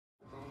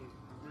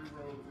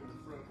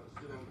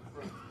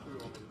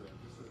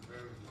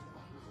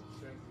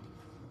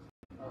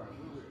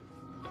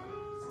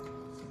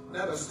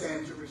Let us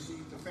stand to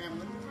receive the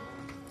family.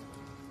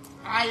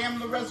 I am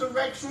the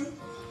resurrection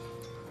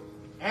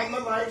and the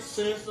life,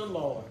 says the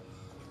Lord.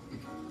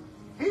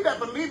 He that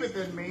believeth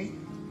in me,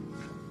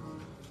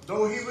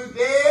 though he was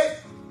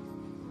dead,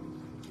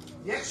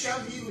 yet shall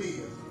he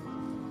live.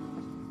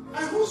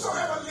 And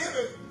whosoever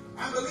liveth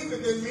and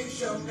believeth in me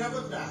shall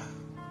never die.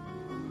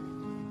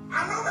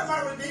 I know that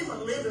my Redeemer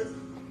liveth.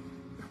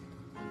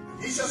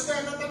 He shall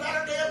stand at the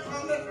latter day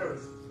upon the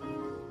earth.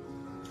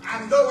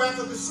 And though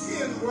after the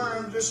skin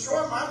worm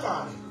destroy my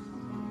body,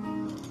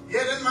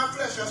 yet in my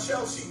flesh I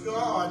shall see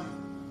God,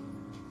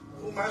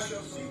 whom I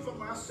shall see for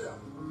myself.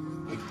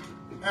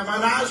 And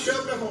mine eyes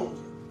shall behold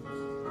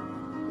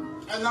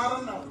him, and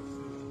not another.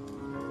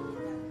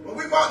 But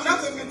we brought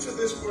nothing into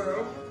this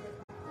world,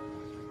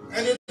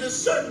 and it is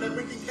certain that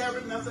we can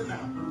carry nothing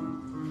out.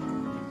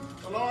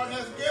 The Lord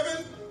has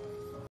given,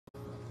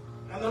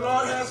 and the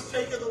Lord has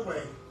taken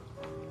away.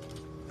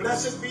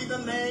 Blessed be the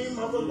name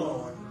of the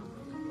Lord.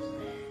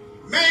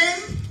 Man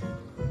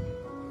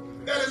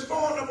that is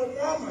born of a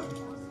woman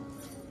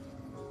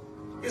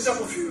is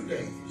of a few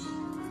days,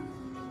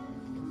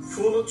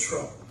 full of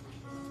trouble.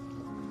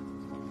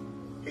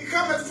 He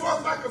cometh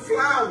forth like a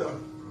flower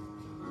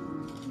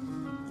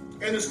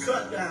and is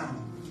cut down.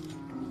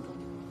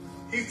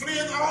 He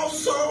fleeth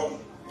also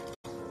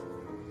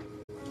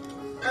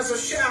as a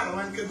shadow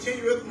and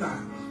continueth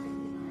not.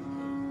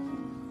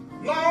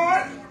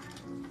 Lord,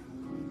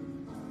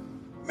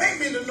 make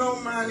me to know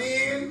mine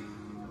end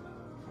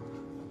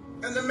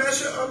and the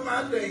measure of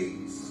my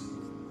days,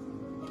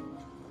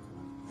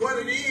 what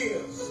it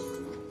is,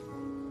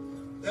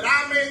 that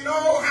I may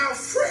know how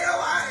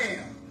frail I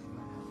am.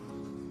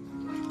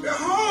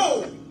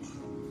 Behold,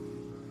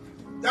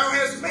 thou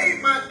hast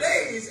made my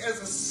days as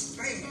a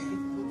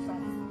span,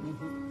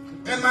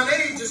 and mine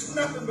age is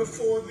nothing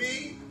before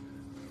thee.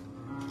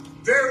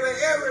 Verily,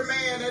 every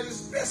man at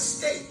his best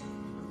state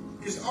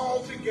is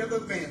altogether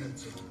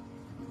vanity.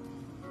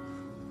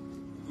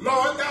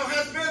 Lord, thou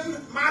hast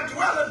been my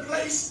dwelling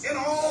place in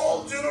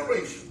all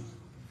generations.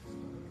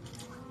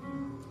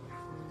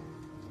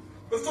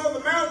 Before the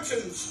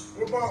mountains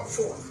were brought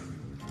forth,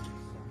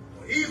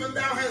 even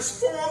thou hast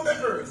formed the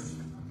earth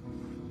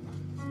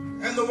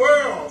and the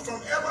world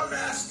from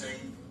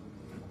everlasting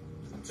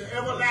to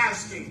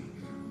everlasting.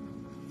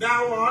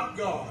 Thou art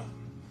God.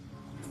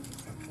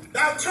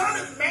 Thou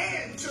turnest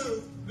man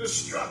to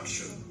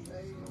destruction,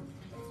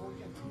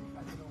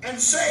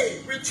 and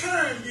say,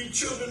 return, ye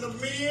children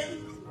of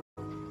men.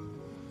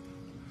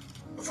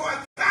 For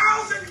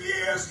 1,000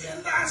 years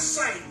in thy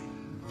sight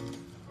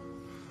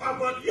are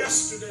but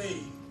yesterday,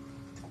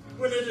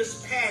 when it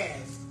is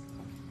past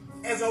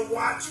as a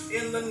watch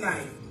in the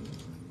night.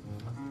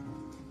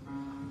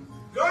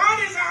 God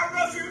is our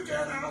refuge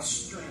and our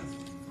strength,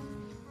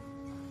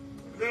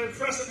 very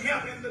present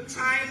help in the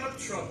time of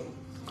trouble.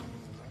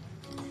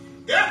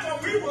 Therefore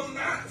we will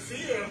not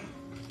fear,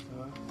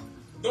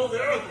 though the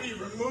earth be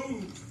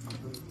removed,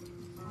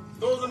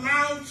 though the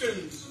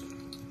mountains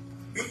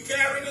be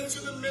carried into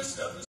the midst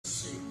of the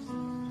sea,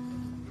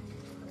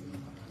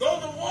 though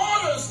the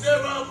waters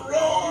thereof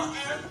roar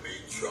and be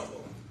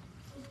troubled,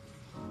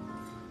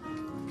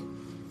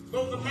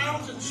 though the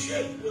mountains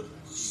shake with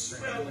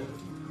swelling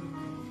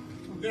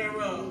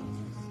thereof.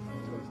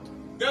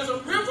 There's a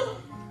river,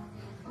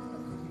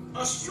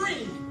 a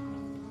stream,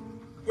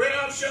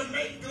 whereof shall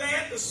make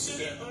glad the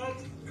city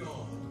of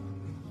God,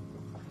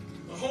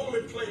 the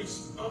holy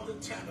place of the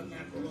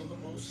tabernacle of the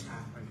Most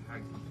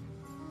High.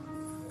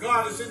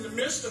 God is in the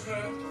midst of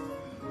her.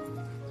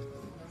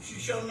 She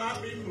shall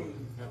not be moved.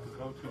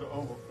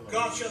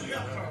 God shall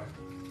help her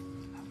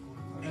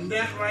in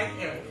that right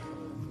area.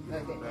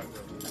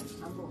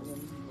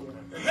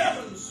 The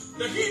heavens,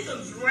 the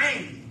heathens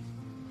reign.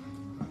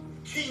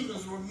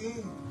 Kingdoms were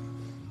moved.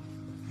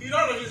 He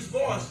uttered his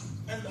voice,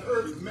 and the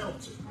earth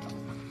melted.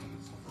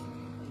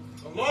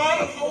 The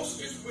Lord of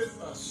hosts is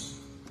with us.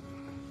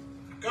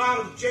 God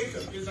of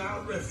Jacob is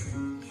our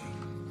refuge.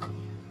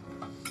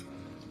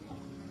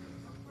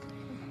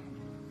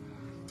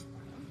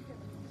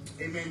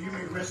 Amen. You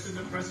may rest in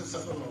the presence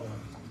of the Lord.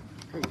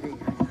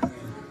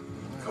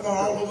 Come on,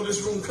 all over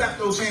this room, clap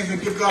those hands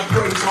and give God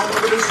praise all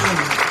over this room.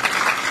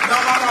 No,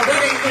 that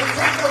ain't it.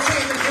 Clap those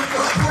hands and give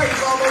God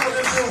praise all over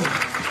this room.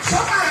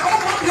 Somebody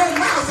open up your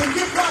mouth and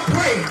give God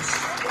praise.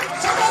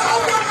 Somebody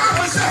open your mouth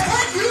and say,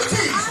 thank you,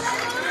 Jesus.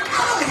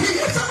 I don't hear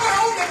you. Somebody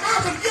open your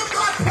mouth and give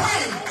God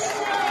praise.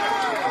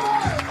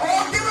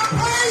 Oh, give him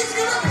praise,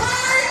 give him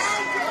praise.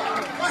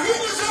 For he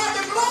deserves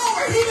the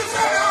glory. He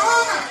deserves the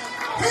honor.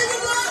 He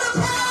deserves the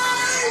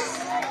praise.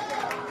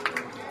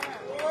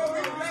 Oh, we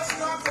bless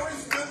God for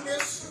his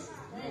goodness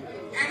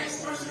and his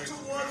mercy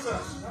towards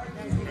us.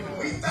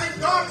 We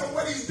thank God for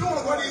what he's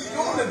doing, what he's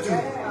going to do.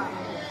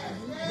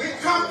 We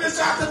come this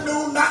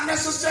afternoon not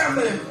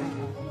necessarily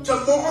to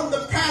mourn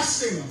the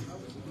passing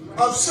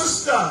of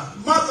Sister,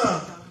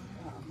 Mother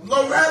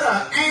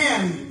Loretta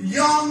and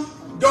young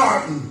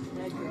Darden,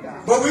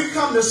 but we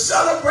come to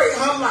celebrate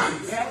her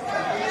life.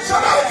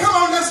 Somebody come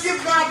on, let's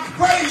give God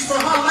praise for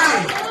her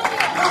life.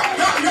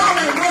 Y'all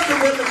ain't working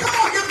with me. Come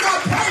on, give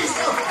God praise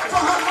for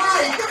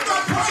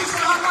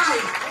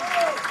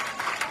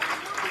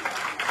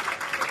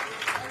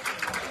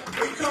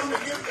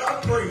to give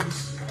God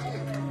praise.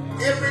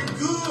 Every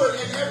good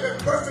and every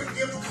perfect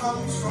gift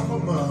comes from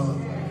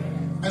above.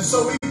 And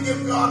so we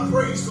give God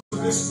praise for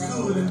this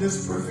good and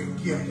this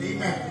perfect gift.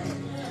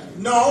 Amen.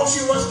 No,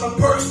 she wasn't a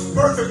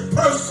perfect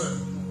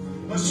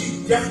person, but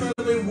she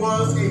definitely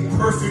was a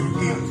perfect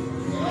gift.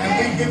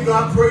 And we give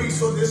God praise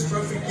for this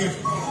perfect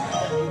gift.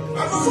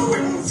 Now, before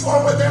we move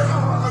forward, there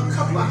are a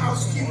couple of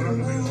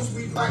housekeeping rules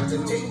we'd like to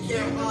take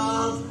care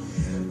of.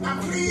 Now,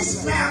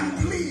 please, ma'am,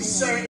 please,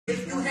 sir,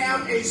 if you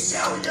have a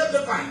cellular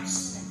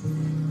device,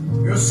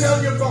 your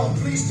cellular phone,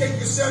 please take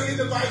your cellular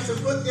device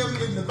and put them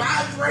in the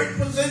vibrate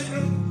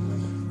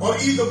position or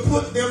either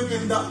put them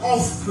in the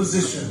off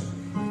position.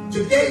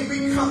 Today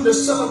we come to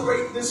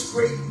celebrate this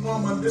great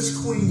woman,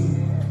 this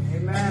queen.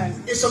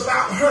 Amen. It's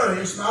about her.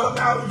 It's not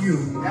about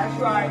you.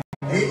 That's right.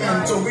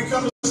 Amen. So we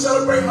come to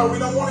celebrate her. We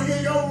don't want to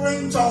hear your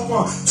ringtone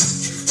going.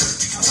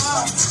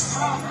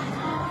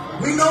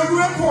 We know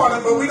you're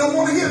important, but we don't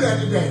want to hear that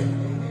today.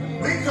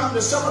 We come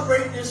to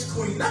celebrate this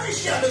queen. Let me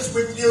share this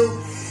with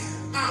you.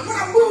 When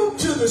I moved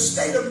to the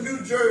state of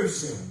New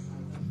Jersey,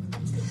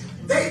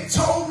 they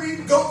told me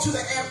to go to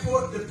the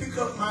airport to pick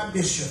up my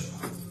bishop.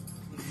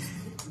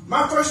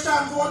 My first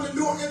time going to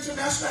Newark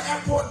International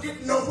Airport,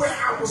 didn't know where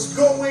I was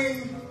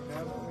going.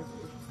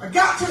 I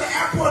got to the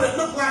airport, it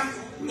looked like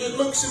it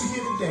looks in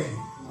here today.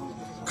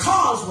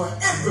 Cars were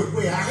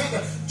everywhere. I had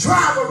to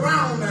drive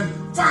around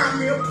and find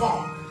me a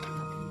park.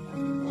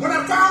 When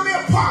I found me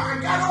a park, I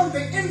got on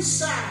the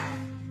inside.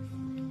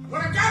 When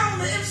I got on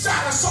the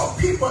inside, I saw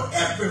people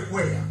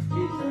everywhere.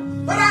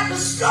 But I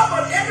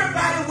discovered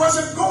everybody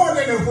wasn't going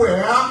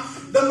anywhere.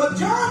 The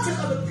majority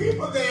of the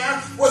people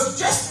there was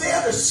just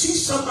there to see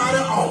somebody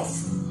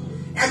off.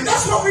 And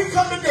that's what we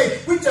come today.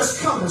 We just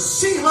come to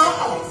see her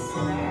off.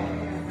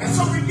 And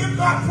so we give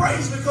God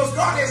praise because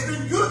God has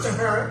been good to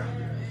her.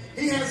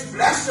 He has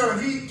blessed her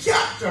and he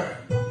kept her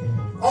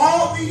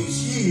all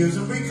these years.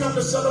 And we come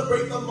to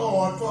celebrate the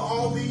Lord for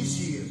all these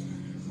years.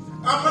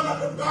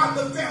 But God,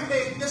 the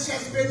family, this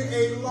has been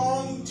a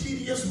long,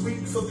 tedious week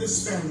for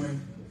this family.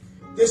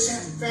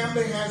 This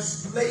family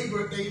has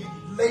labored. They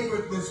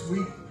labored this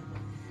week.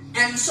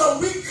 And so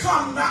we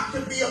come not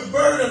to be a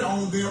burden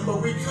on them,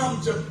 but we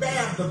come to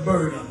bear the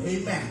burden.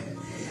 Amen.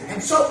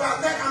 And so by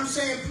that I'm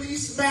saying,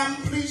 please, ma'am,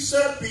 please,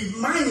 sir, be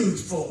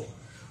mindful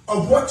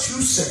of what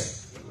you say.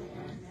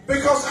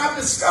 Because I've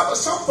discovered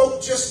some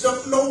folks just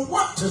don't know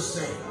what to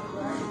say.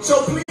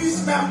 So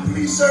please, ma'am,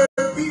 please, sir,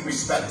 be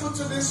respectful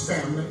to this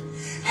family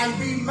and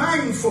be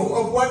mindful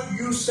of what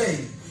you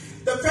say.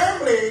 The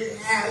family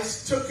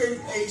has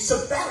taken a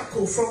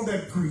sabbatical from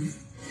their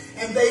grief,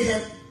 and they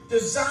have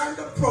designed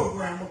a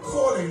program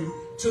according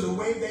to the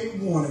way they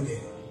wanted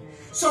it.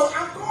 So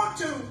I'm going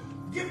to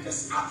give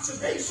this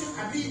observation.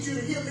 I need you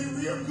to hear me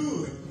real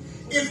good.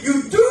 If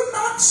you do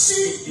not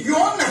see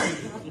your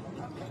name,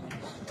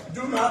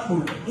 do not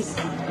move.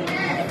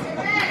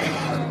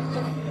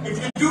 If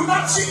you do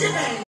not see your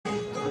name,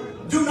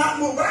 do not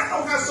move. But I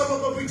know how some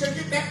of us, we just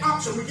get that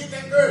option, we get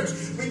that urge.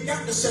 We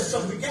got to say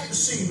something, we got to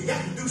sing, we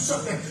got to do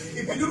something.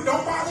 If you do,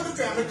 don't bother the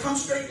family, come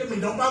straight to me.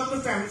 Don't bother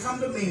the family, come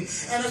to me.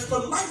 And as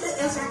politely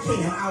as I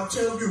can, I'll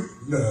tell you,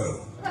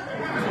 no.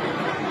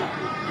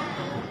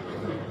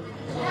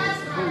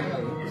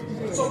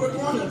 So we're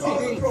going to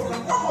follow the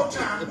program one more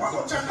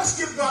time. Let's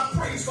give God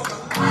praise for the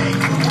life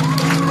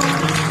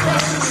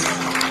versus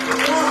the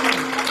woman.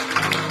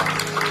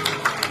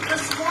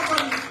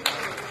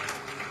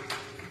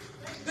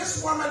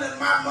 This woman and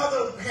my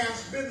mother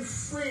has been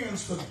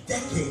friends for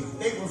decades.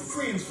 They were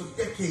friends for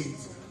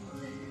decades.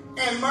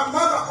 And my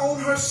mother on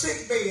her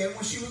sick bed,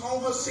 when she was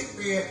on her sick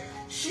bed,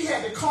 she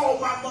had to call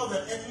my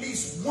mother at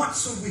least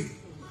once a week.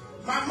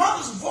 My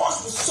mother's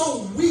voice was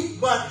so weak,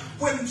 but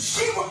when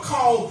she would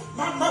call,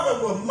 my mother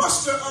would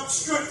muster up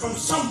strength from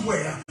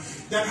somewhere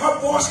that her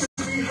voice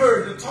could be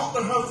heard to talk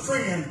to her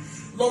friend,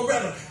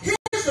 Loretta.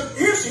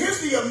 Here's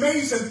the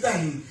amazing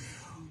thing.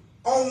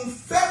 On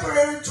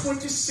February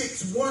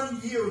 26, 1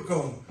 year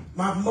ago,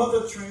 my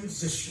mother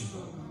transitioned.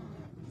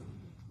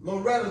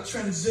 Loretta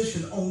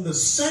transitioned on the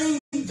same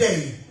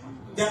day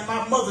that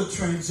my mother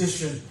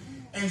transitioned.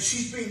 And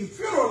she's being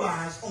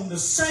funeralized on the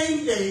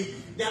same day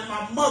that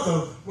my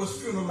mother was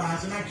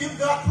funeralized. And I give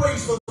God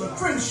praise for the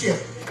friendship.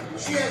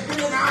 She has been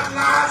in our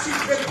lives.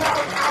 She's been part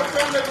of our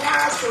family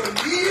lives for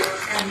years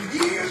and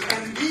years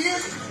and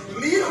years.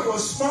 Lita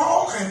was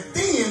small and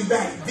thin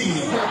back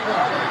then.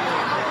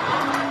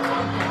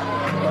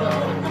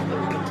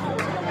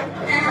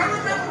 And I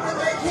remember when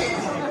they came,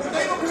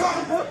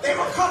 they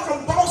would come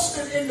from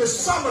Boston in the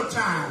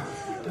summertime.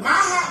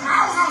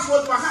 Our house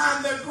was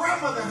behind their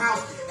grandmother's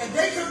house, and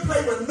they could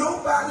play with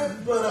nobody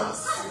but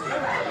us.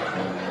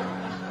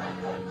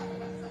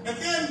 And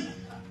then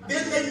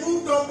they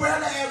moved on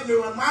Bradley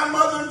Avenue, and my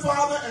mother and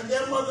father and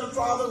their mother and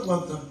father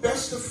were the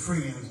best of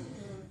friends.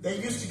 They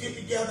used to get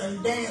together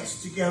and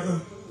dance together.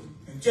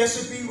 And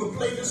Jesse B would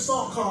play this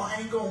song called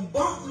Ain't Gonna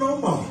Bump No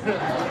More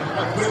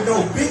with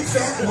no big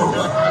fat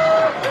woman.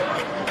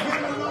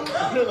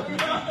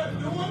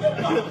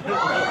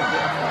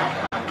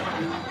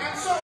 And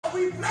so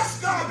we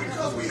bless God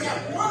because we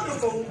have wonderful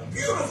wonderful,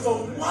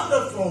 beautiful,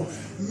 wonderful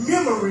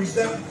memories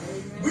that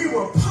we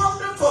will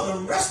ponder for the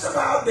rest of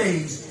our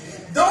days.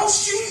 Though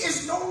she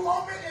is no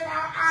longer in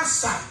our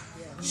eyesight,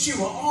 she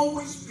will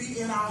always be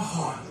in our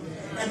heart.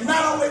 And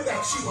not only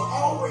that, she will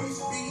always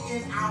be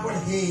in our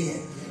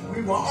head.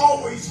 We will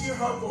always hear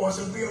her voice,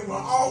 and we will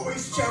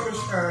always cherish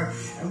her,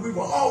 and we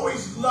will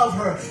always love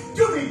her.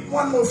 Do me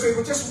one more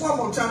favor, just one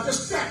more time.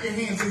 Just clap your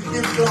hands and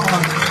give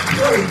God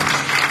praise.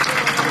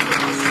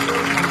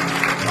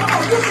 Come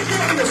on, you can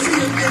get in the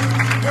seat and give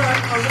her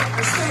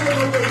a standing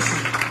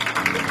ovation.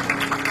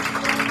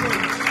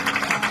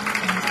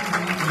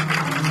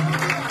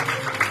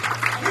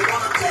 We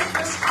want to take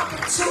this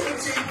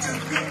opportunity to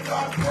give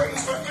God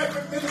praise for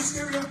every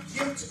ministerial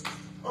gift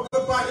of the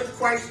body of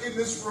Christ in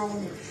this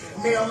room.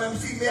 Male and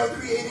female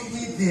created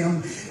he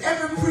them.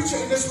 Every preacher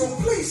in this room,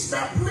 please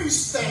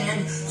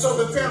stand so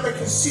the family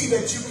can see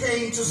that you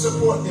came to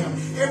support them.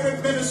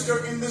 Every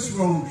minister in this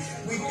room,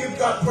 we give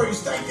God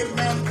praise. Thank you,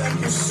 ma'am.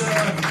 Thank you, sir,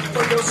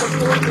 for your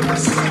support to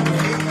us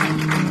family.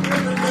 Amen.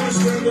 Every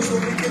minister in this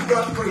room, we give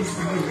God praise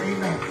for you.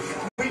 Amen.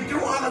 We do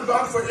honor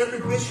God for every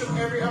bishop,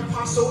 every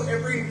apostle,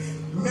 every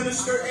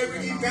minister,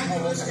 every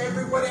evangelist,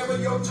 every whatever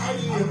your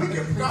title is. We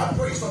give God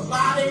praise for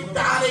Lottie,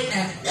 Dottie,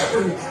 and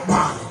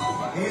everybody.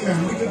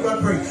 Amen. We give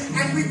God praise.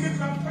 And we give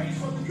God praise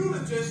for the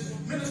eulogist,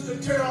 Minister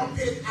Terrill,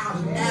 Pitt, out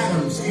of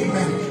Adams.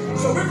 Amen.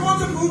 So we're going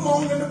to move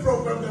on in the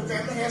program. The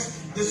family has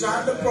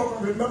designed the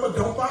program. Remember,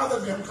 don't bother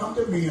them. Come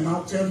to me and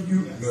I'll tell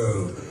you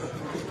no.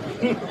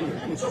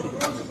 So we're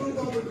going to move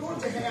on. We're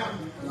going to have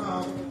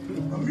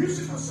a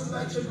musical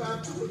selection by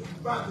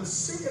the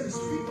singingest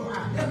people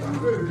I've ever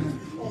heard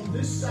on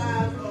this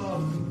side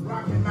of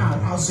Rocky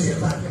Mountain. I'll say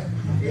it like that.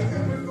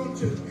 And we're going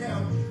to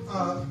have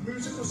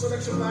musical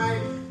selection by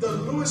the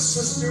Lewis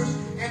sisters,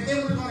 and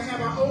then we're going to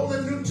have our Old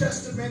and New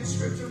Testament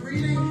scripture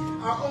reading.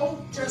 Our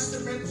Old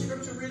Testament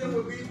scripture reading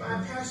will be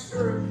by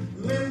Pastor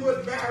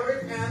Linwood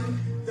Barrett, and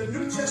the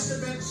New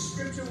Testament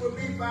scripture will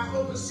be by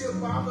Overseer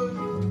Barbara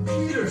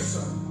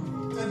Peterson.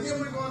 And then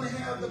we're going to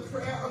have the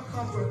prayer of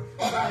comfort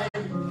by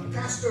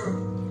Pastor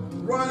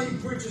Ronnie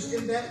Bridges.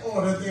 In that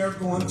order, they're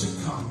going to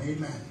come.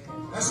 Amen.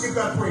 Let's give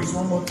God praise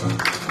one more time.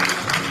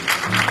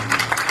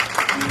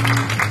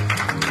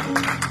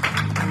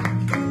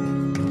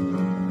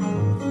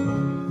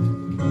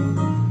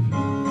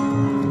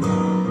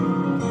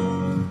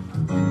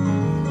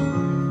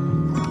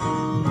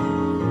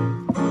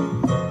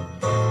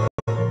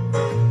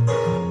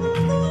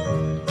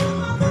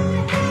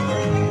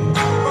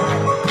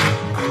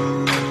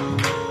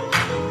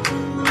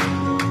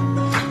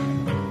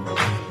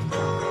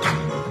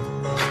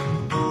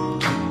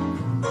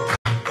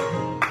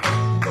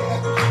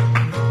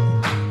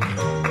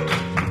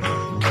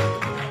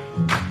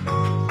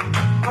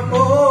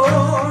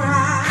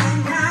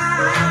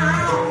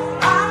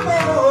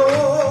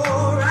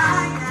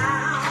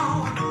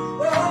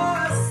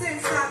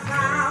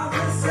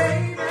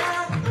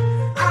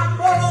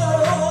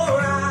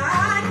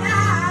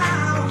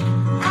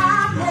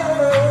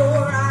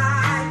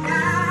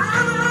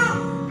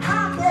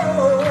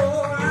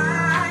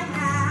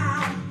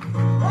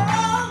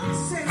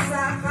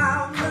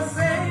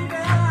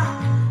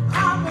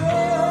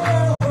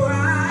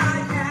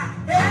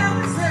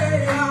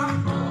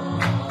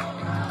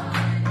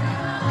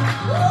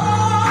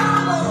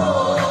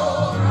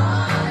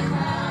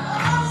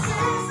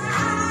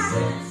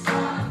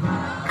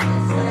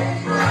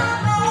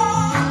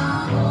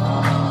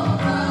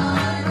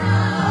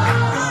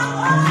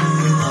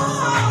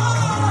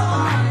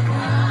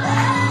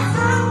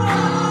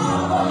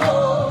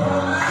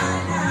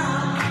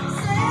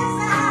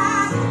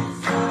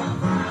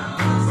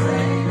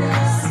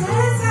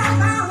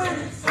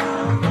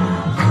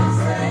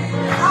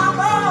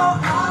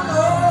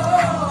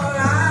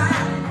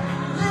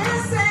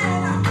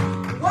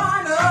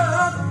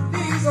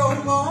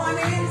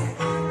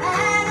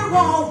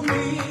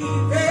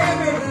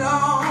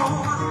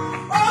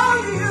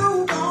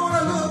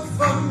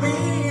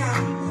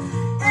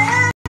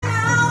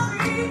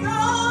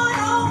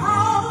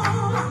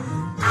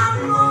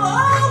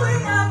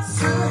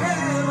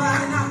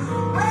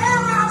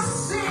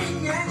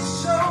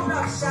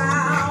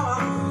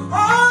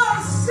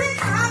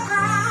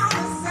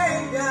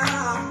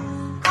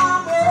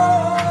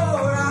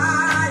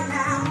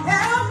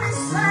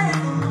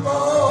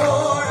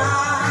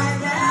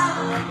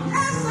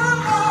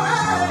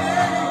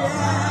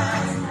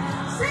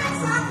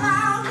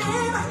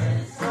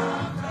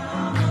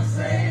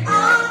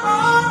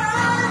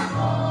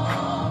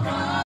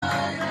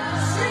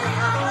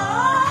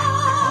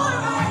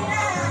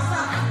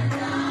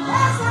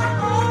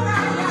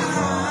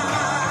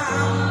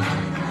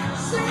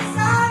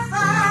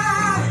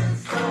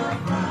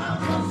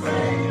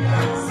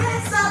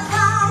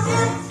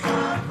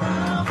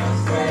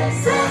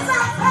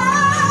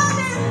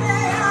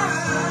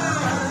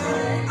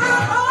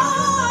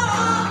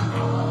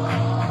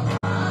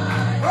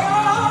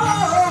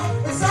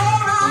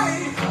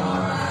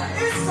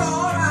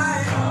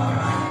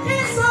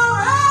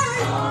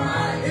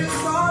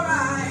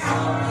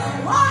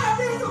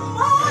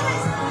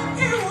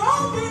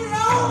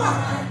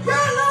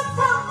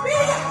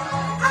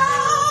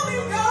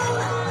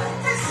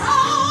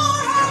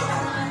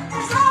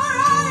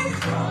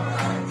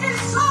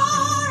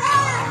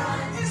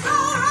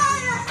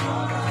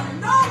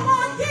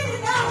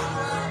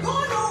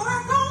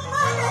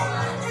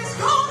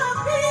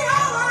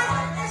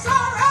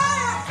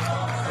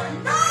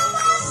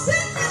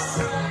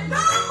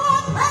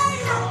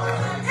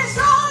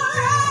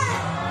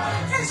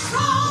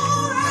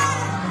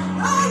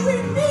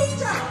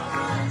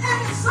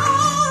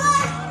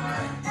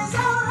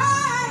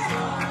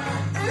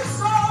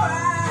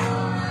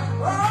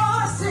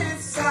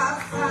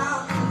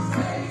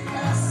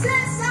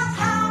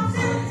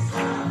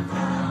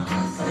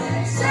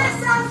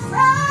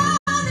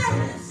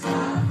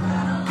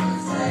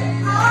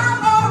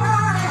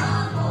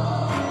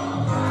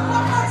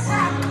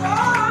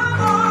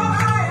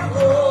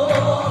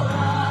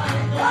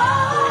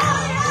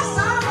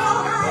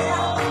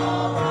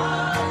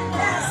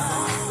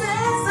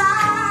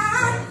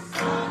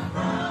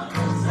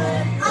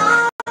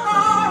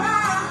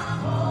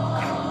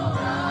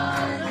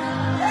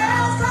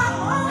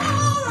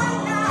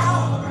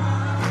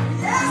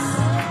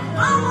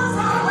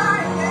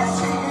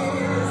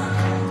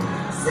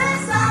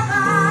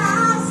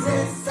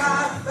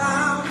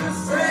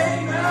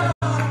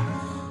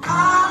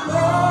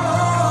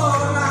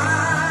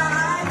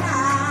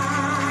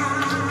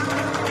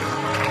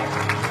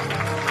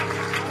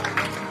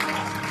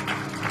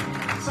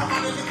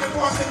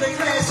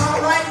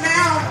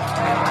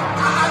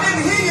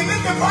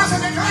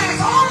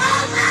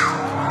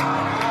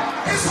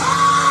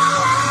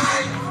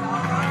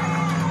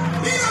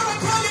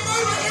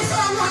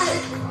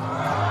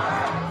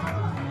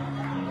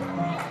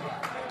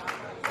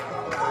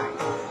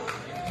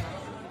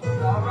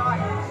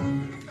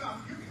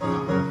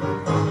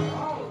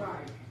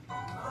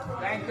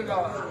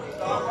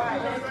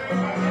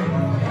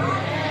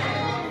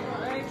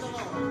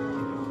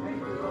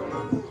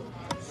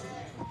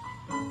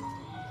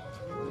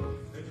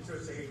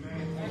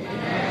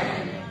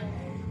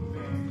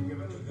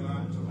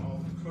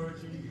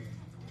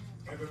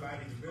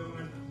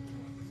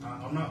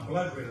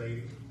 blood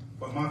related,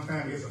 but my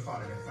family is a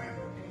part of that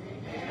family.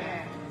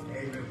 Amen.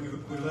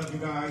 We love you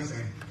guys,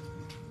 and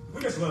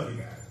we just love you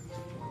guys.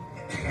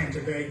 And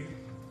today,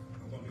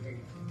 I'm going to be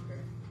taking,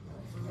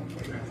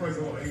 okay? Amen. Praise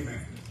the Lord.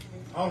 Amen.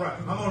 All right.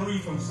 I'm going to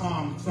read from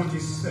Psalm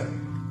 27.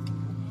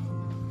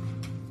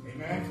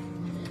 Amen.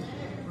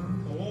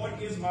 The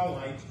Lord is my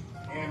light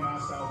and my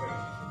salvation.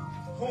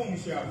 Whom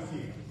shall I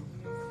fear?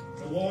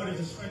 The Lord is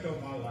the strength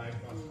of my life.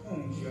 Of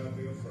whom shall I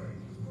be afraid?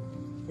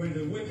 When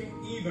the wicked,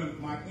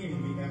 even my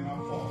enemy and my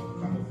foe,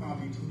 come upon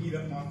me to eat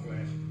up my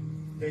flesh,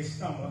 they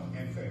stumble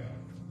and fail.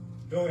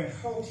 Though an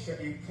host shall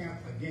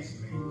encamp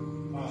against me,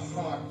 my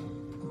heart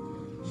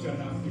shall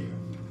not fear.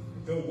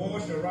 Though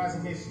war shall rise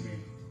against me,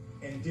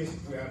 in this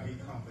will I be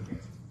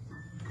confident.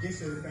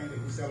 This is the thing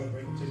that we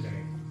celebrate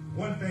today.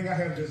 One thing I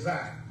have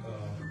desired,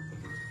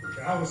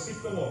 that I will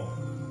seek the Lord,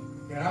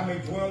 that I may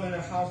dwell in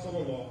the house of the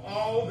Lord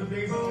all the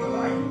days of my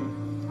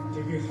life,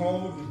 to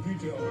behold the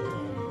beauty of the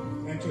Lord,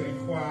 and to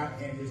inquire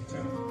in his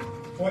temple.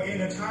 For in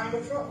the time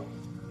of trouble,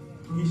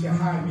 he shall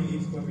hide me in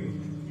his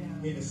pavilion.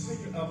 In the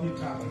secret of his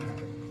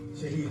tabernacle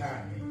shall he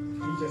hide me.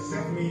 He shall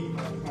set me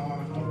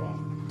upon a rock.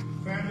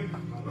 Family,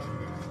 I love you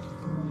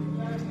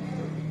guys.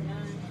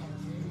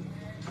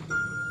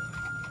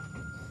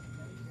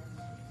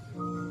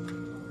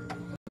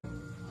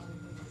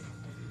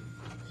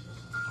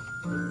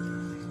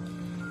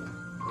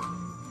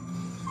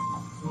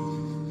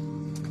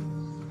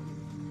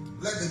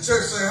 Let the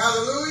church say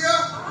hallelujah.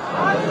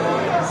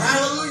 Hallelujah.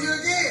 Hallelujah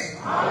again.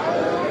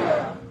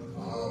 Hallelujah.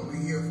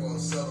 We're here for a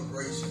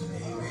celebration.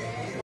 Amen. We're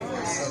here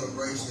for a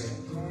celebration.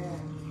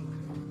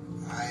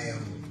 I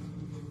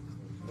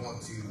want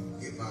to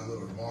get my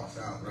little remarks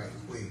out right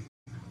quick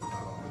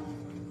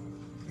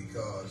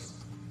because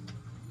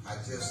I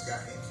just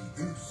got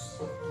introduced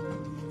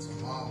to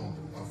Mama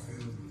a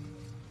few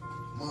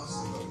months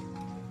ago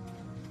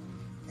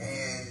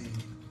and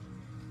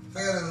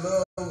fell in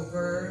love with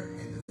her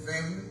and the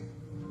family.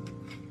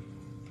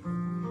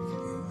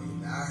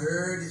 And I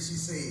heard that she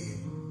said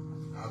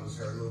I was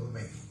her little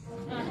man.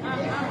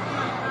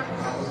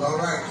 I was all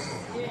right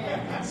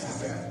then. She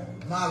said,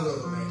 my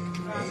little man.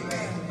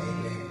 Amen.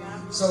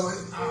 Amen. So I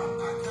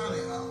kind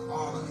of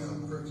honor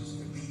and privileged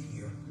to be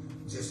here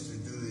just to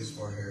do this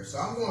for her. So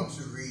I'm going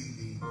to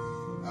read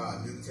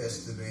the New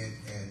Testament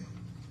and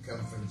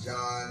come from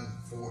John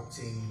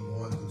 14,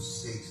 1 through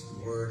 6. The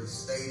word is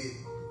stated,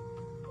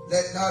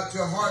 let not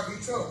your heart be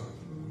troubled.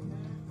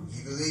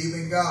 You believe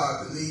in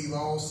God, believe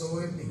also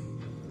in me.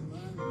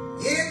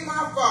 In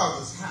my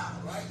Father's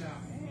house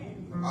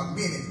are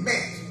many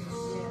mansions.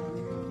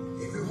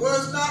 If it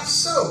was not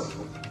so,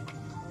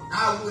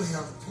 I would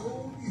have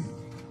told you.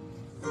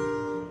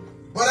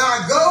 But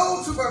I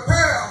go to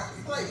prepare a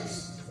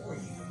place for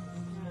you.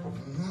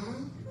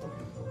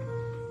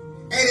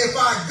 And if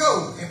I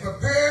go and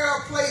prepare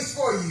a place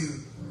for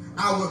you,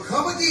 I will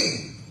come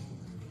again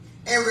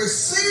and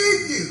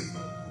receive you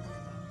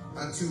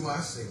unto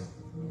myself,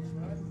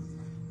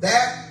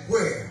 that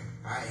where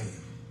I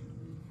am,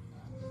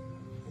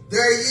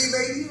 there ye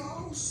may be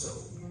also.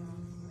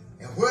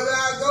 And whither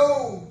I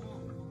go,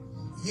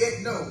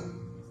 yet know,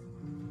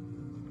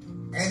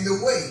 and the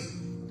way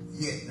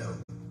yet know.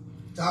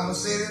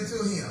 Thomas said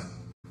unto him,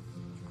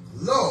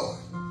 Lord,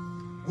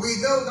 we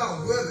know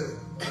not whither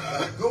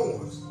thou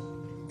goest,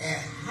 and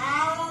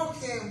how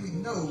can we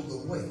know the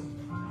way?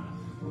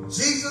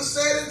 Jesus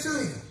said unto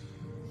him,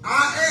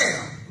 I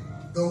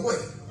am the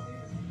way,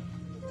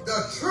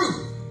 the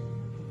truth,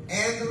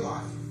 and the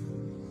life.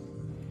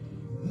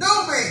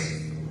 No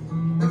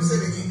man, let me say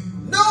it again,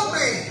 no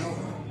man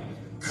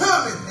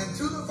cometh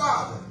unto the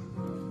Father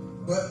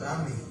but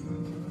by me.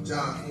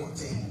 John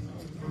 14,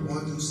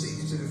 1 through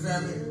 6. To the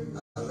family,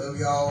 I love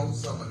y'all.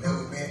 Some I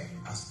never met.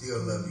 I still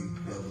love you.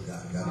 Love of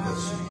God. God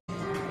bless you.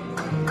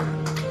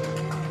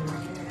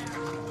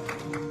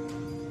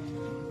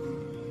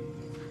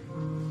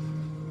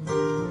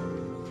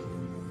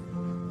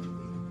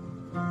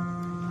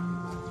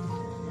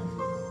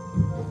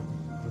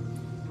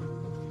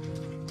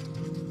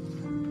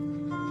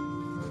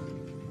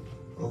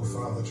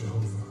 Father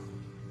Jehovah,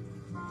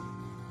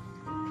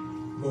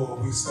 Lord,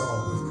 we start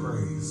with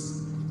praise.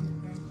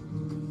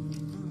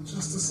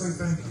 Just to say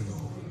thank you,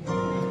 Lord.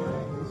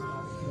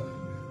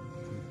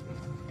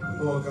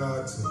 Lord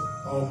God, to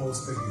almost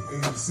take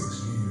it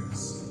 86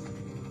 years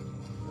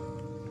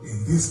in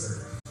this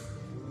earth,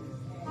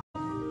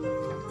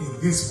 in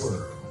this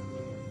world,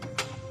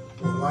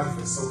 where life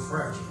is so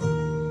fragile.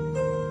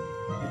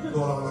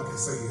 Lord, all I can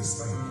say is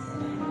thank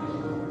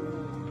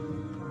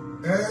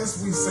you.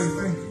 As we say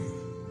thank you,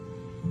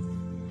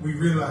 we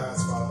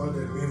realize, Father,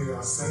 that many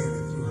are saying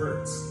that through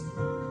hurts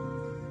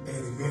and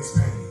immense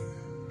pain.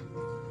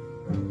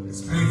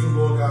 It's painful,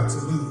 Lord God, to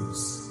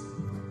lose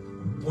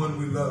one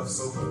we love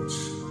so much.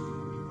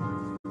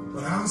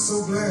 But I'm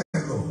so glad,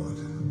 Lord,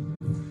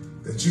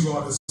 that you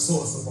are the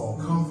source of all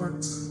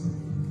comfort.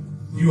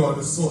 You are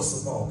the source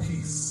of all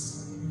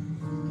peace.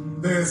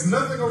 There's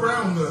nothing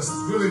around us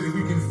really that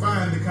we can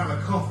find the kind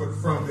of comfort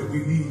from that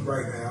we need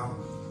right now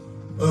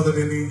other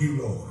than in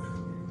you, Lord.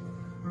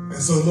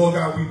 And so, Lord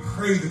God, we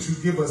pray that you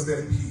give us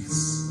that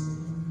peace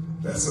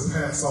that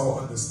surpasses all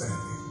understanding.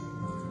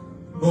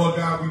 Lord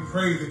God, we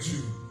pray that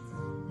you,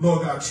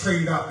 Lord God,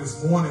 trade out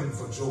this morning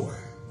for joy.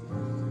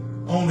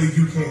 Only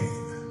you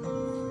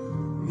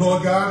can.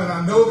 Lord God, and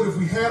I know that if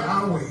we had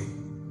our way,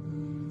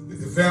 if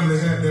the family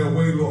had their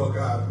way, Lord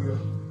God, we'll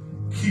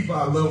keep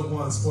our loved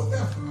ones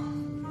forever.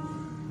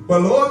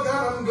 But Lord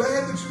God, I'm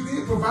glad that you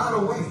did provide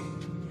a way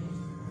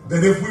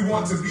that if we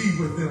want to be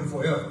with them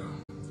forever,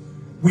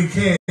 we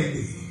can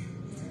be.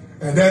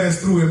 And that is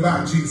through and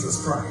by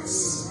Jesus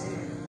Christ.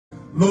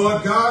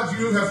 Lord God,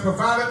 you have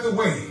provided the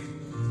way.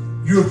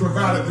 You have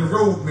provided the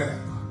roadmap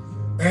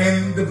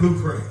and the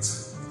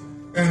blueprint.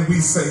 And we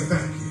say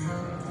thank you.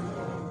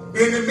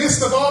 In the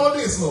midst of all of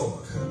this,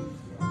 Lord,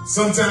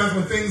 sometimes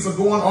when things are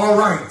going all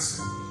right,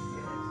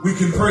 we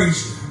can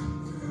praise you.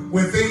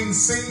 When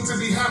things seem to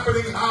be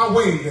happening our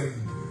way and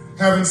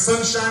having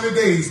sunshiny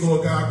days,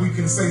 Lord God, we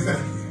can say thank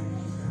you.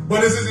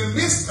 But it's in the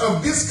midst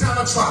of this kind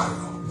of trial,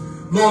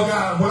 Lord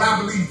God, what I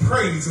believe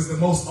praise is the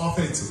most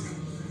authentic.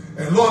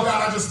 And Lord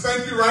God, I just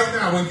thank you right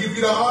now and give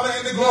you the honor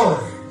and the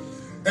glory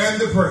and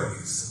the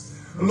praise.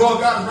 Lord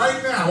God,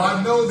 right now,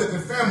 I know that the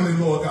family,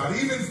 Lord God,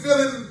 even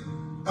feeling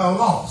a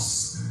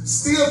loss,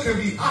 still can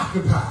be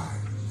occupied.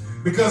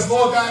 Because,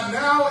 Lord God,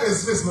 now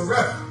as Miss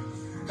Loretta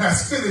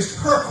has finished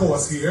her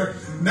course here,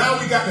 now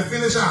we got to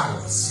finish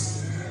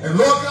ours. And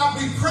Lord God,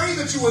 we pray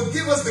that you would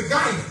give us the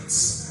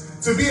guidance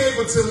to be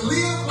able to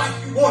live like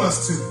you want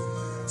us to.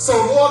 So,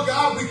 Lord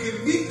God, we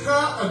can meet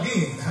her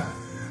again.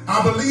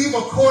 I believe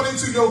according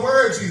to your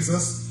word,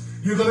 Jesus,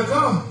 you're going to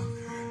come.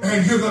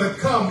 And you're going to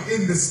come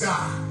in the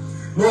sky.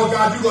 Lord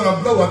God, you're going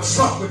to blow a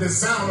trump with the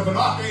sound of an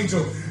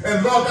archangel.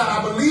 And Lord God,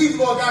 I believe,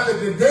 Lord God, that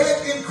the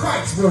dead in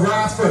Christ will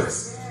rise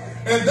first.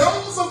 And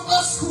those of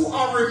us who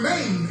are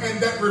remain and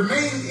that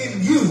remain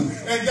in you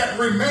and that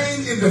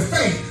remain in the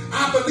faith,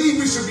 I believe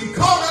we should be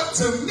caught up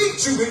to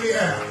meet you in the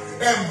air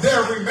and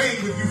there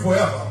remain with you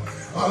forever.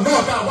 Lord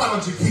God, why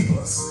don't you keep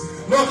us?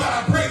 Lord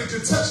God, I pray that you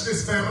touch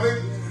this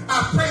family.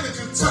 I pray that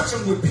you touch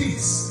them with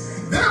peace.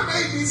 There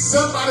may be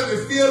somebody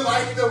that feel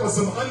like there was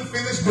some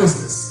unfinished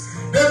business.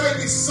 There may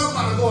be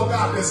somebody, Lord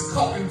God, that's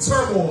caught in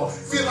turmoil,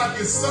 feel like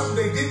it's something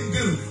they didn't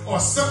do or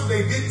something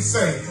they didn't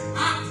say.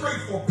 I pray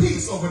for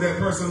peace over that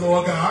person,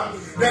 Lord God,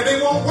 that they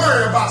won't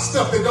worry about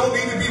stuff they don't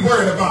need to be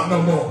worried about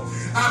no more.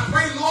 I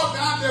pray, Lord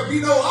God, there'll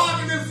be no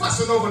arguing,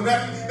 fussing over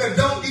nothing that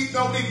don't need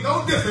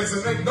no difference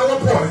and make no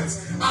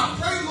importance. I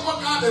pray,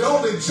 Lord God, that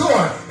only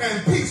joy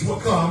and peace will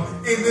come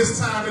in this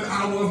time and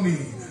hour of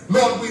need.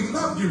 Lord, we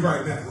love you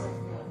right now.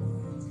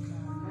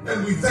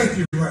 And we thank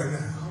you right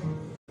now.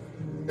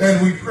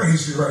 And we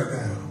praise you right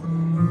now.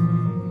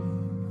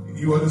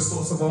 You are the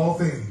source of all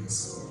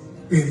things.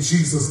 In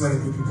Jesus'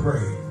 name we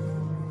pray.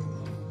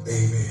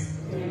 Amen.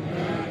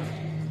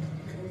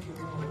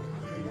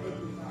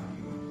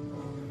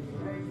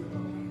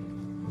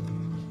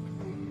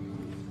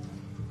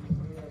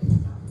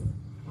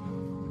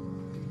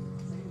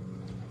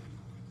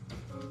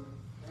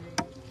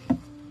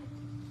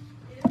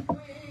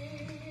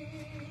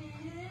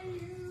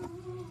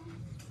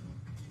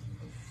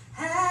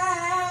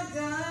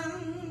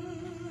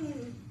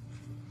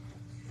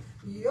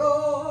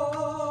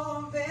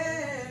 Your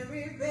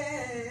very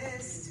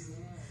best,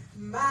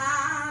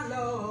 my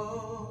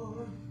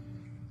Lord.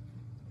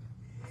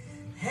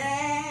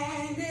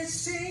 And it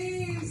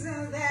seems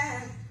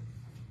that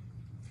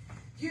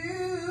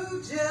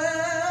you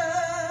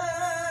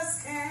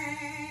just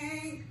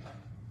can't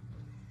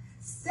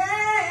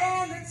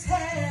stand the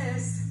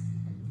test,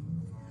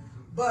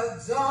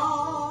 but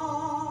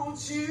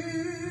don't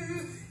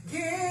you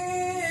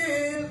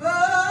give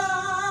up.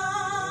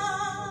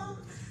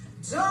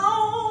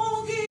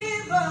 Don't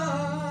give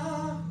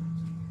up,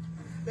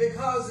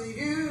 because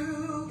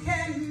you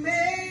can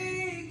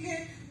make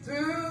it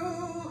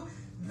through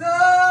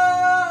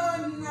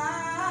the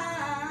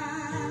night.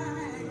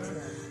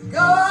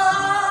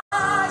 God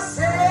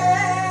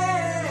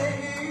said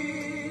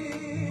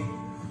He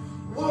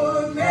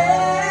would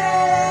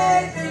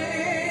make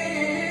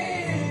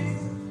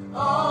things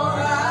all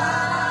right.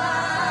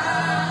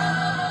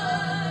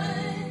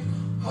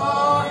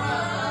 All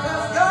right.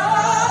 'Cause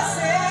God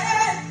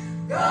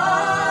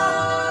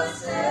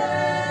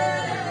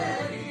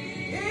said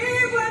He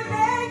would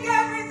make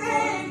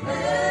everything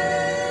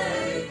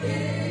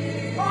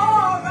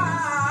all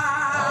right.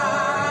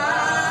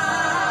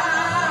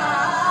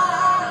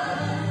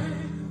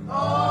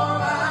 All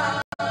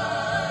right.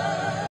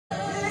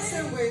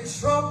 Listen, with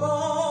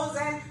troubles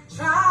and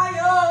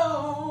trials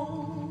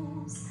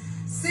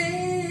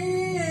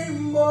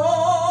seem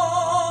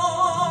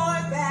more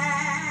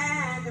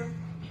than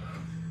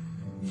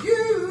you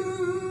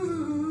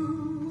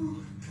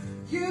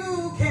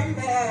can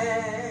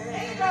bear.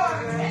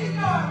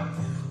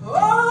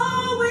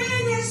 Oh,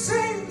 when it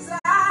seems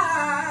like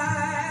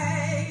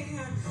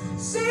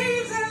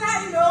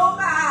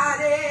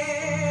nobody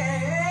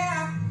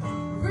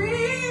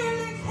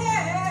really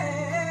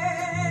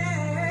cares.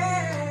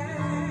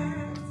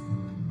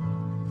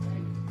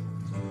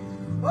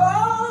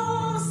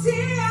 Oh,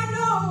 see, I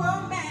know a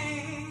man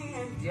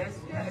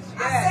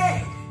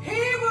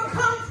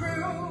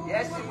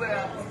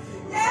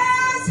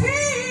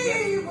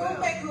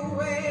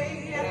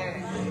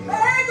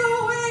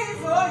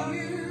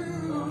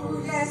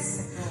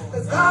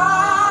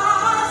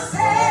God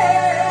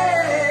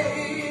said,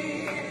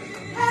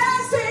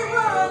 as He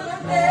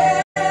would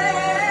make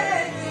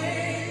it,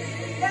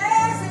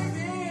 as He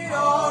did,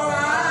 all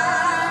right.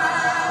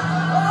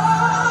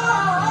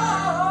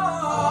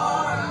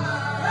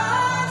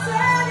 God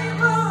said He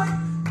would.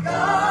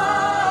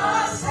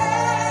 God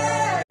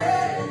said He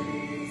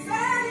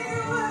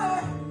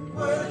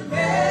would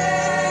make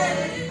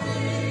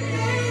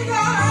things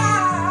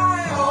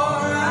all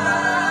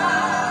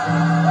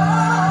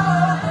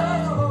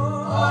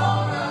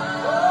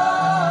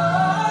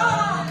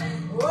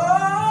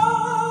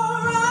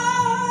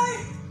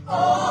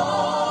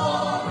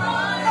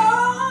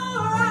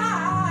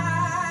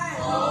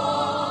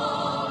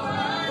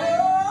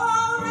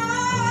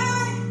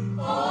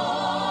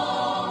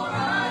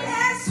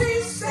Yes,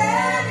 He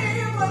said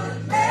He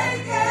would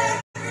make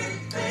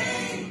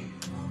everything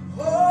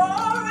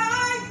all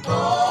right.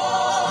 All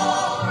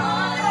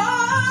right.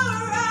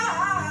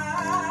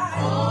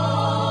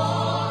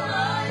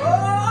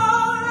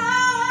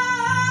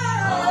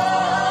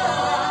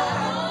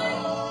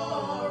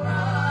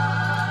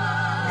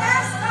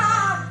 Yes,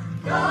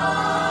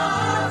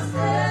 God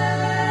said,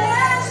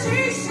 yes,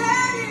 He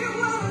said He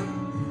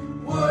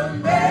would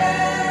make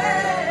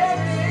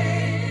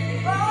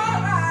it all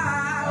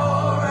right.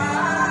 All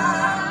right.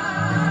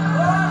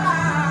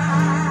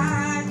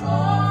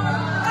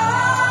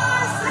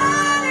 God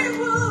said He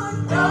would.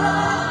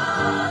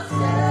 God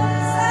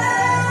said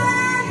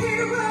He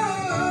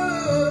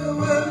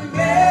would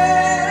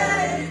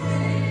make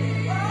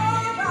it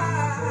all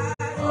right.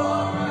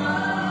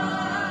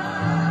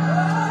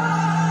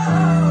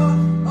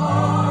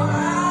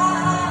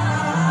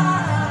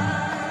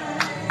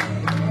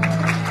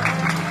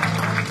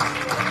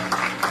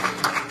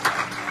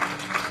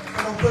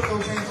 Come on, put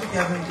those hands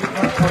together and give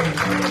God praise.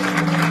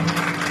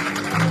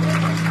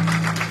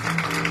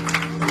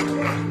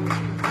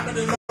 How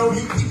many know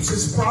He keeps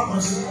His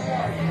promises?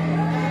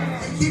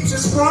 He keeps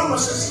His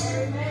promises.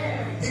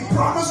 He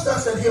promised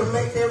us that He'll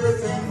make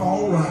everything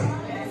all right.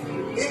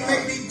 It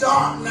may be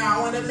dark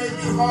now, and it may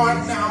be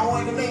hard now,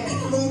 and it may be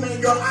gloomy,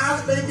 and your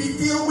eyes may be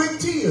filled with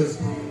tears.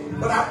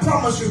 But I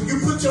promise you, if you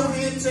put your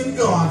hands in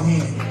God's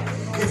hand,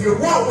 if you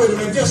walk with Him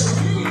and just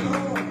lean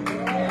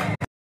on,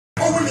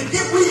 or when you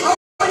get weak, all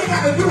you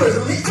got to do is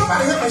lean.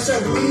 Somebody help me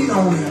say, lean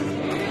on Him.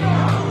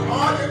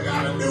 All you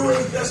got to do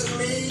is just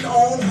lean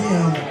on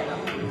Him.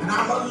 And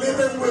I'm a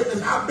living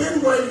witness. I've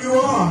been where you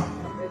are.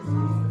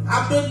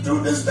 I've been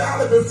through this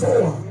valley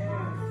before.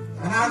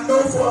 And I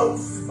know for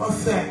a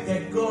fact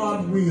that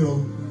God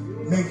will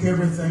make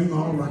everything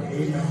all right.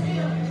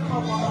 Amen. Come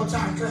on, one more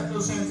time. Clap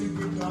those hands and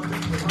give God the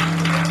praise.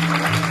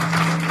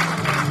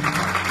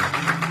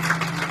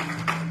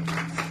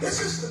 This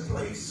is the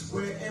place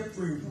where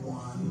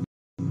everybody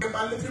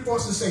lift your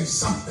voice and say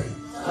something.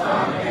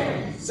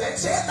 Say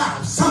it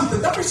now.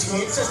 Something. Don't be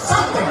scared. Say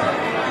something.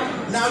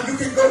 Now you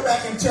can go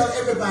back and tell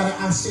everybody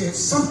I said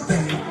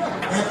something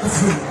at the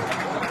funeral.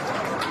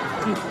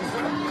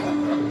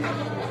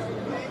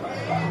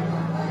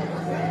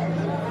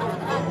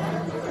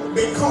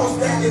 Because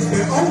that is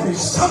the only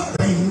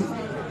something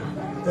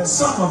that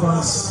some of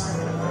us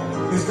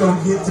is going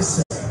to get to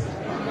say.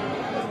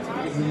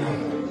 Amen.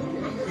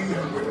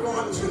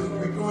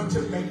 We're going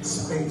to make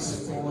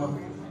space for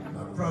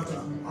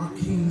Brother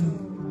Hakeem.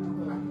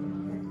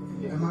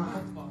 Am I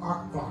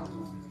Akbar?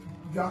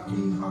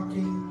 Hakeem.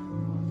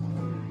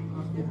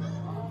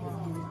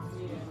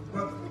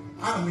 Well,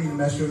 I don't mean to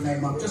mess your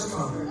name up. Just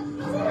call her.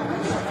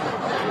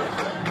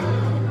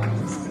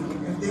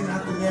 And then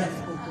after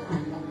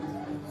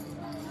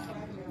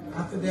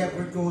that,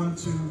 we're going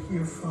to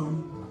hear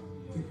from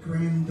the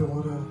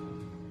granddaughter,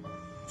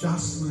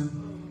 Jocelyn,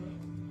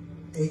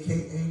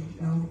 a.k.a.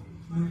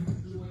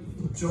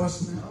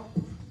 Jocelyn.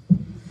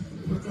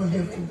 We're going to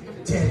hear from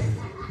Teddy.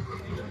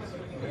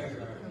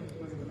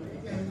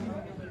 And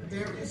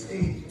there is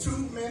a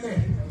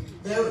 2-minute,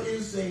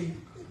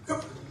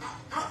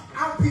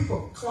 our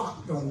people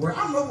clock don't work. I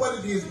don't know what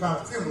it is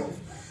about funerals,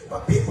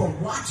 but people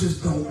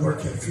watches don't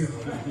work at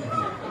funerals.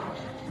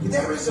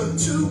 There is a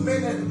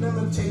 2-minute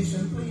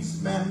limitation.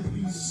 Please, ma'am,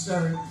 please,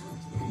 sir,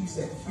 please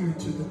adhere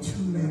to the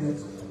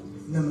 2-minute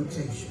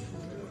limitation.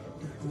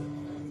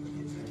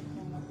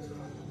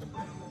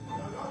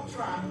 I'll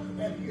try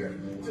to adhere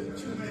to the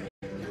 2-minute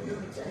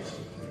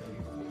limitation.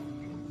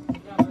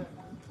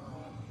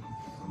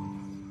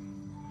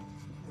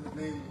 In the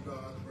name of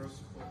God,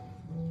 merciful,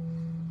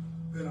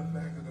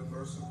 benefactor, the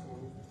merciful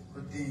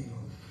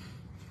Redeemer.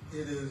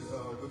 It is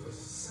with a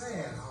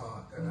sad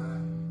heart that I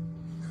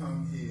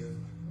come here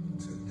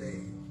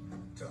today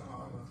to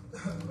honor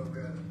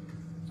Loretta.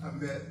 I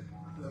met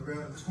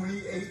Loretta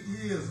 28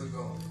 years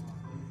ago.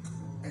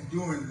 And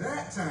during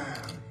that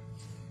time,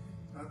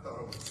 I thought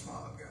I was a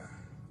smart guy.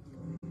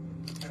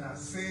 And I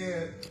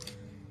said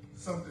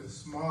something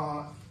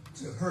smart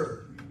to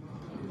her.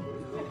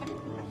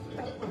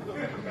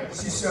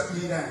 She shut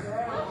me down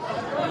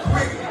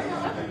quickly.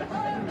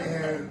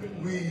 And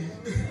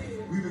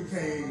we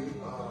became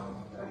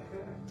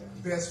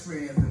best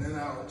friends. And in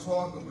our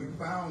talking, we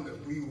found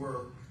that we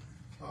were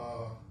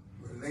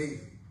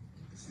related.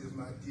 She is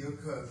my dear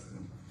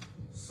cousin.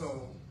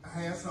 So I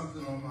had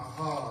something on my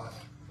heart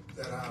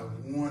that I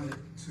wanted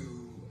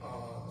to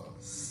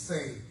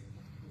say,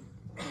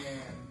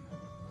 and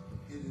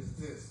it is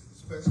this,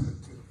 especially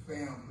to the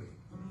family.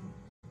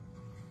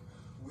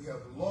 We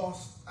have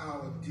lost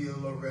our dear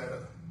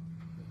Loretta,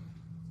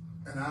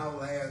 and our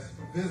last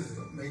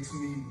visit makes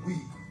me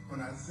weep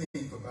when I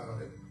think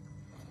about it.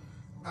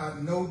 I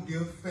know,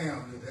 dear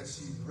family, that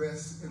she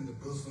rests in the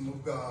bosom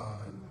of God,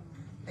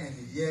 and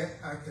yet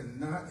I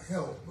cannot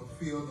help but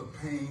feel the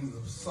pains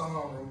of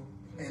sorrow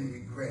and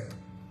regret.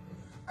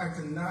 I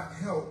cannot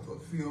help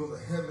but feel the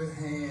heavy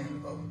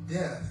hand of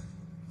death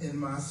in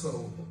my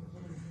soul.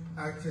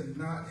 I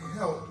cannot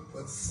help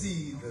but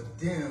see the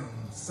dim,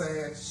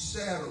 sad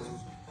shadows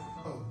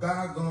of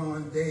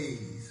bygone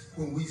days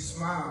when we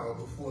smiled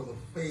before the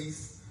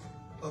face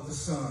of the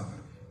sun.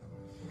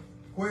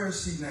 Where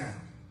is she now?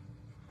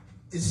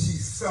 Is she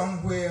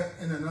somewhere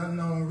in an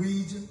unknown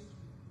region?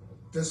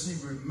 Does she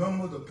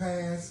remember the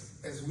past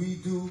as we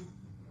do?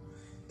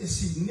 Is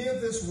she near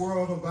this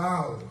world of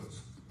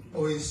ours,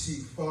 or is she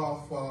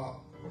far, far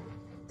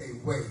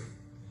away?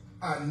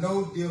 I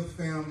know, dear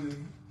family,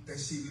 that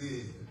she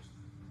lives.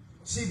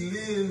 She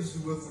lives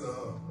with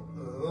a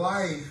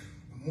life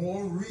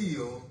more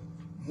real,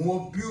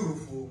 more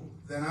beautiful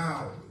than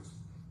ours.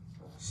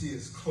 She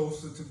is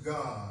closer to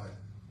God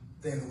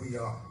than we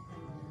are.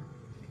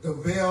 The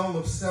veil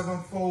of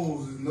seven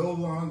folds is no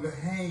longer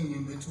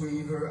hanging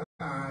between her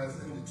eyes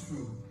and the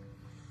truth.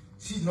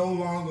 She no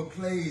longer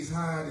plays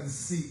hide and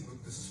seek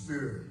with the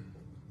Spirit.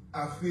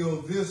 I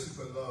feel this,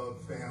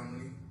 beloved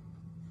family,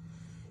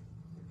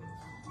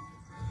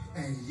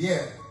 and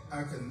yet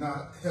I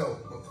cannot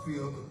help but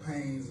feel the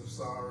pains of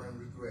sorrow and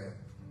regret.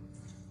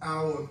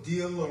 Our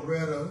dear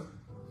Loretta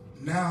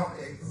now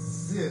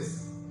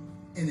exists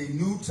in a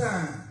new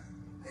time,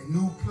 a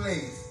new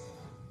place,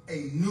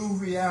 a new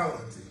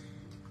reality,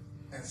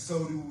 and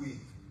so do we.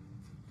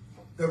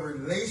 The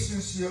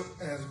relationship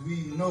as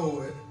we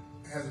know it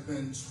has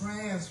been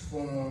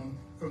transformed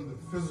from the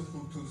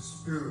physical to the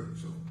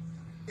spiritual.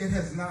 It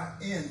has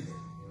not ended.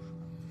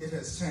 It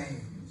has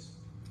changed.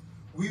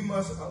 We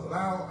must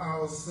allow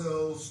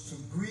ourselves to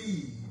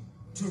breathe,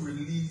 to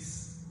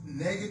release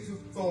negative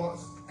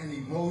thoughts and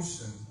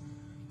emotions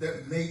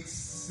that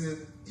makes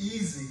it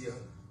easier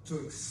to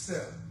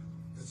accept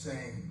the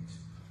change.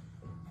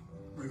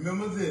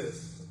 Remember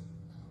this,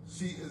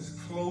 she is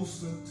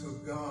closer to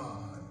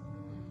God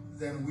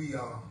than we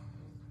are.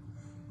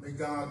 May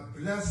God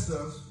bless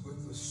us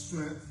with the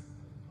strength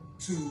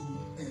to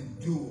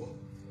endure.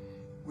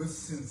 With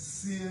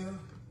sincere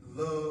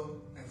love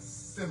and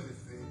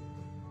sympathy,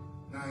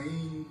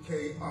 Naeem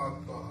K.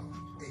 Akbar,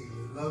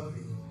 a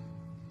loving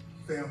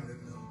family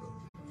member.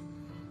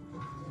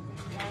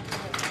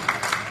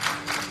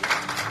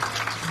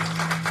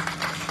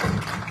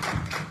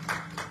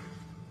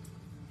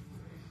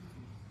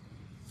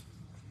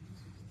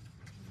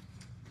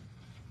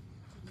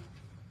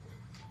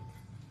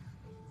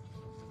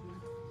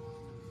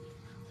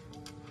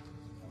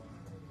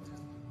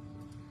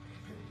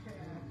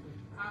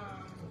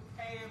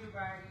 Hey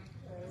everybody.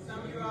 Some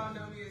of you all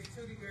know me as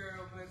Tootie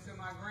Girl, but to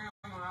my grandma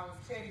I was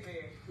Teddy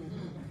Bear.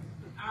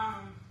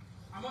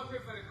 I'm up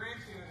here for the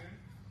grandchildren.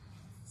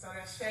 So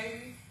that's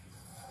Shady,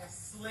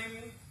 that's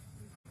Slimmy,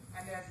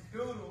 and that's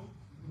Doodle.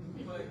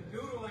 But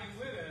Doodle ain't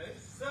with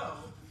us, so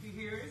he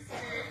here is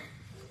here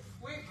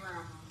with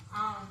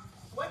Grandma.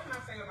 What can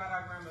I say about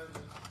our grandmother?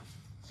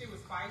 She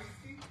was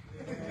feisty.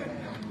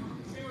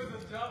 She was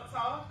adult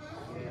talker.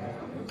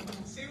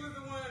 She was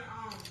the one,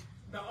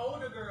 the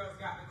older girls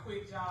got to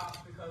quit jobs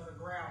because of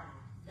Grandma.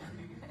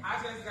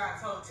 I just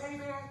got told, Teddy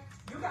Bear,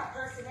 you got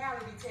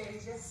personality, Teddy,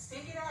 just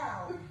stick it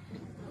out.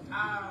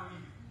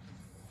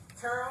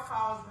 Terrill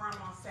calls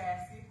Grandma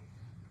sassy,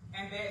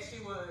 and that she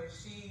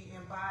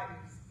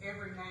embodies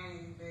every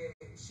name that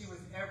she was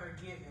ever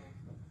given.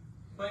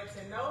 But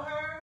to know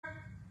her,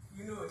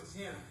 you knew a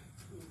gem,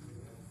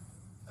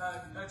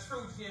 a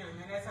true gem.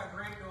 And as her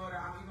granddaughter,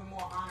 I'm even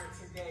more honored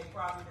today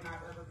probably than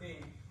I've ever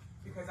been,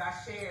 because I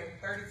shared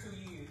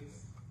 32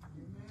 years.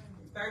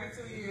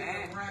 32 years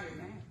of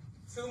running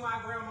to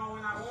my grandma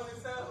when I wanted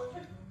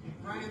something,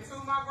 running to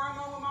my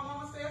grandma when my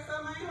mama said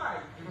something I ain't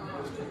like.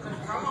 Because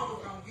grandma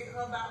was going to get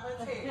her about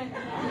her head.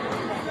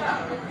 So,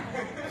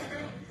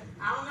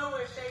 I don't know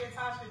what Shay and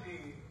Tasha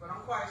did, but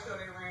I'm quite sure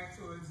they ran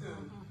to it too.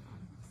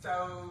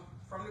 So,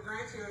 from the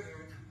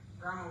grandchildren,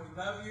 Grandma, we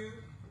love you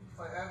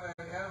forever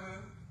and ever.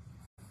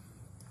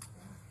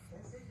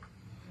 That's it.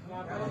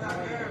 That was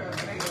our girl.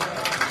 Thank you.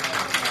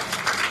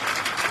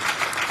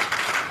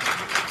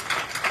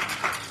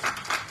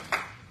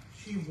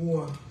 She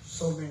wore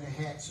so many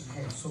hats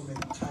and had so many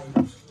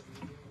titles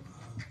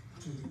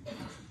to the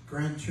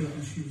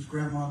grandchildren. She was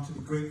grandma to the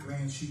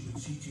great-grand. She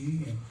was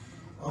Gigi, and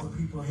other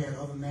people had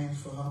other names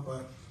for her,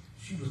 but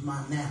she was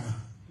my Nana.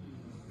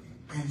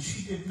 And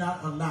she did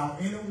not allow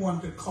anyone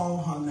to call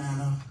her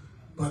Nana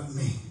but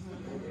me.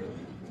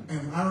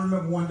 And I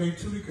remember one day,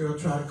 Tootie Girl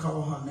tried to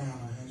call her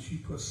Nana, and she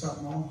put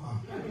something on her.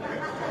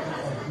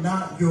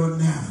 Not your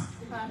Nana.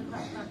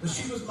 But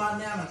she was my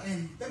nana.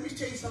 And let me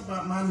tell you something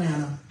about my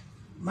nana.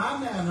 My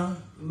nana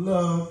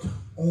loved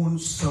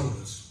orange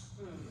sodas.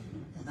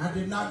 And I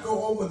did not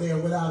go over there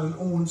without an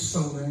orange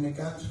soda. And it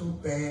got so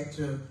bad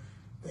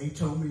they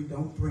told me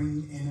don't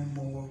bring any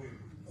more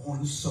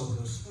orange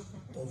sodas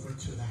over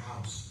to the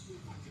house.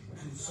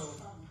 And so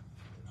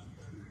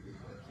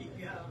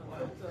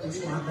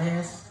that's my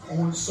last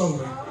orange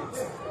soda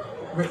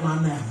with my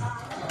nana.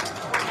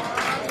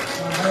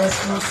 My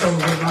last orange soda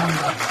with my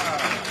nana.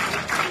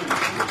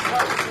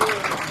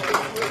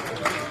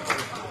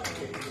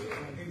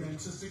 Amen.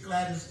 Sister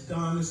Gladys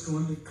Dunn is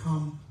going to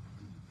come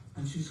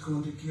and she's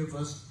going to give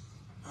us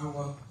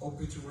our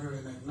obituary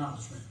and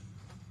acknowledgement.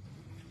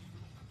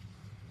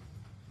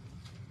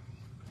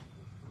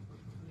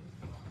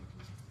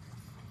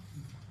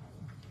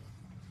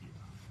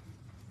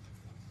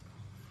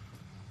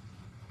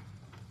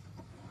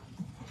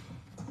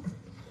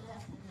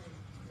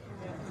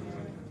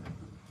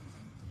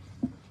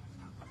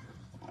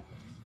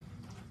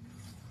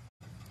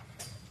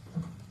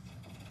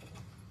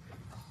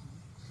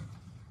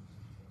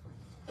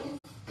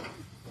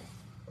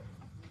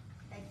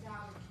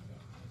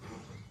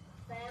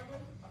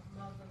 Family of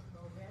Mother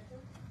Loretta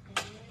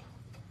and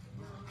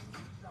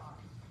Willoughby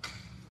Darden.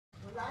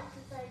 Would like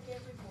to thank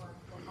everyone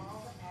for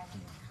all the acts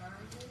of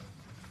kindness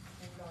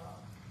and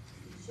love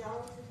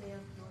shown to them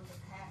during the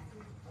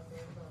passing of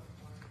their loved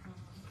one.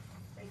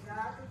 May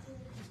God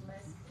continue to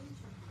bless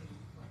each of you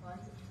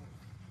abundantly.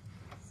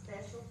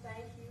 Special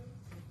thank you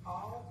to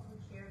all the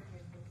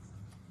caregivers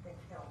that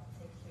help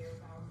take care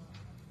of our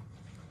mother.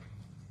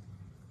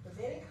 The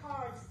many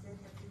cards that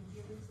have been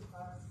given to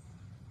us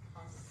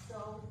are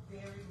so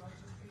very much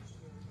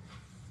appreciated.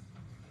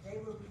 They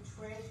will be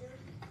treasured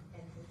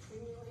and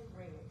continually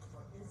read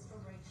for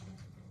inspiration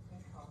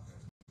and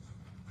comfort.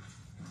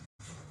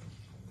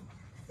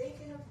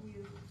 Thinking of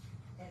you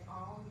and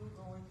all you're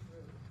going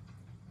through,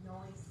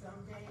 knowing some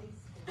days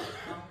will be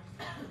harder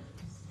than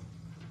others.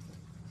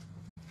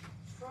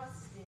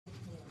 Trust in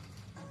Him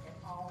at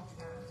all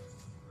times.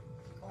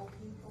 O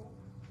people,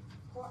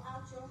 pour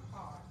out your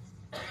heart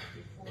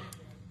before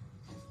Him.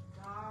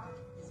 God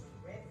is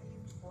a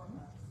refuge for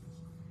us.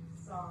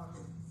 Psalm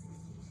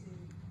 62,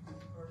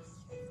 verse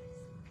 8.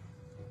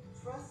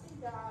 Trust in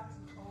God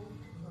to hold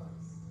you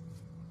close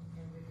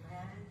and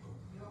remind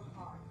your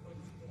heart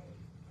every day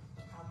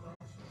how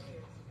much He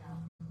cares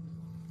about you.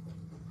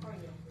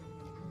 Praying for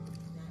you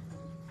now.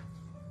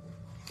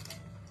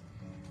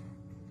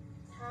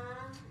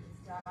 Time is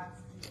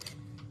God's gift.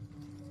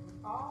 We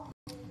all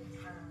need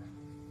time,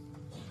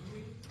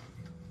 brief,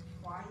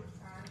 quiet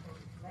time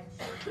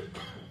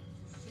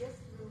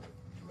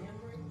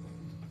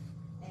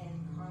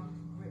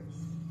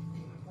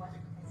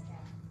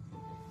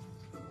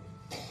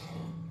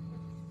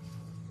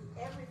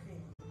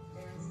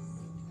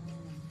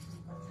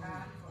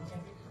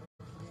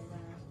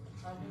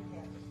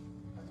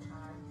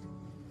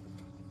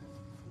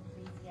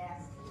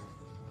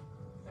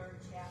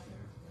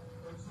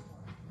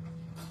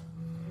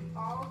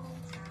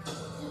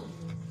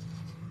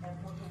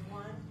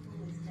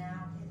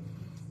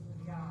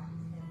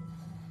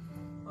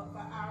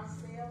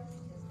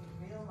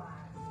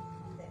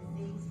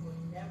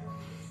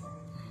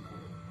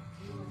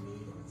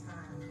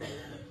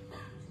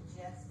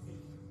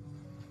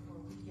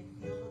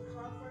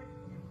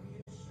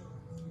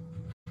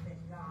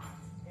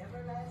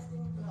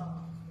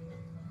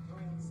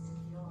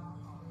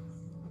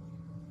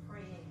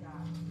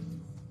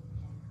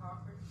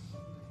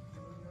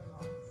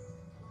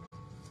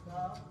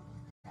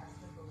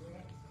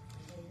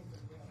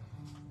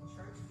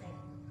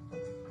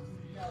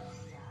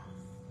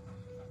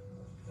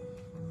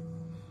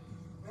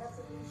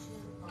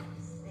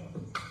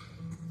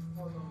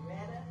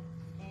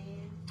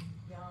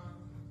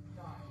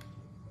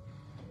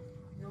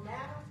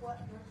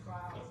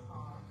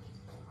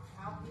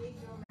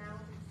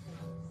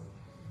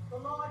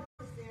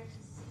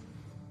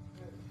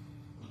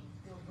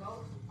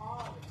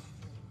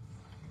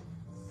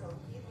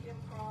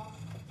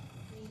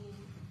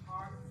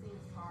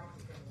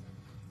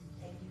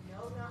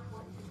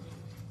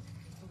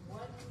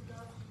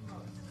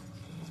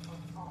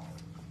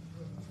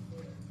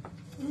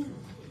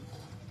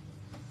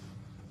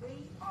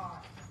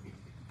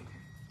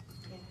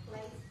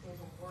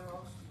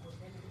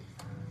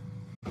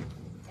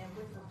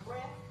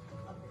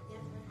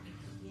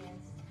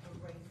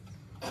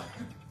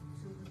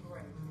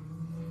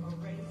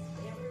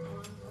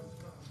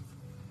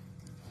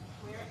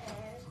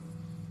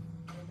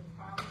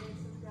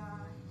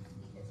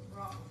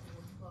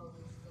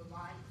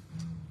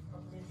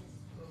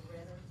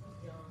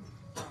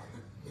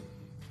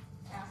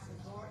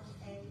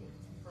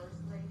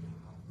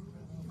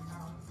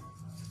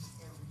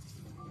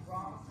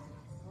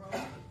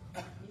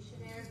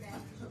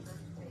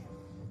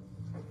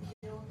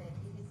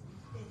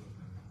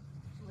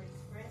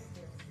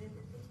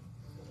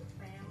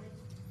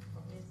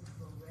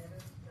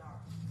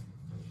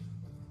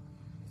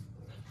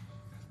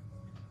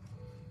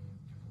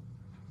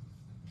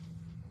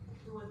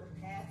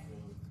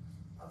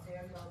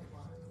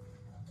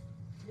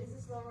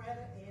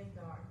Loretta and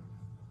Darden,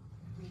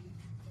 we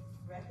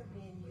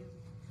recommend you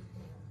to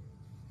him,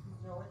 who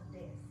knoweth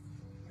best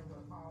and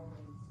will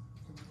always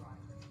do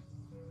right.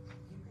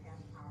 You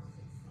have our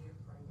sincere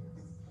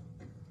prayers.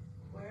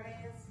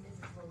 Whereas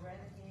Mrs.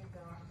 Loretta and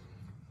Darden,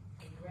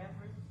 a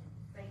reverend and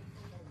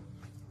faithful lady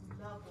who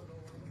loved the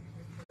Lord and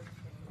her church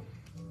family,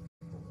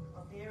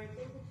 a very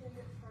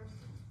independent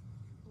person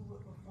who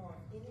would perform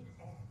any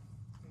task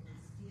and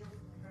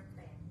instilled in her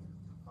family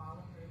to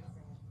follow her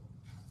example.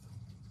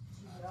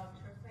 She loved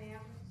her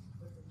family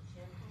with a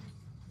gentle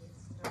yet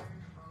stern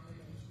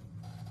combination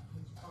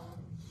which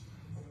only she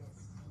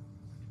possessed.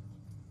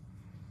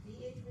 Be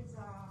it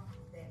resolved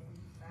that we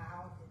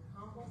bow in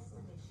humble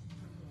submission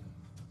to him,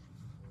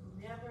 who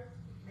never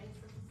makes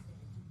a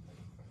mistake,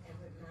 and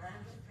remind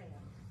the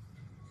family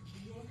to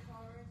be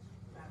encouraged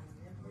by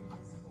remembering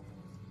this point.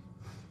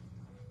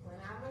 When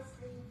I must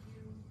leave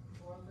you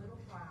for a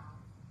little while,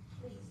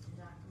 please do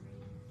not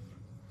grieve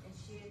and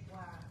shed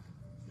wide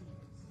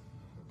tears,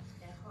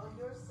 and hug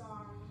your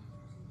sorrow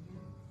to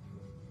you,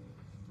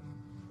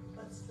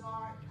 but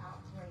start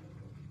out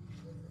bravely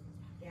with a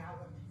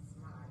gallant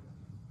smile,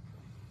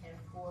 and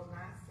for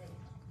my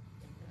sake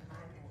and in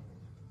my name,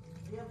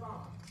 live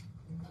on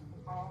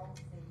all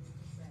things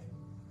to say.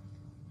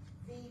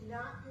 Feed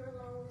not your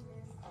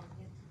loneliness on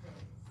empty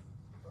days,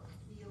 but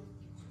fill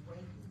each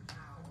waking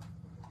hour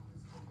with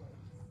useful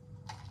ways.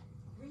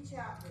 Reach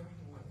out your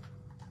hand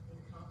in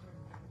comfort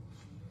and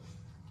cheer,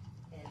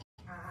 and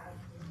I,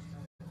 in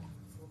turn,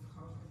 will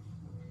comfort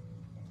you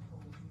and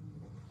hold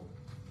you near.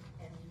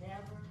 And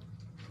never,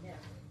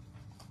 never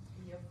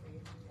be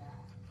afraid to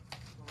die,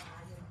 for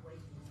I am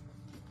waiting for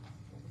you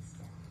in the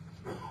sky.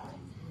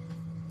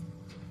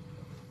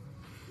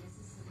 This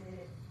is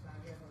submitted by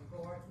Reverend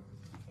Gordon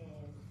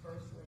and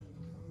First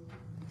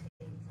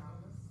Lady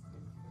Thomas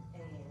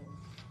and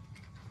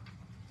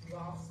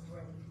Ross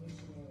Gray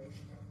Missionary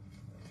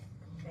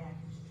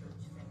Baptist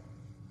Church family.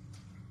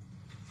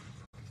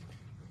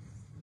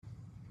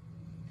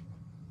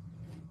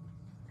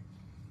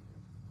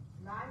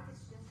 Life is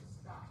just a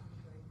stopping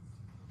place,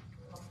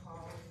 a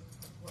pause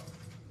of what to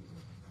do,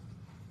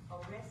 a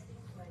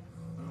resting place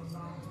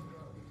along the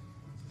road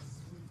to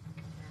sweet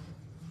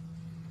eternity.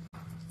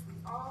 We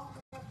all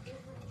have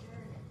different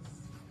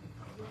journeys,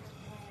 different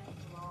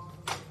paths along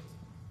the way.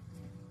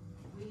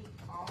 We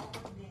all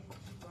were meant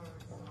to learn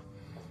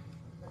something,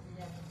 but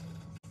never to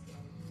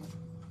stay.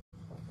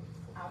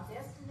 Our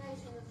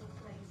destination is a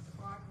place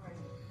far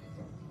greater than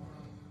we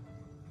know.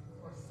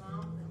 For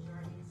some, the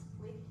journey is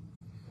quick.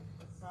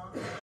 For some, the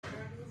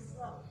journey is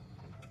slow.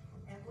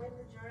 And when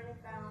the journey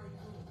finally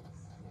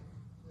ends,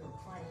 we'll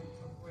claim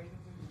a greater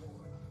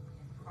reward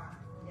and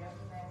find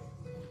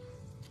everlasting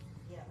peace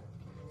together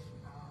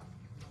in our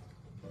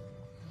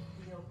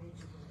the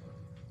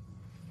obituary.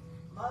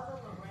 Mother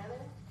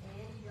Loretta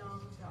and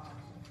young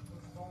Darden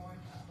was born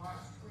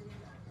March 29,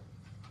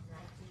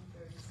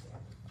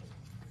 1937,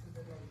 to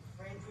the late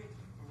Frederick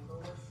and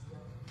Lois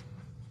Young,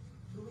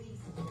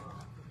 Louise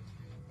Young,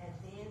 and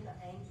then the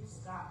Angel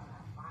stopped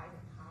by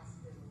Fire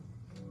Hospital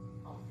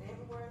on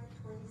February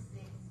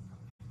 26,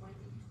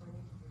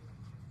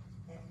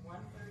 2023 at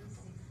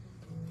 1:36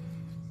 p.m.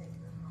 to take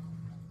her home.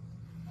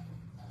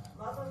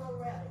 Mother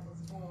Loretta was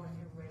born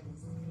and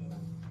raised in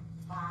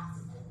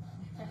Boston.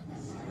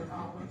 She would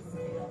always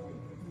spell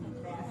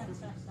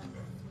Massachusetts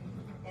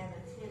and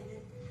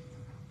attended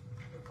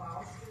the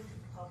Boston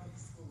Public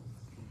Schools.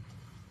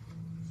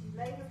 She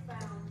later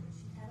found that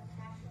she had a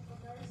passion for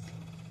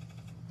nursing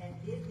and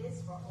did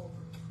this for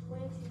over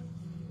 20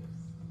 years.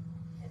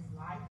 As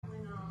life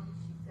went on,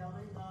 she fell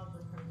in love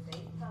with her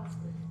late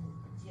husband,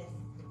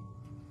 Jessica.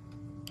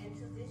 And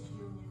to this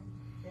union,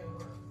 there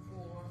were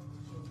 4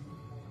 children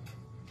born.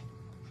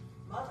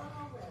 Mother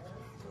Loretta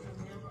was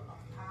a member of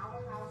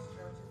Powerhouse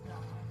Church of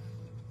God,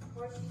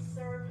 where she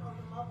served on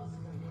the Mother's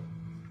Board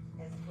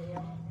as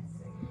well as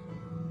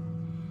secretary.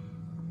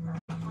 Her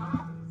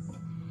hobbies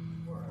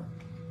were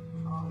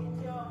talking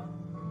young,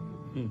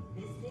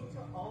 listening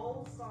to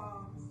old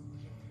songs,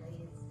 and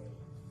playing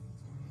spades.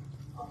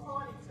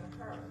 According to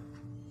her,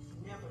 she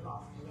never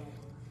lost the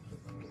game.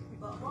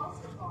 But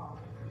most of all,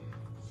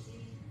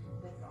 she,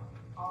 with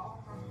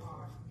all her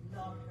heart,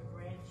 loved her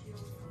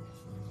grandchildren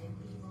and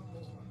even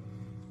more,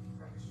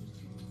 her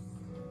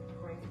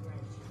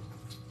great-grandchildren.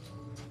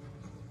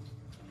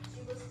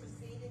 She was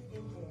preceded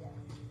in death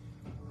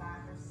by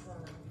her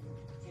son,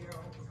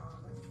 Terrill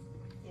Thomas,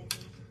 Pitt,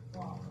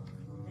 Walker,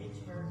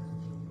 Lynchburg,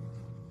 Virginia.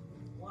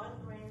 One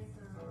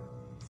grandson,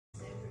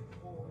 Cedric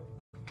Ford,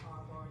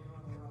 Tarboro,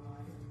 North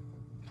Carolina.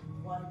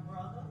 One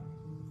brother,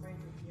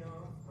 Frederick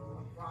Young,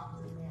 of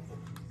Brockton,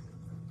 Massachusetts.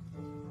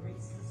 3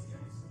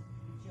 sisters,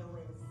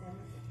 Joanne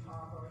Simmons of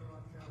Tarboro,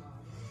 North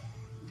Carolina.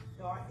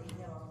 Dorothy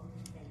Young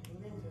and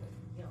Linda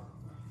Young,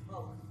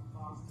 both of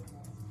Boston,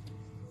 Massachusetts.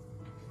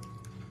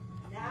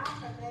 Now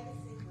her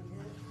legacy will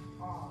live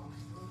on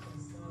through her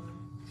son,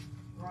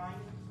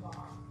 Brian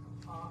Carr, of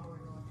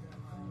Tarboro, North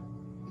Carolina.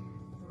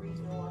 3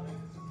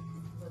 daughters,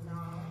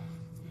 Lenara,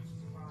 which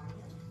is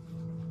Brian,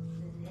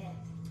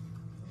 Lynette,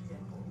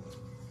 Dimple,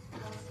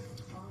 husband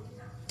Tony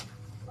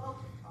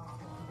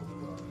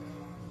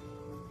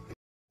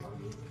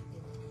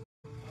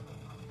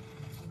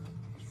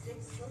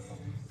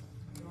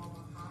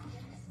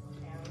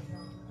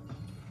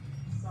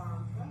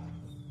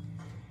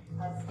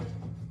husband,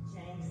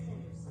 James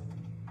Henderson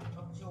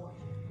of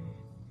Georgia,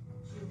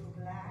 Julie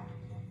Black,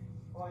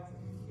 Arthur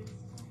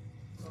Peterson,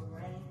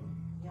 Lorraine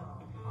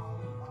Young, all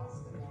in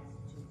Boston,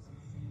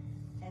 Massachusetts,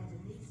 and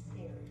Denise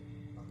Perry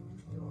of New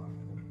York.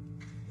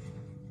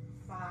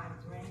 5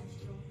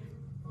 grandchildren,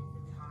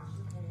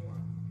 Natasha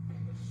Moore,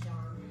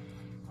 Sean,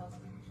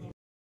 husband Kim,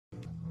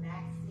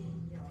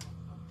 Maxine Young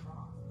of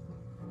Carr,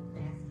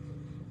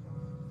 Massachusetts.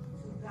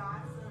 2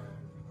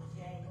 godsons,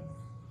 James,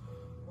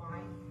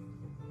 wife,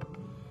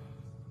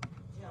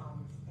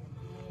 Jones, and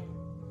then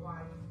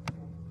wife,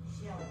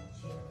 Shelley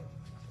Cherry.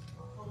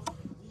 A host of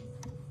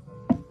nieces,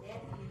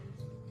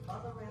 nephews,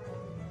 other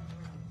relatives, and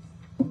friends.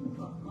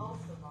 But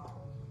most of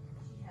all,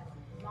 she had a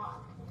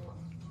lot more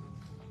to do.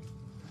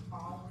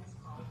 Always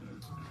called her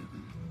mom.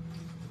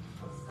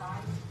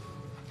 Aside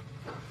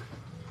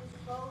just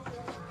close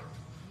your eyes.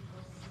 You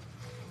will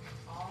see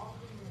all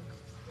the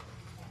memories that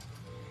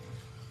you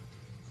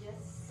have.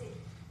 Just sit,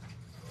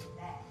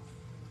 relax,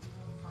 and you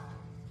will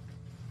find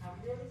I'm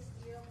really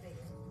still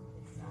there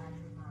inside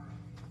your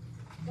mind.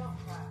 Don't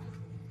cry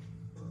with me,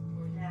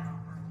 for now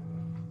I'm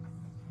at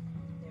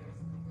peace. There is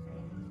no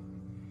pain,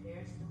 there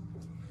is no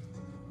grief.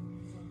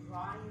 So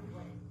dry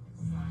away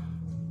the silent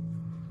tears.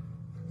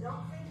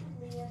 Don't think of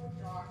me in the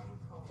dark and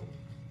cold.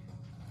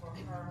 For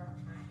her,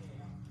 I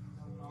am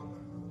no longer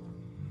alone.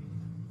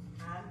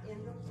 I'm in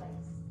the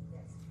place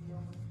that's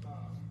filled with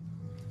love.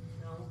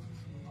 Known to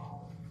you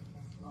all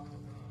as love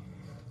of love.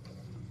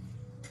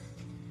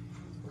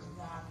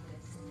 God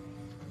bless you.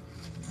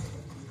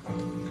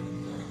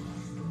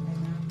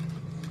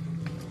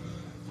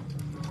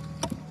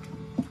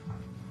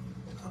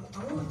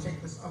 I want to take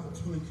this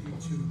opportunity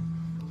to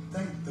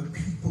thank the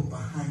people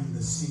behind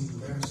the scenes.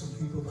 There are some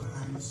people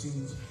behind the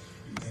scenes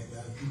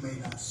that you may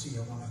not see.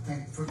 I want to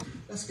thank for.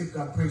 Let's give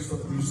God praise for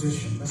the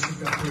musician. Let's give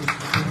God praise for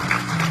the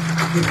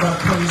give God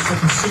praise for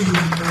the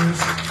singing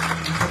first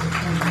and for the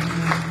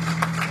cameraman.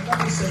 And let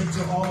me say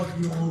to all of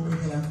you on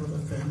behalf of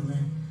the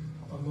family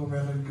of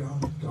Loretta,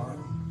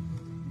 Darden,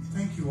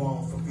 thank you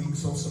all for being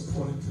so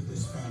supportive to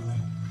this family.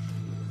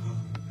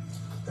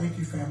 Thank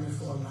you, family,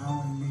 for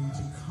allowing me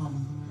to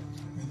come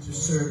and to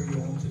serve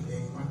you on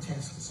today. My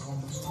task is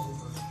almost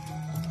over.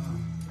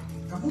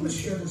 I want to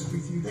share this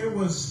with you. There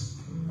was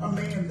a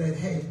man that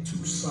had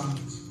 2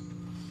 sons.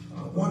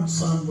 One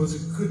son was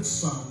a good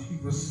son. He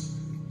was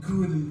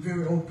good and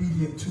very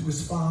obedient to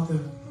his father.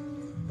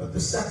 But the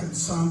second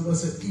son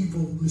was an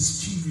evil,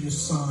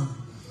 mischievous son.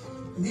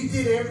 And he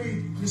did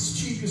every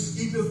mischievous,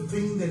 evil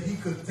thing that he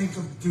could think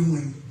of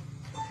doing.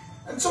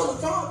 And so the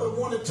father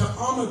wanted to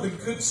honor the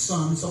good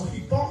son, so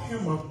he bought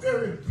him a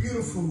very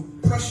beautiful,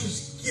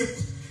 precious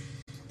gift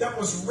that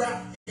was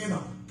wrapped in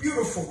a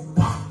beautiful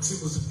box.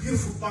 It was a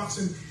beautiful box,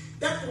 and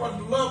that boy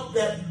loved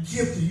that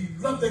gift. He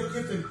loved that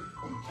gift, and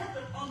he kept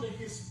it under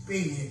his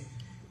bed.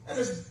 And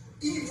his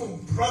evil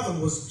brother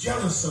was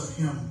jealous of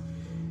him.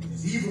 And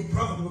his evil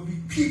brother would be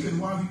peeping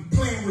while he was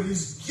playing with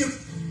his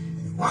gift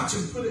and watch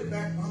him put it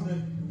back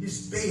under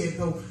his bed.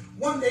 Though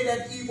one day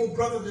that evil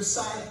brother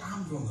decided,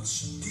 I'm going to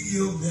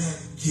steal that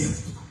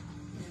gift.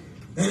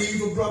 That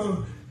evil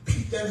brother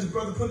peeped at his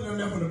brother, put it on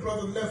there. When the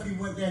brother left, he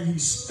went there and he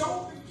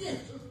stole the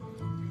gift.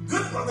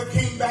 Good brother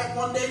came back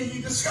one day and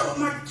he discovered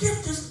my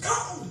gift is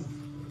gone.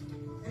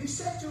 And he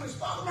said to his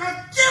father, my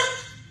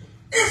gift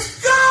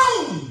is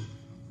gone.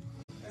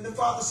 And the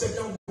father said,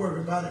 don't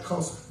worry about it,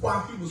 because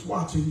while he was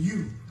watching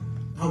you,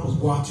 I was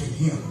watching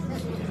him.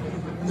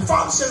 And the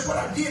father said, what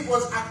I did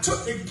was I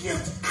took the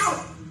gift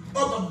out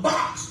of the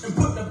box and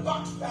put the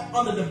box back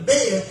under the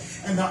bed,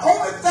 and the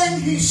only thing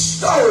he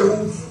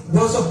stole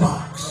was a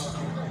box.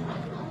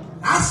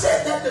 I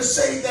said that to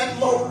say that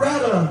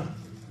Loretta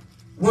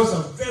was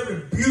a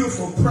very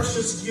beautiful,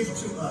 precious gift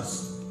to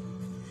us.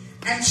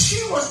 And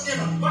she was in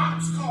a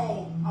box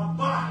called a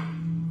body.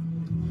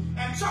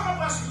 And some of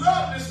us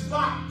love this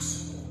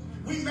box.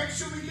 We make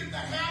sure we get the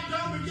hair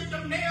done, we get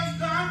the nails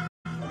done,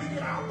 we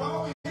get our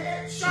bald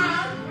head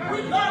shine.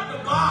 We love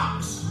the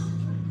box.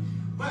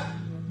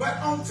 But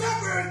on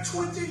February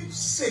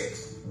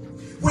 26th,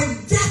 when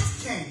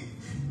death came,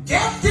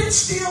 death didn't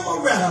steal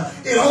Loretta,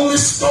 it only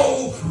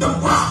stole the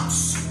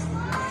box.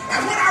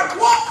 And when I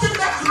walked in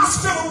that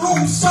hospital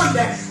room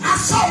Sunday, I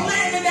saw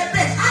laying in that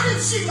bed. I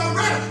didn't see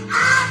Loretta.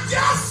 I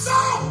just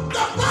saw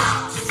the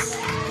box.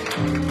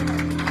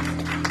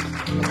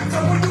 And so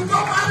when you go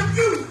by the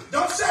view,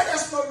 don't say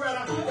that's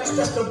Loretta. That's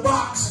just the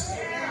box.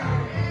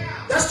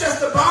 That's just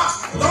the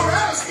box.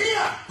 Loretta's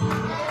here.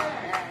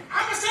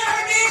 I'm going to say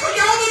that again because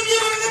y'all didn't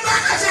get it in the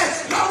back. I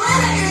said,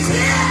 Loretta is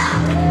here.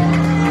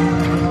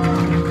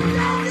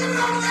 Y'all get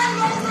it over there.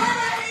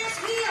 Loretta is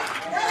here.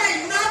 That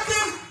ain't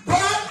nothing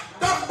but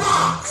the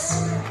box.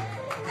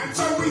 And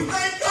so we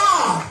thank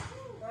God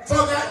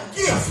for that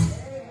gift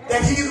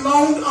that he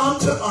loaned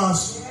unto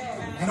us.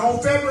 And on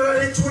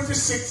February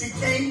 26th, he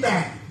came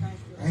back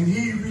and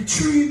he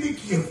retrieved the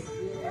gift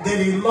that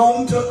he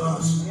loaned to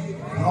us.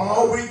 And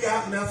all we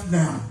got left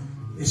now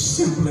is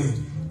simply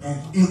an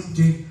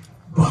empty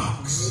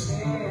box.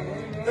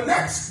 The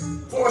next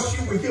voice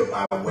you will hear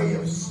by way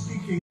of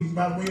speaking speaking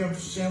by way of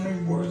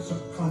sharing words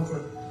of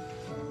comfort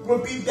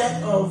will be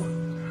that of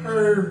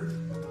her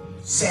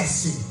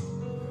sassy.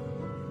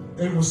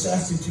 They were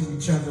sassy to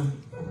each other.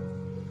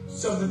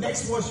 So the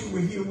next voice you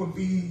will hear will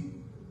be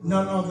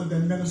none other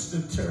than Minister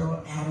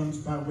Terrill Adams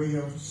by way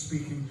of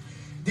speaking.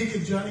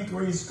 Deacon Johnny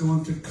Gray is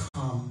going to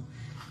come.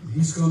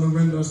 He's going to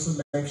render a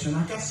selection.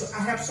 I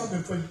have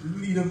something for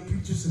Leader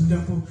Peaches and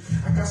Dimple.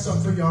 I got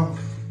something for y'all.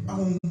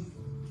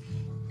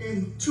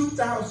 In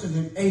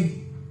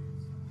 2008,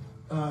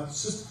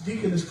 Sister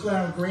Deaconess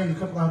Claude Gray and a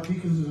couple of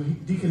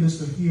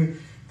deaconess are here.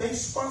 They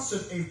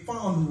sponsored a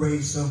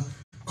fundraiser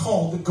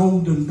called the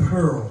Golden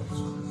Pearls.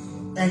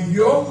 And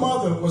your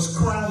mother was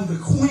crowned the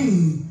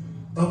queen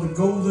of the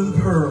Golden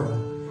Pearl.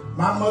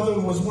 My mother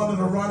was one of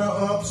the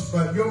runner-ups,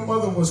 but your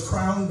mother was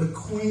crowned the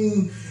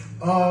queen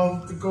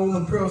of the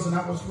Golden Pearls. And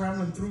I was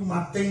rambling through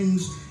my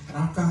things, and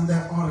I found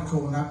that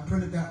article, and I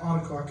printed that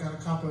article. I got a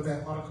copy of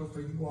that article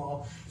for you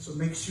all, so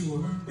make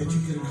sure that you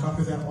get a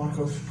copy of that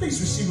article.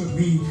 Please receive with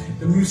me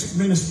the music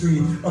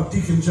ministry of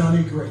Deacon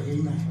Johnny Gray.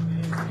 Amen.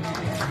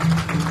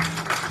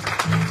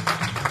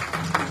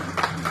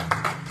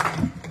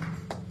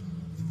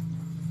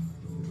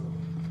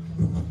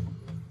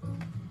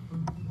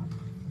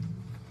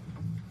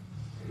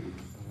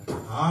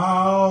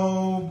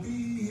 I'll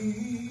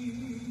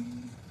be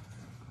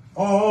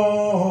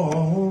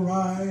all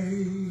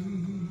right.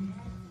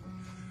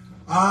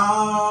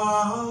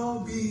 I'll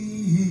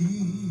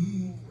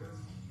be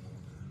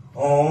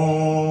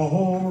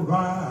all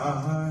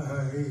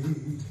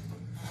right.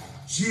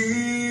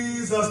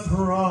 Jesus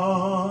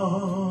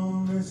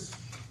promised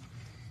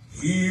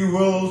He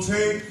will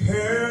take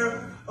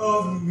care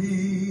of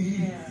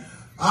me.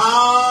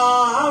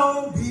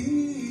 I'll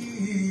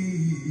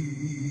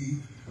be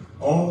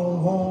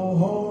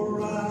all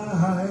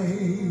right.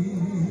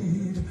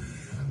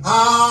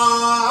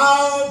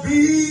 I'll be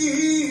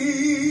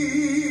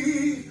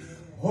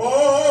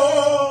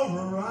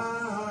all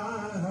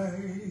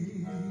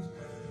right.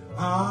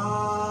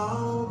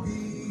 I'll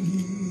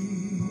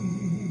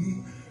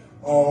be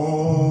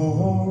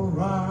all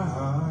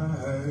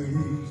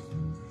right.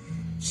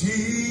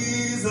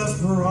 Jesus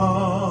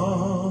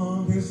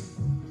promised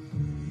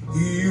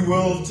He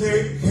will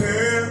take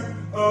care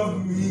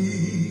of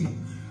me.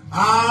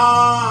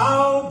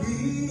 I'll be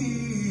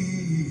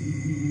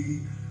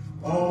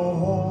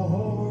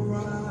all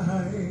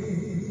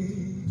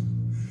right.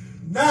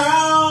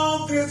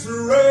 Now this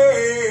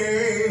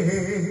race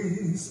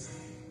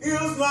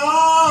is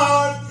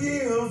not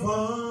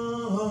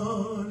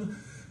given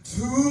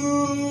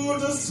to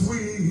the swift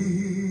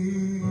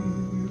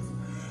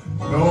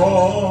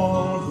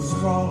nor the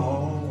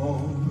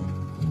strong,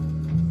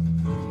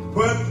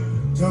 but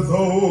to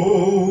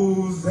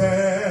those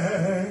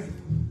that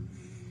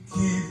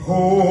keep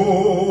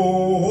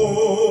holding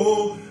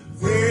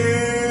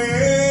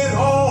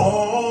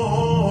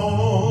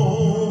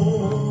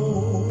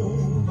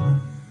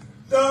on.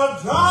 The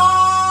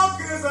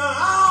darkest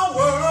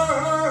hour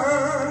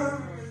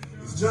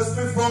is just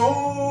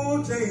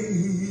before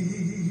day.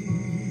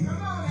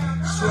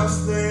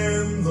 Trust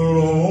in the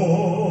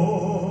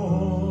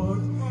Lord.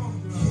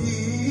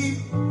 Keep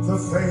the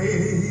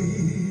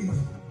faith.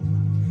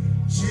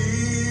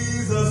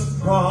 Jesus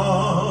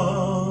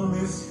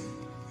promised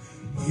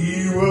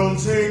He will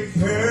take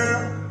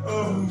care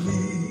of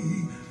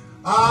me.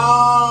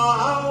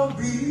 I'll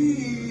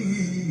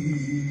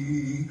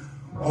be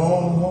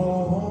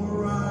all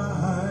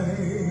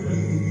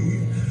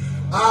right.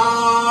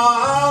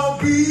 I'll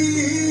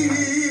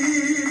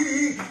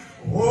be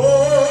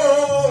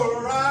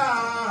all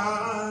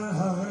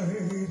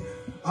right.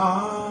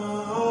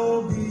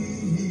 I'll be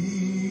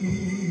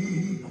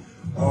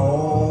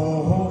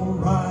all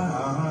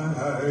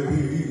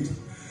right.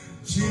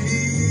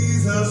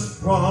 Jesus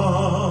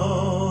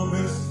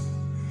promised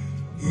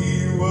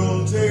He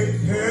will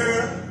take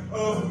care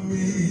of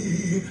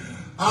me.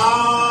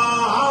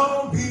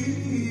 I'll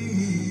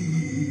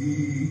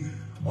be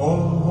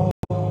all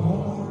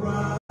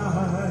right.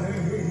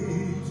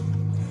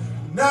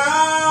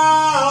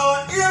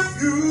 Now,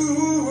 if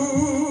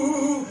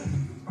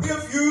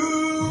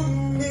you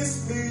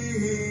miss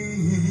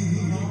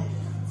me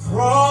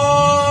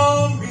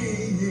from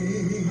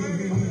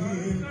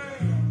being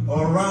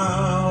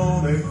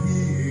around here,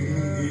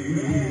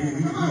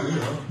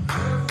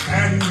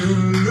 and you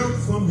look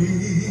for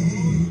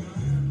me,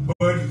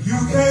 but you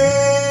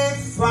can't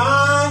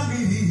find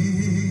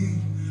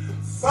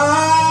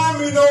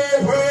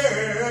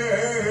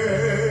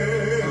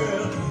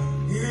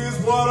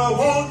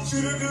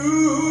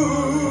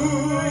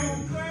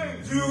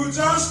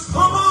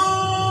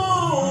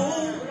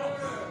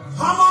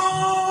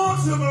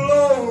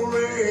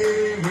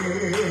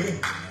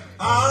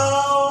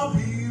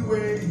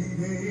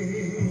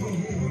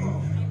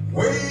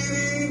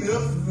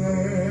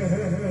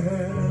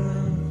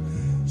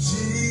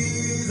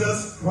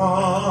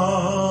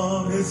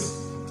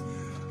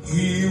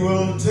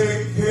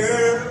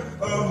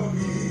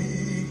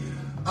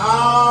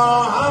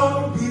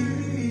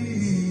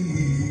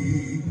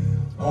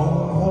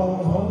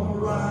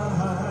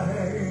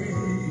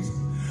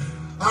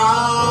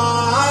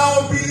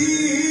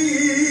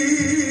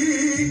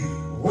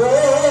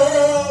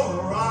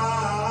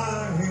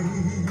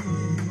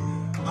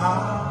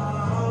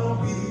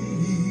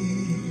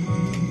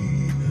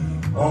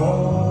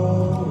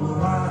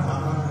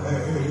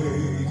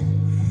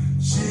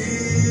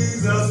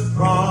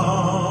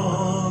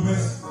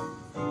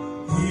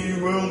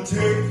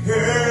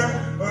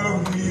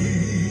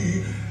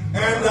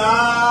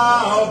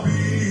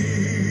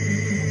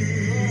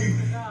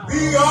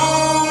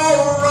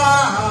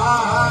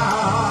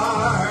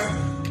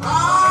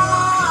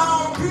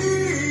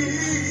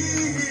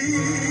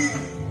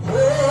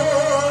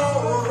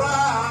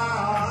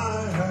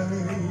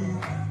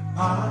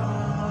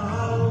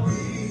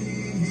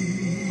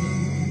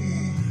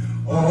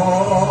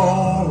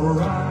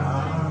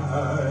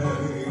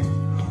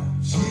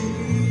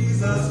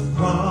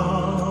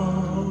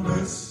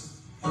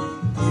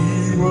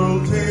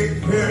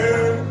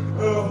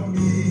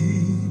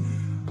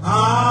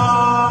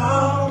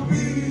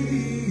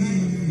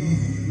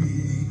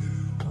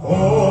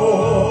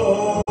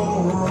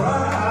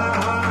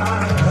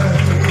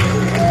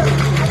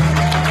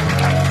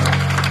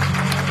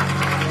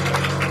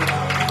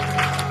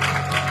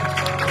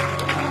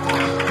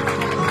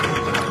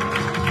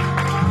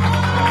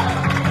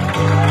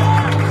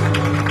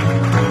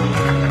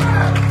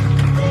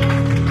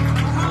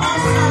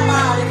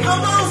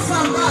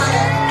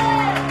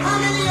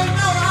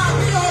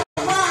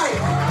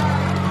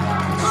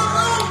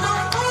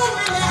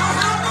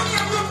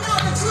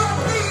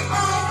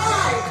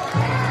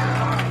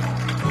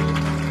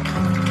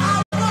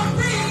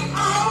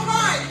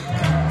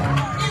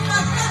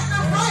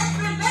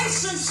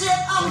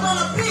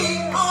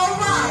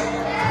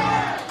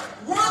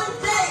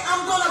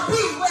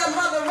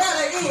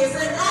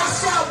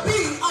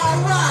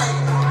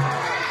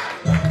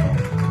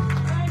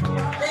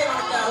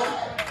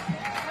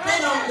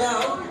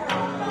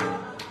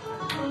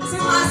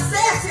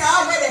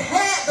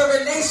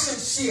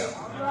relationship.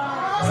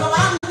 So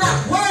I'm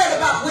not worried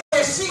about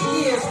where she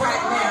is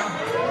right now.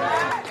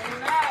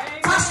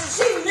 Because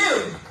she knew.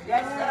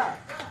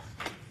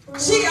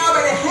 She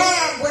already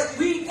had what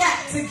we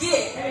got to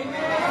get.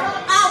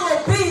 I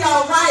will be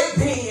all right,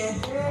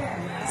 Ben.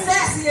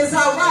 Sassy is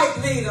all right,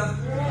 leader.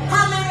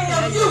 How many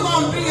of you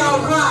gonna be all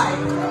right?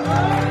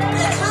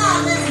 The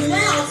time is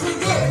now to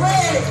get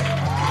ready.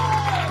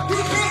 We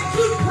can't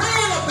keep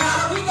praying about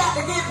it. We got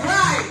to get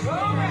right.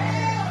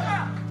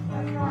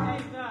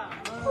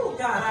 Oh,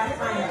 God, I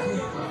thank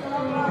you.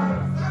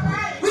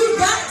 We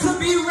got to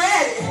be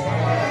ready.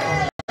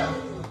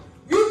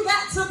 You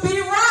got to be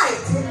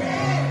right.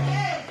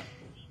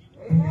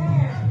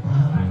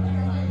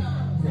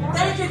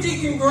 Thank you,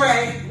 Deacon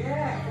Gray.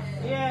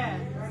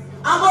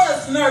 I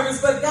was nervous,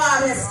 but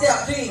God has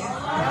stepped in.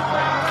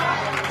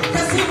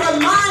 Because he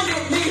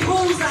reminded me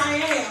whose I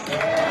am.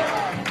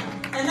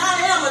 And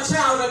I am a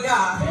child of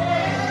God.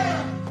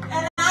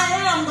 And I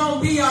am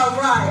going to be all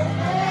right.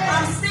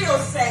 I'm still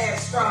sad,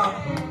 strong.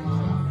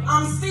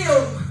 I'm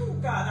still, oh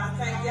God, I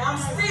thank you. I'm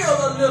still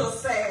a little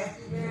sad.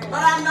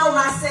 But I know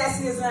my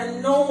Sassy is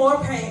in no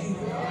more pain.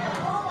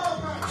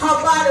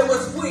 Her body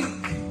was weak.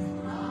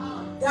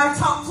 I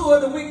talked to her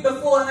the week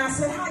before and I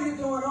said, how you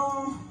doing?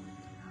 Oh,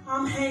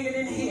 I'm hanging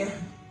in here.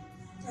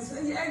 I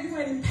said, yeah, you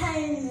in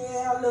pain?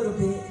 Yeah, a little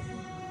bit.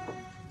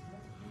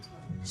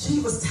 She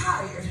was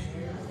tired.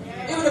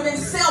 It would have been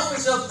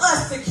selfish of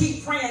us to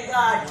keep praying,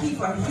 God, keep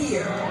her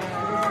here.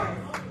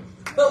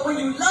 But when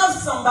you love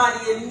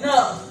somebody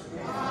enough,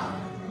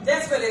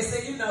 that's what they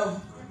say, you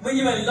know, when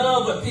you're in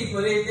love with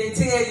people, they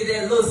tell you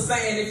that little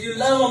saying, if you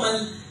love them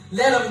and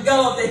let them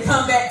go, if they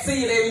come back to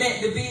you, they meant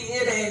to be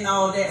it and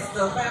all that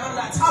stuff. Man, I'm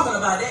not talking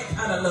about that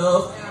kind of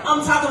love. I'm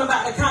talking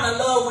about the kind of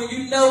love when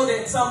you know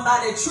that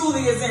somebody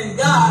truly is in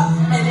God,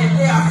 and if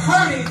they are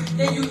hurting,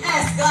 then you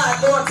ask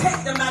God, Lord,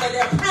 take them out of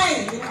their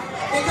pain.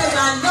 Because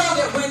I know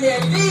that when they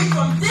leave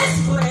from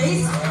this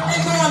place and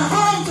going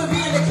home to be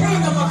in the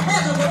kingdom of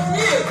heaven with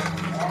you,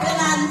 then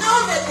I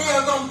know that they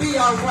are going to be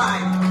all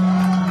right.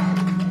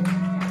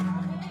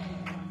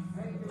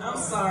 I'm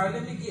sorry,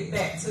 let me get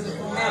back to the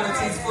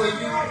formalities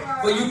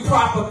for you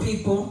proper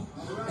people.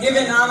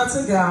 Giving honor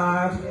to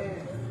God,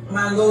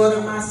 my Lord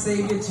and my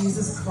Savior,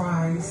 Jesus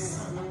Christ.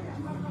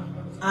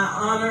 I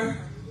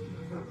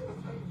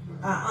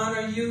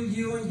honor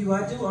you and you.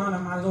 I do honor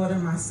my Lord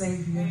and my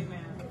Savior.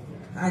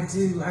 I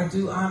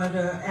do honor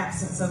the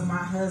absence of my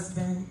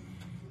husband,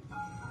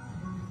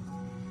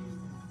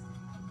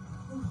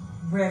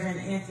 Reverend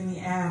Anthony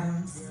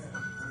Adams,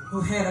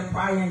 who had a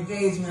prior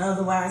engagement.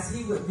 Otherwise,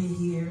 he would be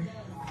here.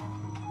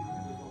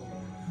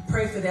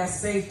 Pray for their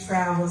safe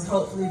travels.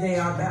 Hopefully they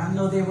are back. I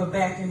know they were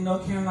back in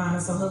North Carolina,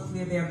 so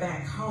hopefully they're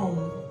back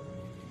home.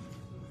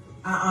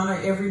 I honor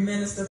every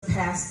minister,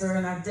 pastor,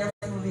 and I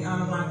definitely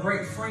honor my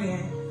great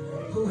friend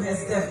who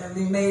has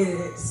definitely made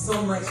it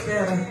so much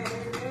better,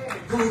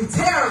 who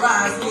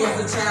terrorized me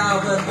as a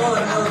child, but Lord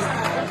knows.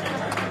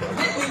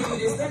 Let me do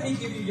this. Let me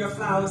give you your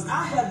flowers.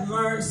 I have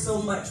learned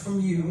so much from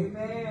you.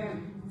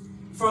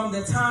 From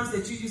the times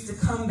that you used to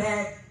come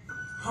back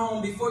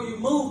home before you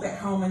moved back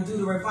home and do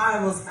the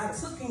revivals, I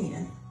took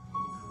in.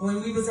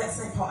 When we was at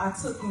St. Paul, I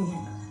took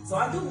in. So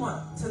I do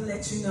want to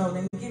let you know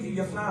and give you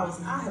your flowers.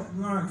 I have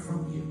learned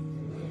from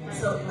you.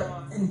 So,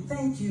 and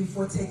thank you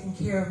for taking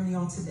care of me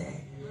on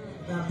today.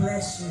 God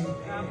bless you.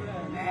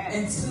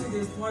 And to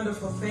this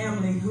wonderful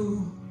family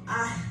who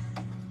I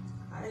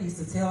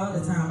used to tell all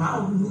the time,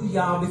 I knew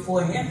y'all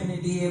before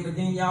Anthony did, but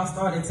then y'all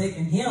started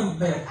taking him.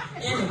 But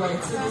anyway,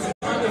 to this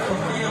wonderful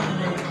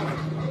family,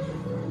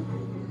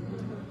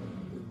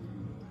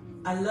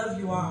 I love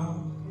you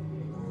all.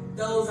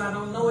 Those, I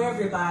don't know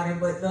everybody,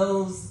 but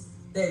those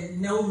that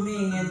know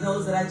me and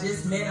those that I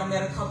just met. I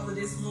met a couple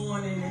this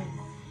morning and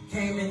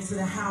came into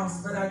the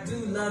house, but I do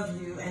love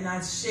you and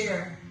I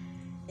share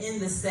in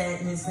the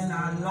sadness and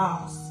our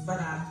loss, but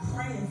I'm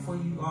praying for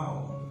you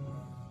all.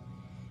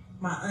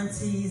 My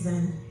aunties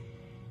and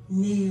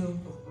Neil,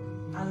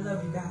 I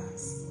love you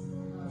guys.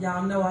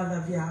 Y'all know I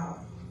love y'all.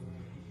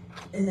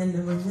 And then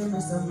the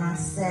remembrance of my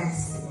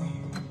Sassy.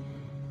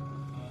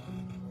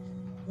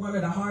 One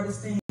of the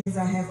hardest things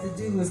I have to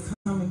do is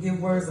come and give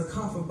words of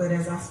comfort, but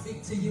as I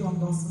speak to you, I'm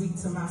going to speak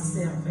to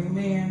myself.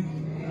 Amen.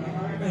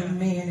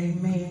 Amen.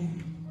 Amen.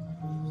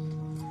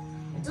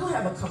 I do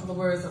have a couple of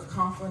words of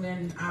comfort,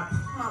 and I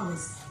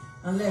promise,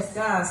 unless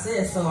God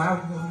says so, I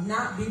will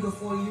not be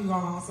before you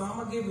long. So I'm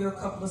going to give you a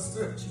couple of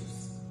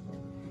scriptures.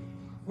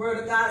 Word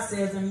of God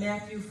says in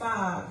Matthew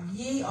 5,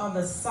 ye are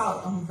the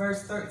salt,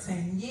 verse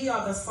 13, ye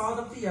are the salt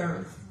of the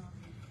earth.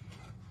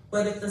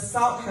 But if the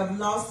salt have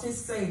lost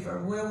his savor,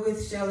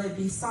 wherewith shall it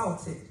be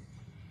salted?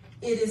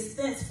 It is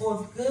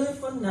thenceforth good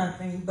for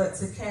nothing, but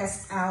to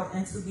cast out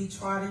and to be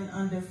trodden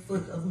under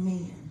foot of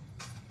men.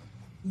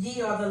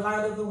 Ye are the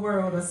light of the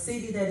world. A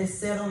city that is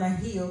set on a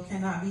hill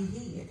cannot be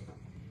hid.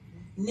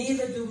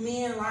 Neither do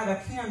men light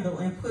a candle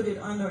and put it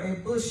under a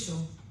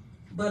bushel,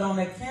 but on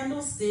a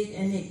candlestick,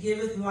 and it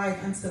giveth light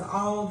unto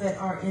all that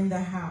are in the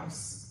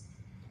house.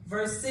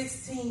 Verse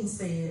 16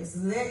 says,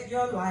 let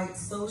your light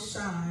so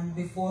shine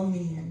before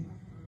men,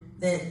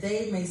 that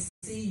they may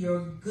see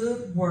your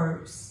good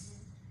works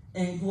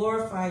and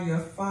glorify your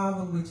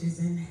Father which is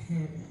in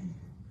heaven.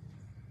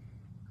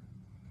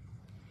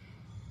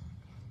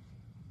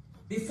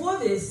 Before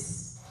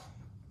this,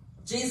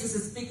 Jesus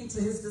is speaking to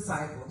his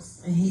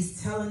disciples, and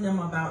he's telling them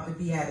about the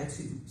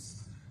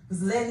Beatitudes.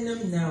 He's letting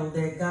them know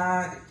that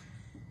God,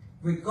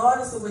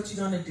 regardless of what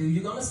you're going to do,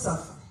 you're going to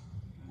suffer,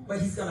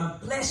 but he's going to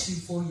bless you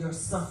for your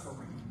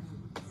suffering.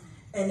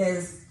 And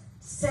as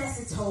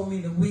Sassy told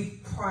me the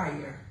week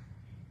prior,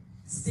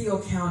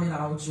 still count it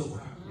all joy.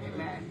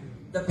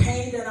 Amen. The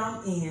pain that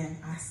I'm in,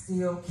 I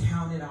still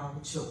count it all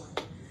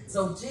joy.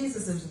 So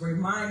Jesus is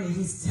reminding,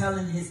 he's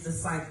telling his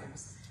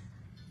disciples,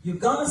 you're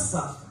going to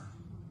suffer,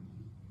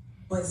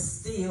 but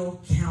still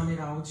count it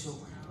all joy.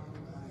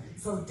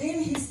 So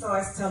then he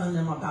starts telling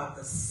them about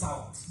the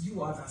salt.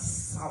 You are the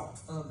salt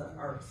of the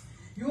earth.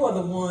 You are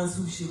the ones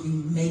who should be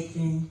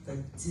making the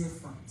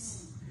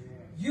difference.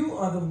 You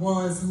are the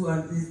ones who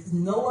are, there's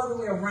no other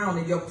way around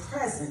it. Your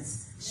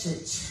presence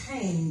should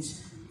change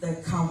the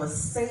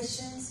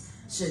conversations,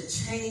 should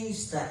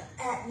change the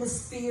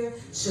atmosphere,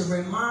 should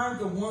remind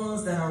the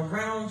ones that are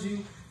around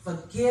you,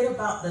 forget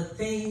about the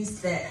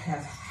things that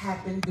have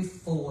happened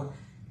before.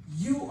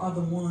 You are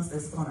the ones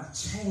that's going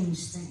to change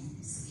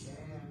things.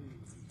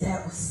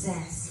 That was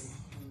Sassy.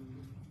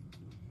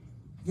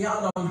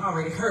 Y'all don't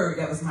already heard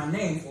that was my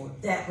name for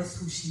it. That was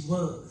who she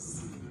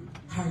was.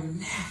 Her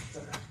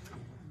laughter,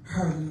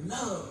 her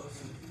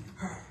love,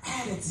 her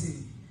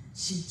attitude.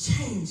 She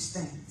changed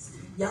things.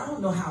 Y'all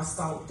don't know how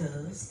salt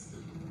does.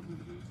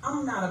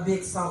 I'm not a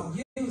big salt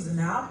user.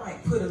 Now, I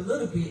might put a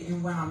little bit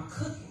in when I'm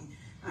cooking.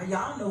 Now,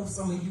 y'all know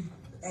some of you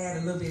add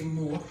a little bit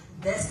more.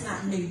 That's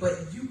not me. But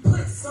you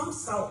put some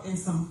salt in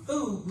some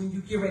food when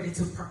you get ready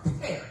to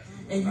prepare it.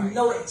 And you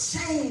know it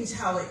changed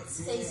how it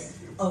tastes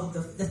of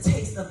the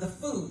taste of the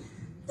food.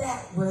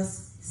 That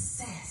was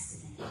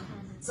Sassy.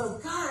 So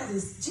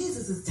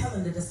Jesus is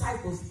telling the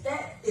disciples,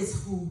 that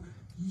is who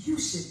you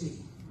should be.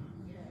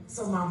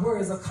 So my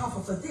words are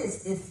comfort for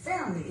this. If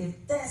family,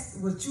 if that's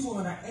what you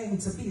want to aim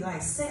to be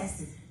like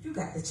Sassy, you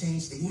got to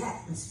change the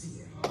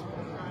atmosphere.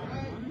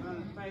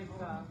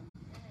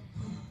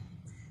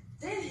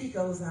 Then he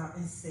goes out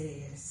and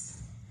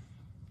says,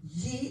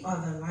 ye are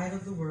the light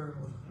of the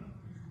world.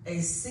 A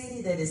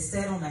city that is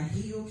set on a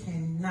hill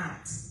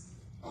cannot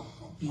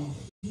be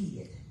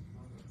hid.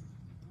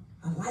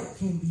 A light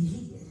can be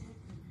hid.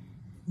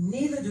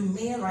 Neither do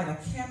men light a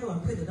candle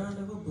and put it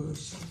under a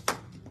bushel.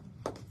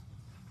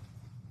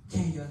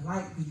 Can your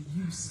light be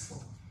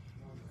useful?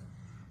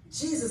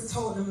 Jesus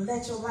told them,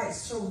 let your light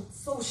so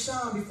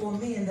shine before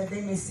men that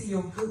they may see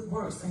your good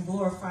works and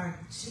glorify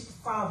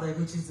Father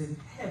which is in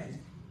heaven.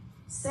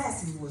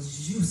 Sassy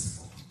was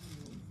useful.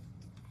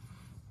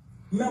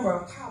 Remember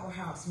a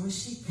powerhouse, when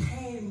she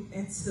came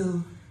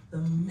into the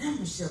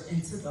membership,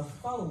 into the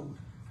fold,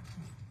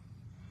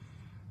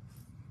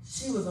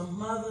 she was a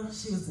mother,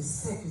 she was the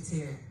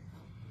secretary.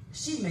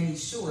 She made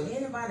sure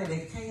anybody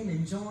that came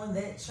and joined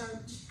that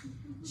church,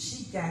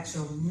 she got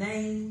your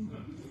name,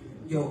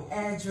 your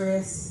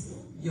address,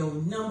 your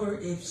number.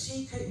 If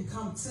she couldn't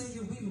come to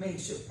you, we made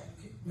sure,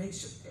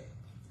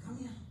 come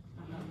here.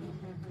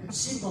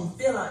 She was going to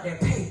fill out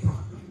that paper.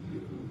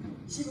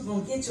 She was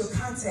going to get your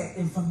contact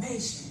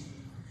information.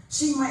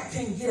 She might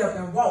couldn't get up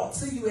and walk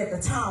to you at the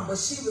time, but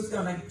she was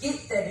going to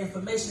get that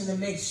information to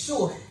make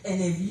sure.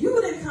 And if you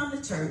didn't come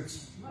to church,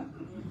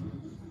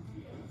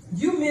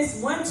 you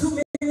missed one too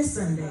many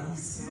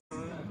Sundays.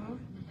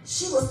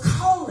 She was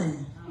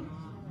calling.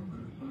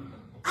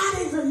 I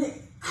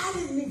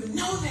didn't even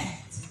know that.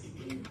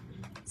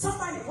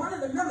 One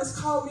of the members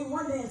called me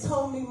one day and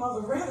told me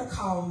Mother Loretta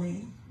called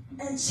me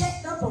and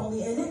checked up on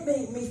me, and it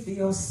made me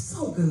feel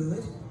so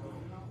good.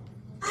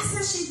 I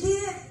said, she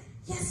did?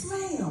 Yes,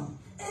 ma'am.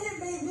 And it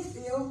made me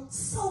feel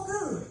so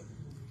good.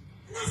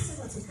 And I said,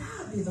 well, to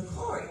God be the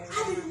glory.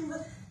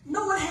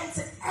 No one had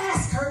to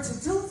ask her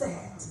to do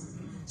that.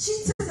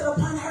 She took it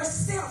upon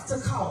herself to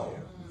call,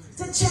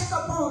 to check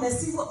up on and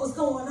see what was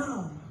going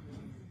on.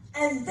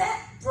 And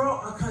that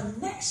brought a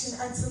connection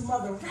unto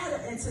Mother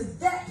Loretta and to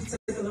that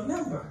particular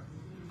member.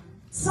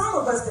 Some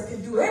of us that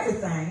can do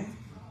everything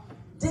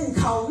didn't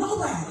call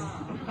nobody.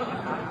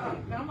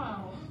 Come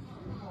on.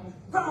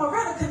 Grandma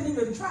Loretta couldn't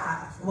even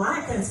drive. Well,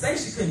 I couldn't say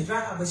she couldn't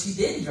drive, but she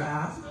didn't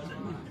drive.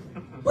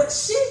 But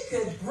she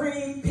could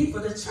bring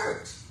people to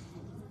church.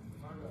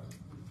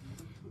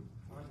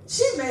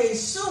 She made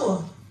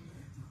sure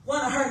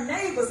one of her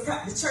neighbors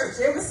got to church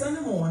every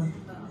Sunday morning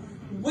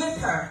with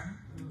her.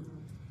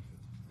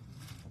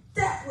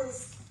 That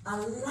was a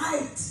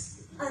light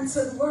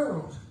unto the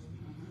world.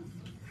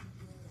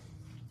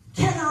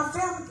 Can our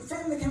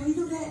family, can we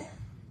do that?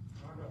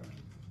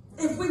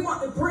 If we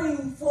want to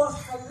bring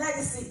forth her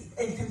legacy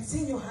and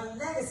continue her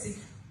legacy,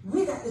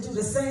 we got to do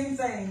the same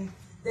thing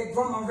that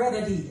Grandma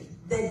Loretta did,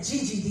 that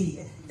Gigi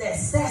did, that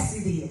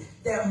Sassy did,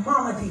 that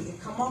Mama did.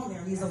 Come on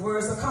now, these are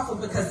words of comfort,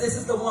 because this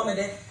is the woman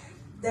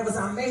that was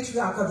our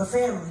matriarch of the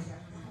family.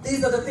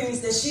 These are the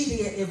things that she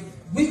did. If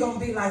we're going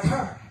to be like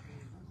her,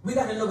 we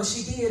got to know what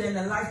she did and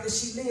the life that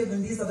she lived,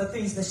 and these are the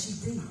things that she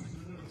did.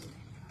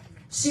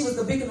 She was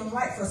the beacon of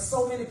light for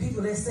so many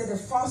people that said that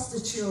foster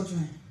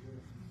children.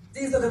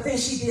 These are the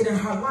things she did in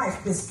her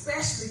life,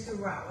 especially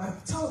throughout, I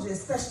told you,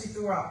 especially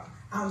throughout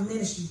our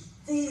ministry.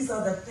 These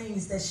are the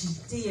things that she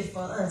did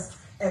for us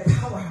at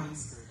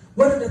Powerhouse.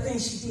 What are the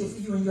things she did for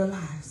you in your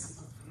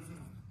lives?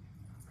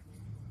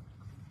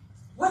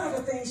 What are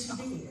the things she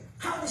did?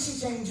 How did she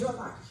change your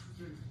life?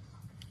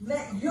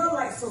 Let your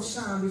light so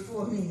shine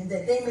before men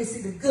that they may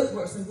see the good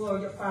works and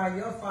glorify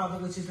your Father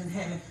which is in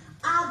heaven.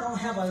 I don't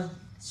have a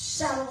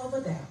shadow of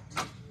a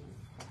doubt.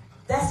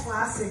 That's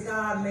why I said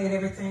God made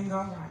everything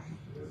all right.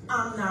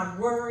 I'm not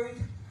worried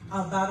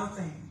about a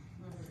thing.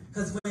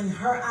 Because when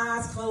her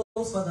eyes closed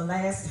for the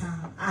last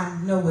time, I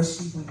know where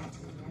she went.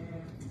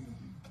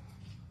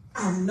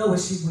 I know where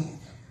she went.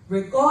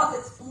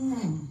 Regardless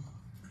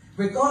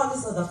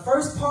of the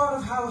first part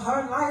of how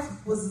her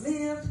life was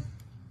lived,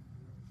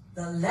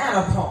 the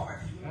latter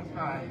part. That's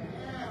right.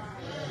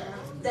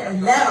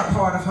 That latter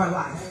part of her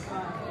life.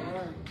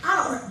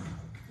 I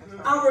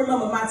don't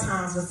remember my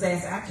times with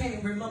Sassy. I can't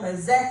even remember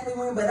exactly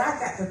when, but I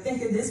got to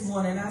thinking this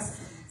morning. I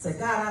said,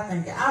 God, I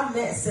thank you. I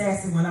met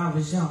Sassy when I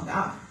was young.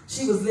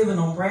 She was living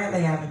on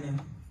Bradley Avenue.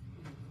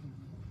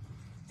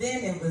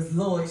 Then it was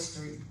Lloyd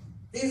Street.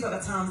 These are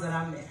the times that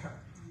I met her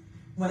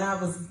when I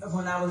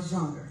was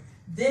younger.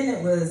 Then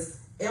it was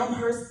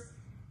Elmhurst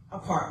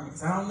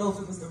Apartments. I don't know if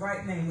it was the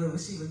right name, but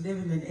she was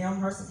living in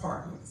Elmhurst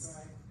Apartments.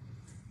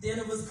 Then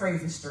it was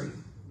Craven Street.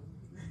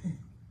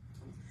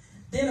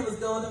 Then it was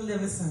Golden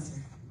Living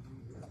Center.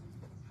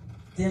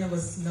 Then it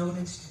was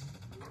Snowden Street.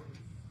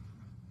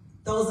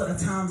 Those are the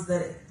times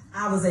that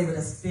I was able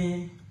to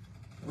spend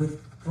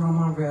with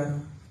Grandma Loretta.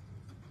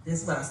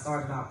 This is what I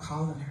started out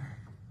calling her.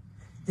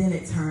 Then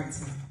it turned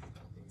to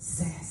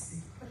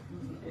Sassy.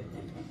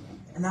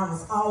 And I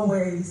was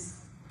always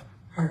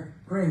her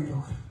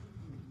granddaughter.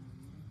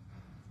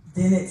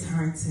 Then it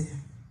turned to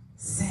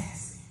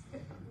Sassy.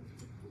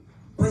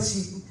 But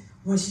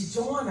when she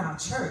joined our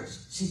church,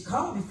 she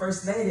called me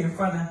First Lady in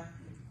front of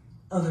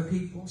other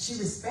people. She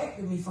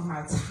respected me for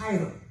my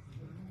title.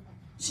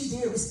 She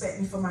did respect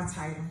me for my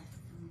title.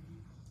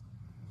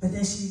 But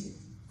then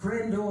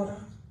granddaughter,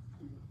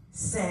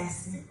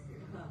 Sassy,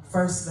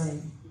 First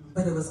Lady.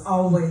 But it was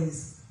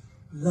always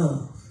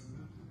love.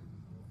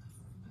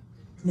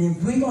 And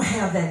if we're going to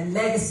have that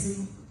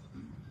legacy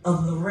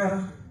of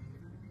Loretta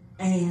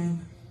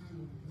and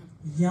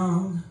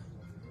young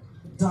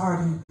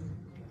Darden,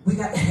 we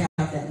got to have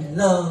that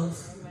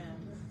love,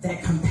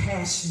 that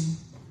compassion,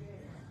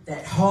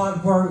 that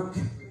hard work,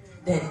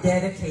 that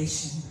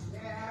dedication,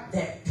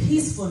 that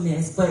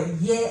peacefulness, but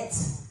yet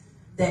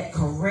that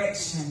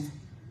correction,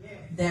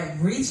 that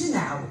reaching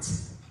out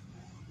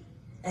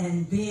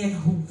and being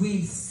who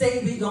we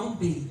say we're going to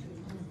be,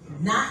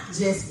 not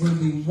just when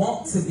we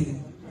want to be,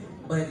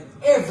 but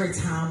every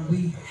time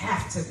we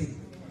have to be.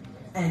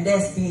 And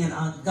that's being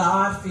a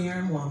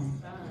God-fearing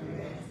woman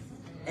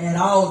at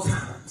all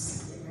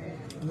times,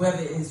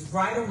 whether it's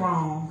right or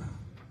wrong,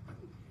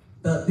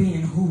 but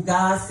being who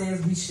God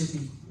says we should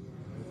be.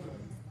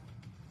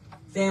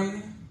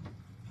 Family,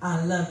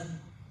 I love you.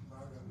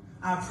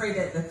 I pray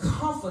that the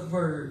comfort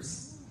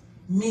words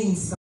mean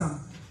something.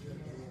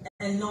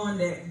 And knowing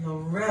that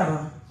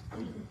Loretta,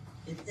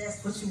 if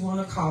that's what you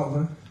want to call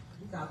her,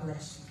 God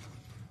bless you.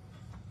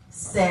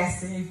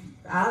 Sassy,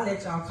 I'll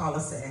let y'all call her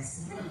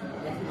Sassy.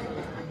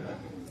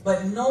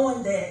 But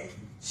knowing that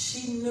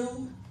she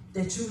knew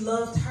that you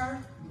loved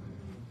her,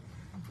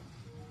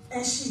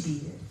 and she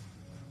did,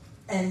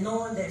 and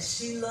knowing that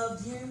she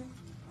loved you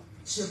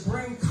should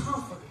bring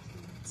comfort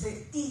to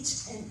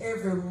each and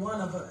every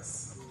one of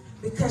us,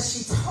 because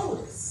she told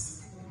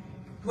us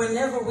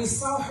whenever we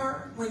saw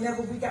her,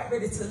 whenever we got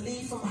ready to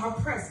leave from her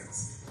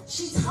presence,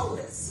 she told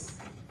us.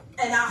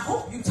 And I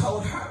hope you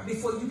told her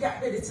before you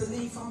got ready to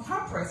leave from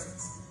her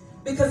presence.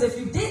 Because if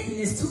you didn't,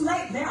 it's too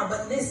late now,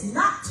 but it's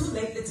not too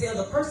late to tell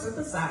the person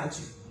beside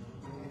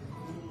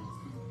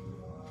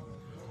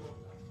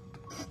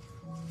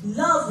you.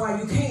 Love while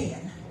you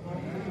can.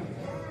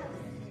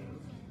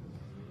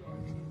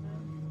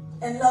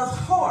 And love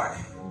hard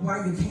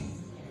while you can.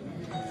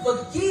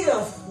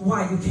 Forgive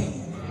while you can.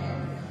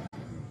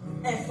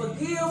 And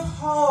forgive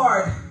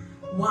hard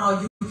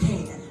while you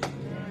can.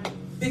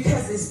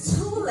 Because it's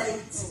too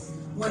late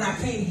when I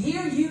can't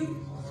hear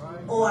you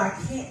or I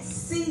can't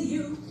see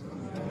you.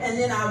 And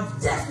then I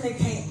definitely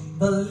can't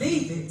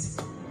believe it.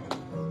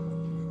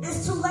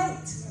 It's too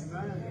late.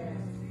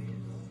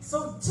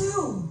 So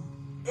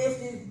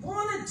if you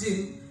want to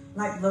do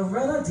like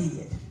Loretta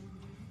did,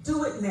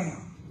 do it now.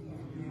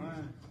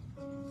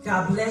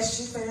 God bless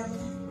you, family.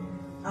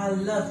 I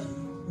love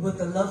you with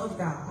the love of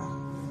God.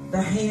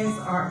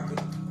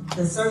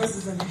 The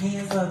services in the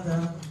hands of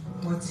the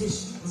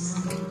morticians.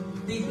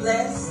 Be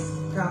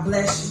blessed. God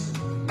bless you.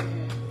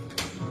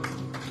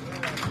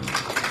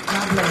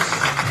 God bless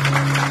you.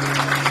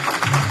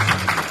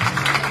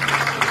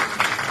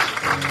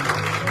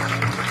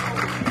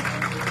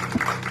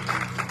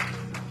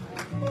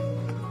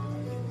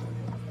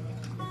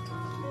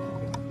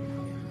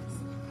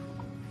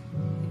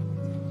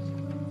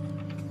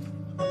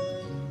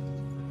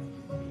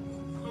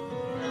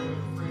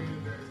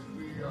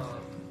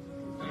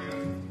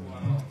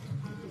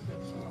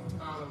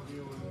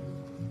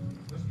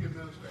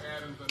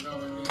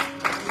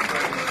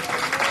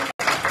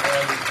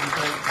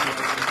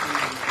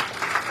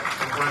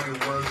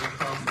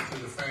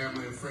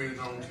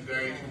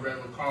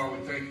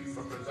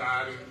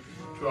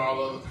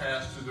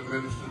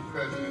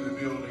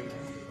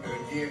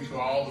 again to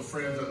all the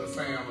friends of the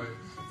family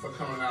for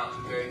coming out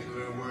today to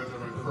learn words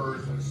of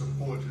encouragement and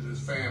support to this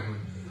family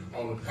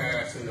on the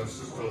passing of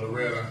Sister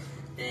Loretta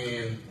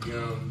and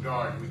young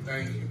Darden. We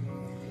thank you.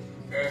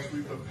 As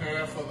we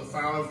prepare for the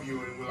final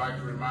viewing, we'd like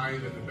to remind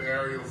you that the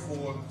burial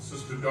for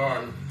Sister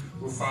Darden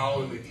will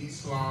follow in the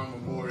East Lawn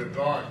Memorial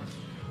Garden.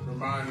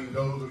 Reminding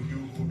those of you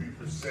who will be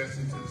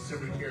processing to the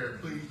cemetery,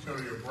 please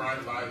turn your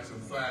bright lights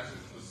and flashes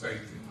for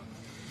safety.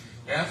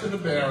 After the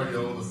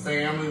burial, the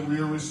family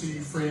will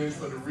receive friends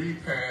for the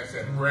repast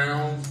at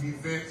Brown's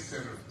Event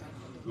Center,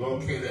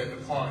 located at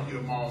the Park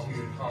Hill Mall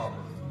here in Tarboro.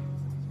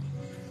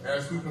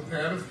 As we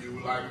prepare the view,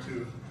 we'd like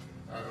to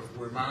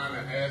remind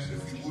and ask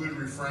if you would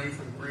refrain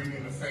from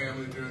greeting the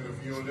family during the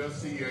viewing. They'll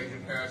see you as you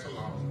pass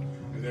along,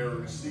 and they will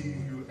receive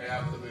you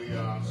after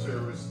the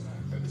service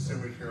at the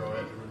cemetery or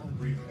at the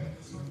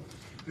repast.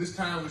 This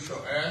time we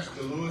shall ask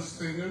the Lewis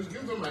singers,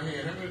 give them a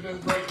hand. How many done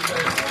great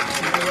today?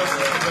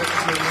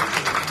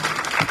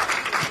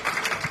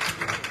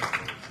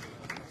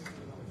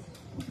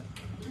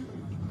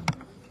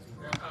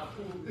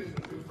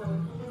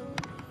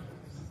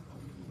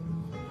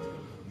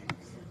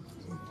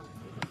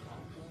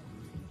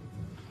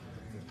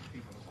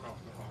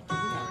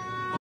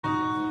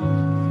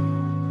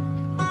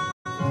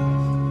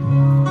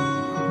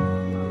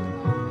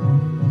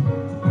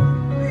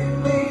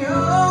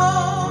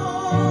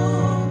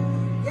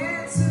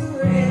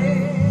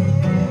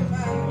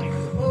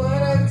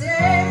 What a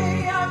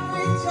day of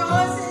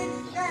rejoicing.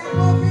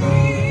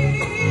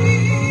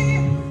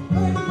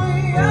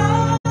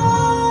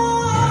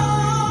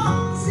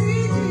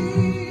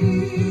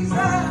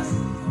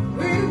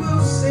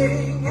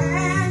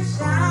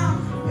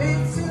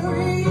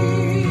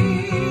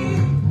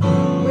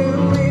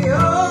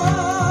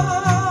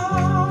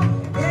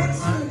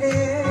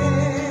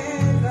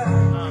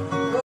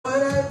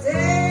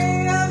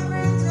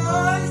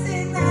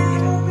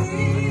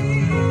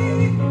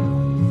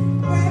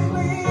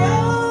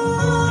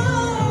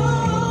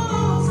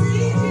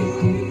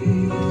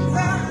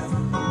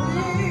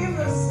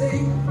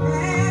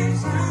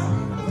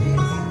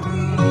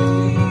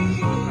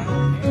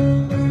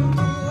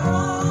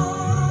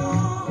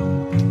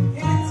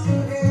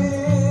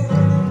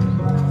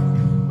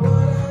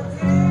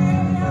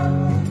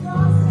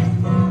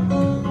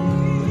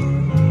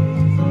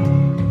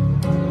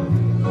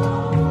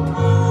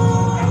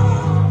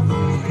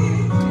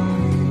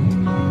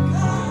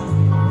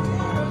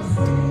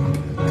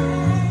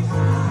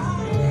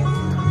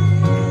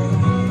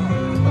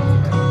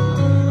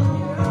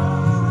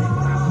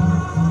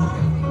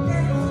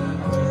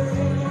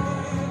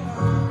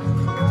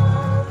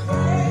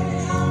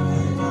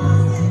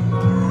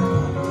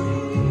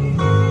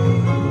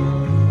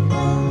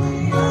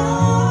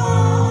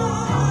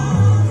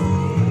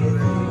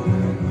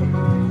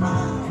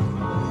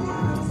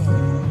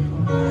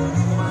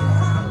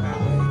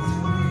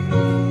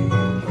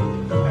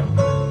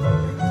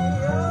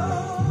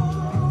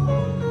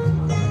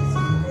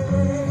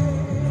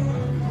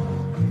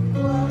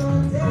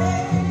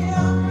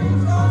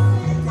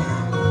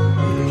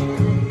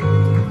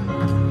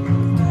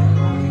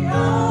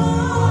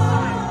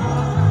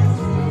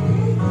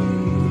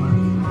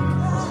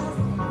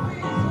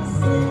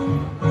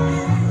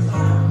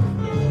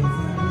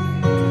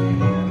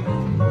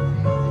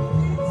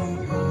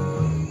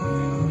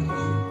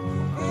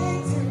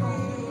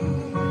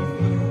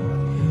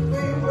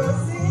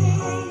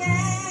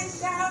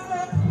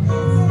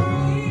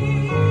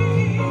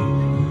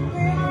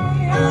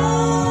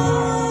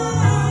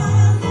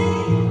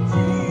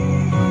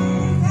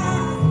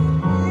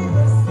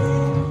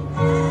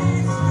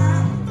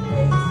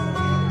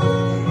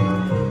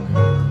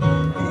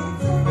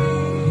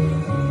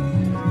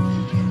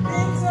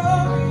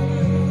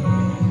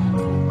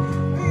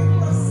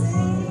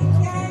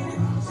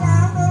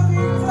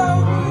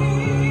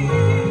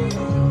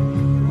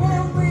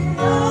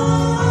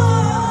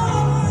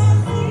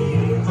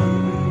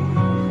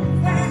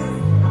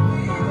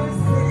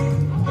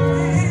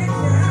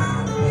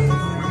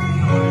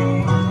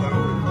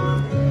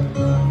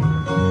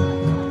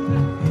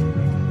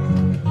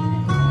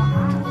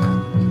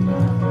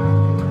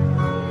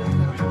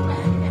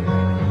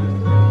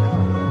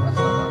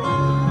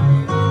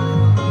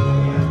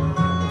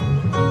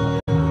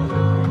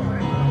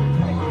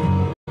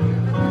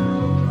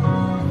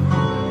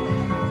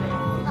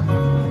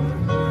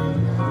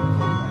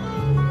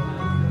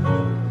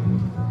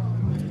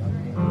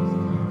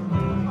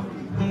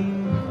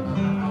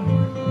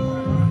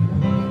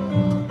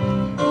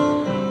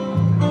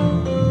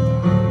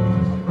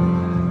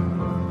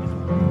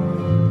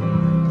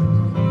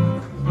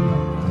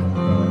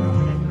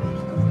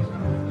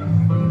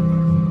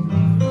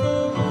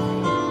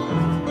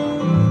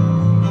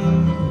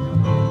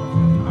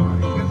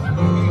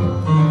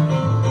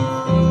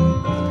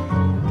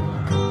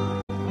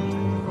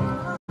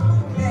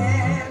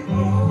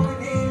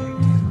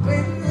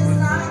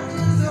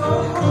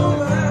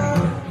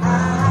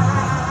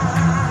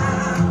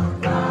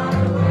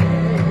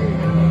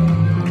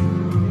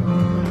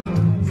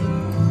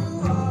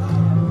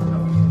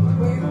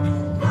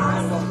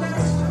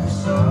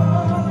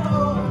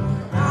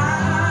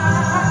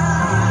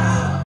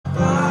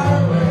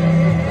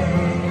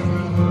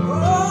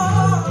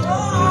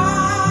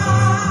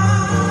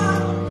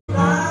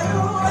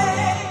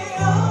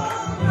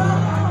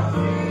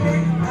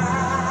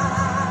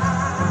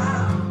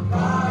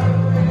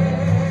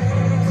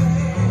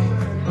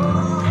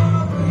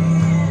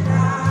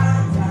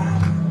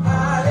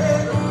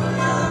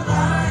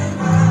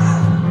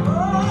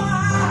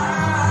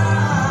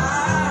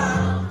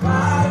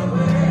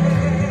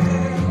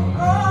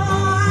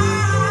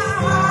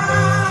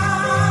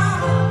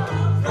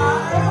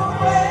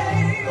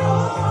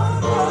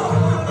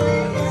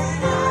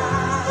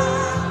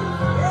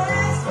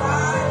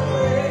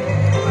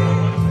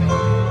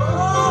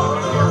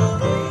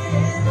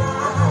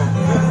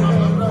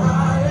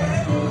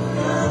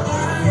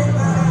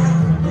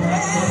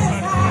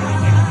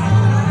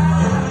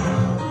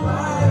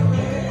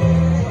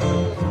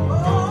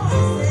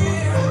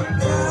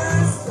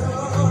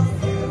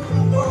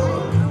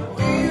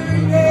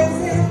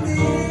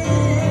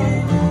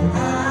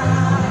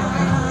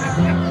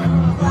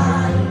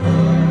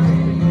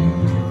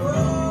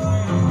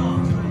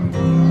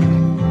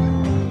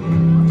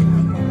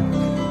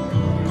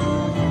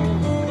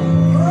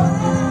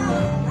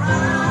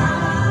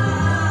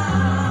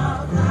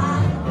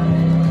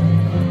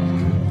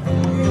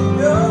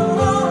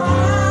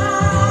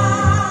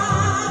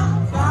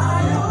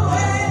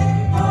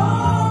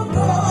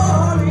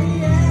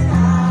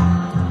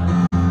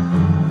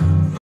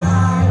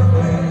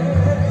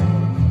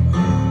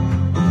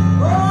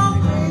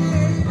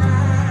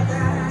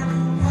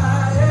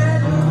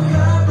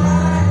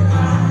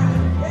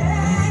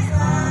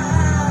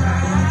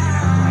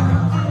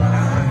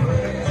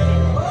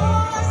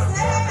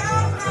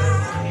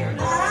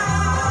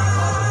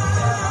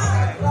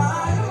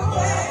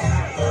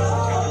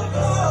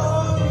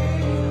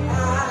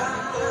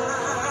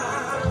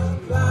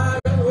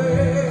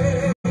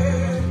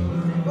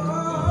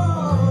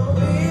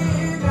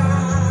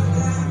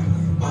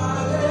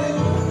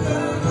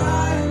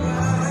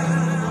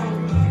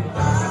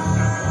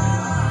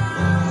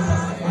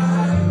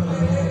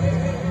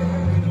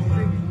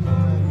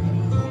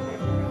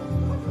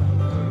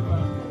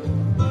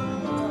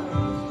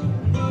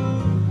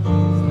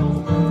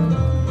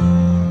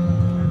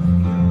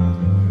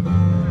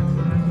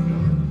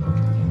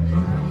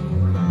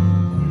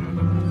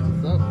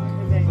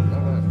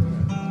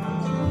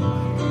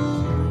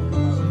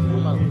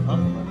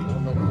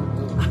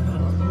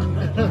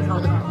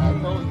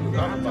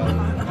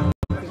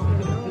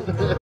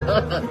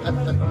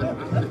 already know that.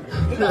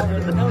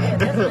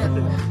 That's been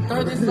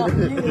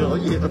 30-something years. Oh,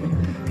 yeah.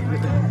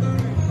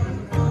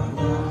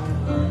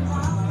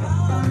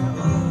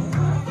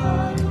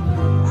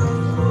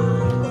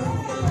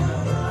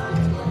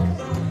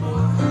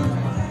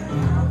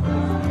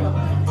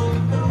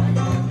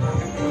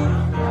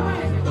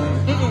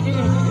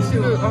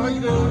 How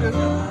you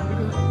doing?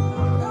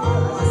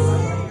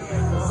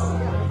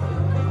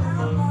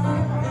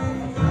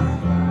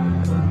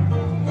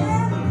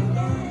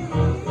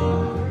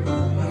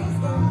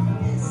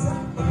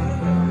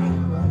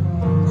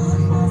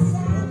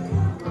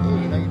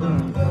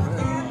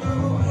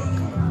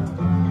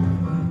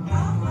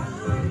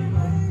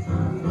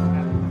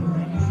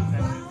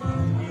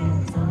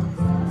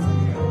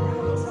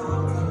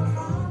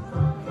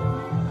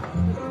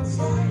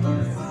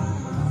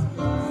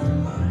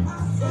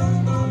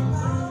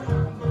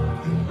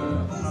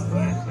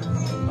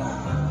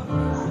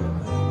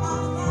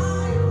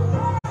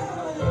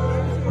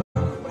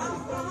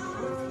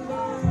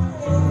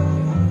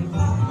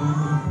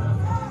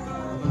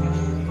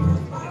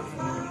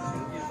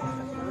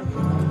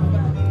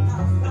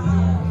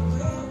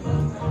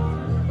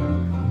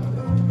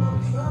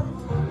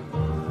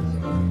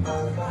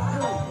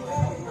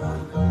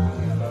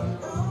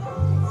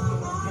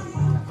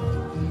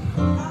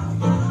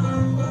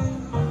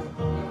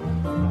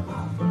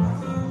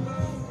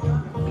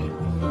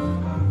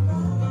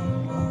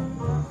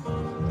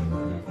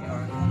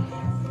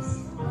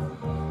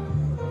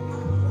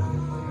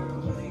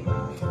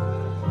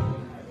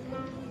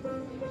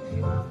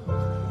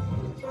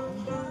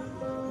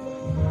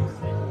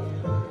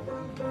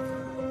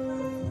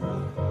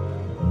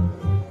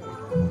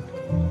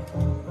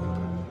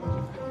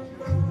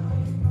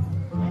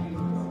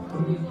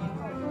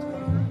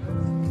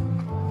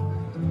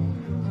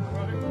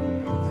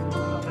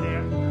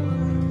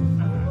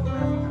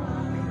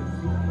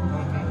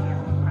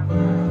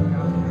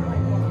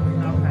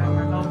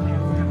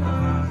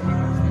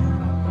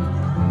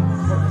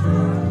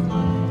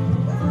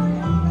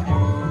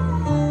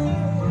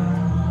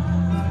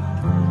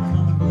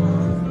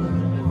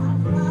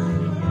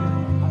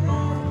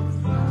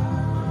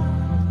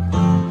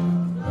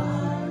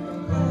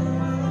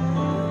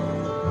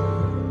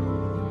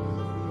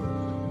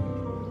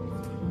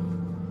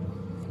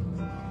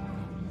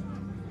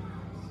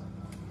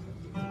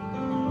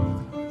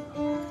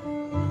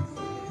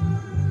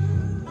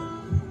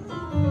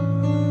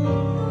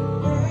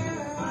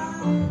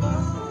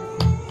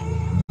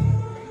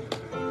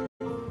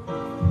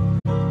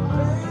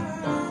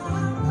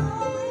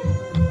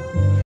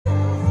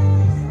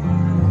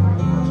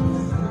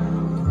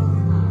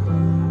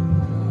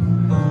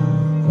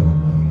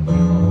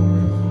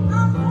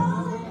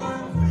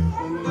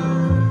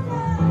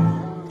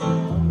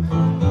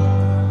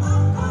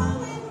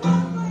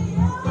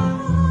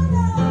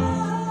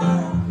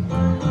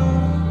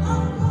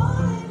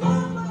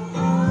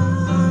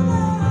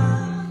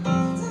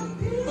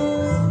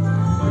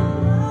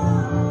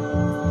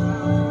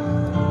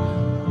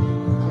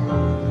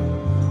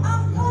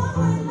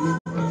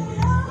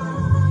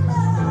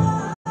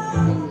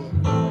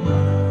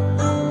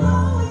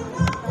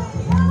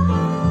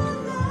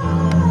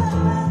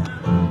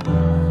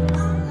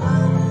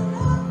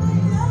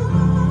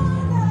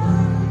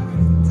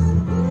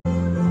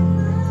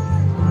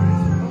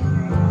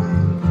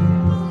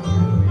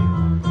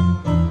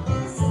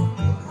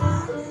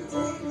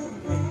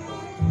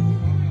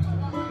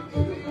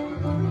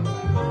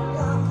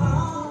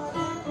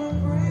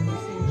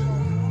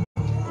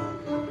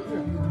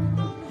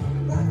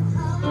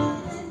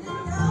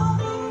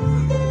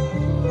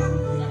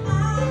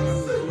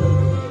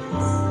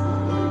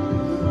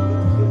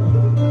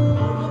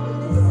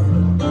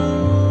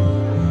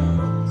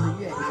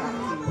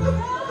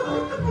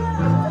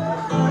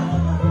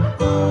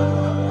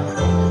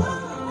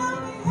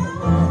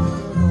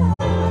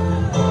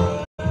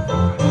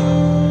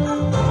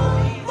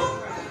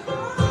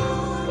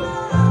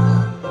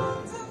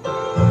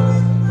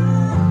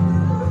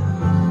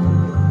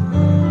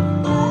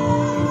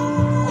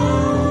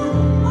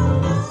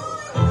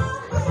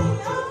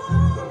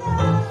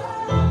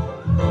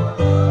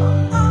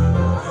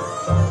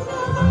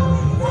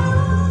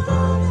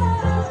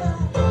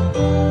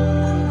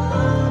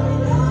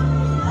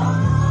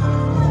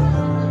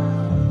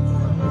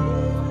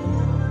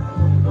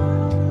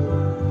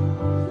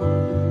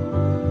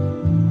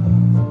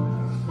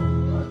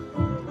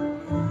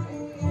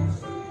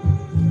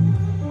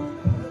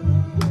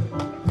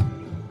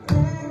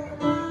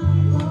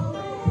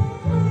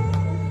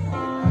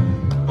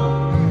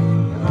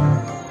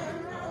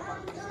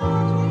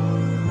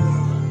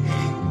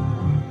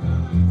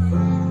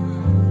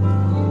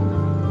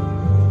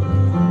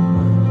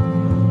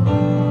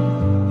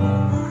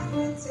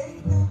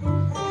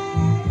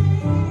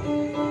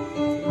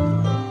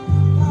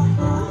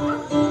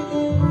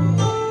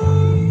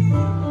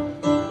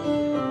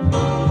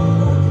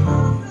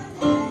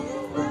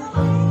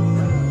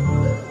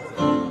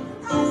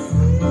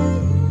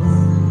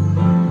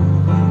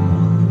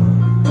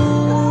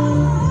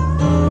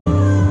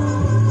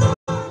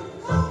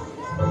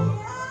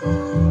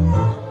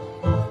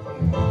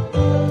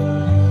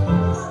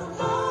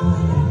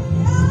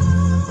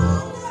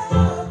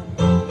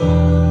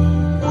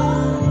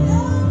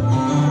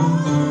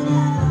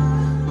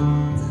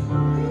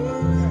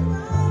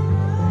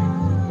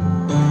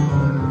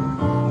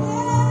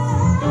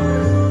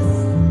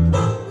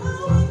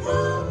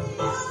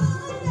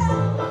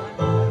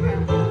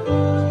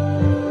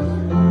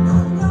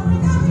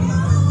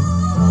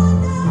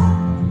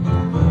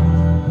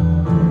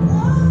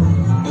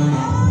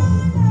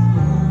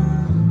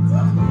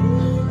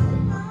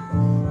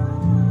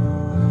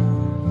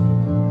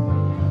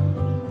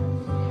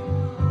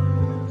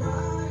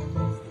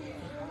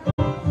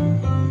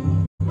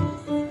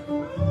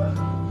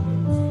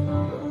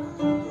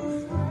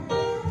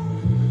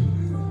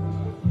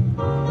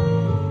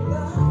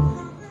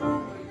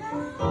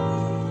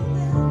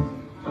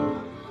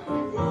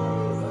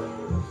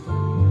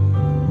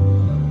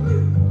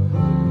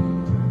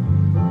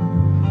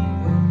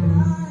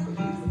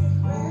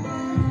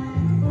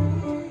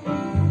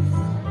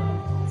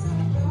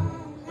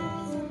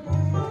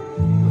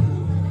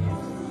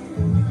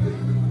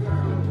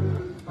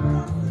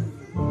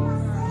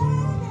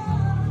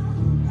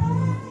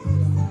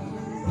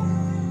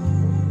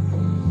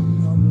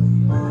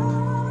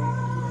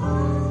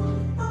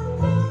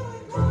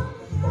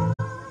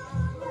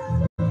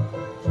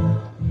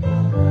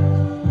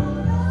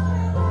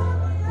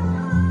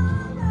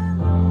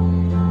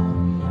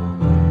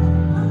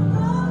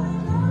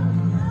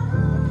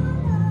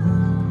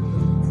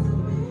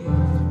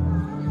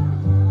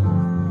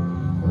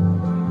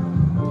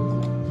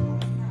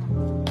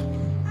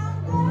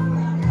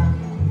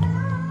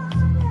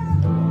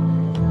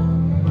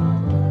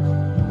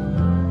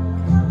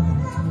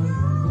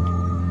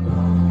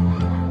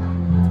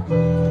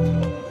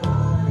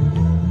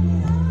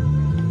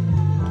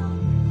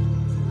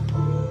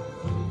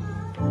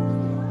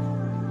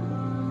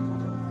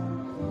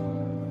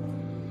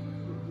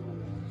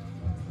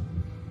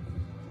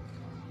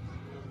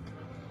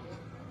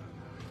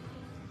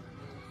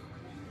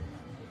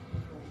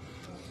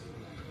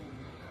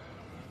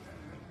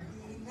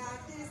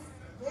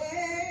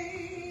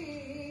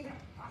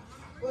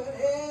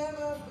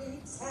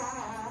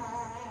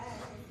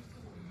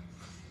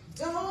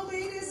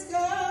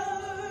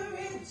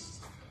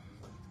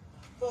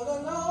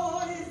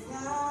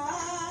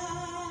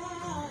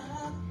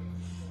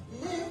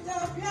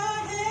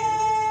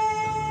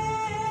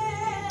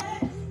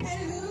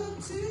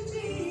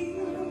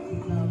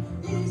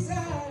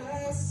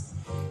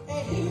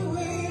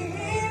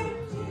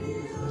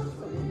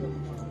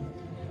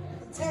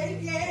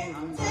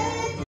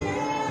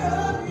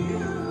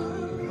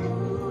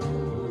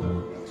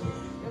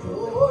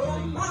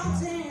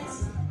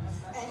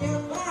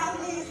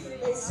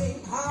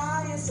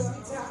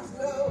 sometimes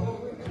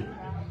low.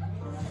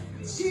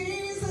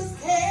 Jesus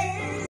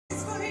cares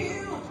for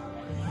you.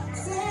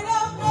 Said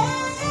a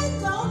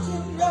man, don't you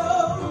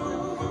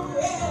know?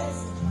 Yes,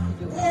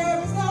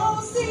 there is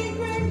no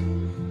secret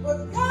what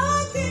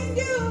God can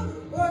do.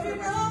 What he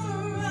does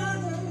for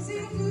others,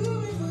 he'll do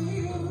it for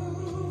you.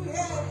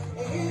 Yeah,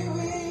 he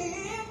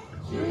will.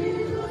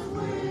 Jesus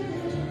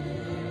will.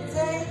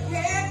 Take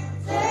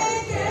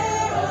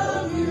care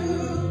of you.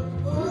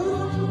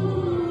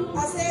 Ooh. I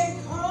said,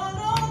 call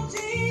on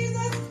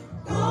Jesus,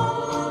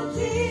 call on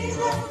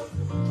Jesus,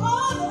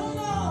 for the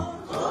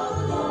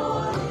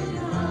Lord is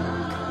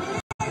nigh.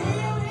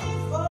 Hear him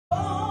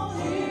fall,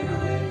 hear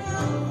him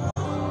come,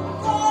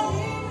 for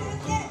he will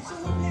catch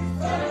you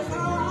before the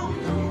fall.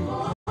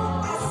 I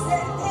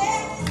said,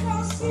 there is no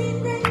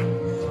secret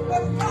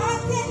what God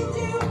can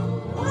do.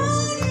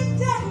 What he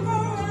done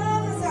for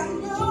others, I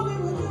know he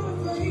will do it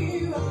for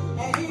you.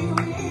 And he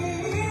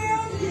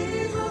will,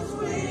 Jesus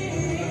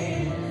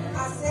will. I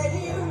said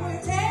he will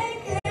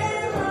take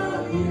care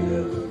of you.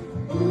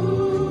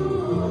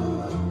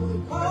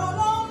 Ooh. Call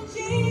on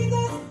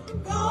Jesus,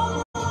 call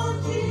on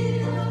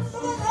Jesus,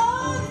 for the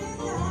Lord is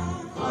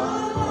nigh. For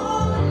the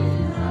Lord is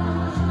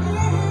nigh.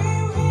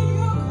 Hear when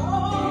you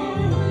call.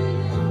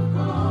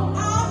 I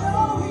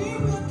know he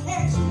will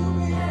catch you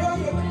before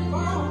you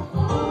fall.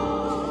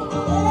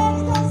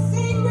 There's no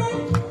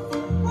secret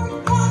what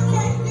God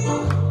can do.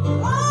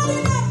 What he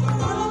does for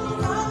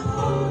others, I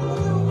know he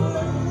will do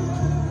it.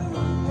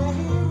 And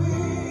he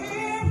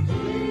will.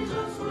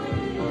 Jesus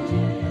will.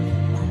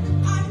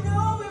 I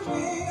know he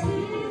will.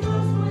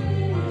 Jesus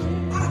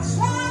will. I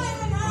tried him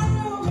and I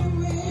know he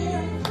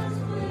will. Jesus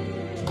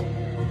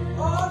will.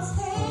 All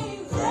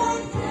things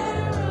take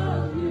care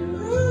of you.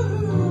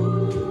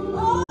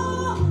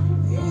 Oh,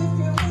 if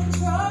you're in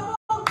trouble,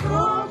 call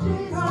on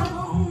Jesus.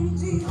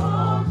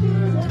 Call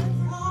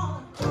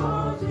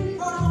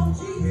on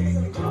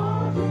Jesus.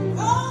 Call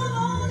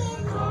on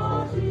him.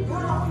 Call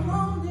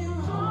on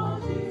him. Call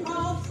Jesus.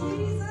 Call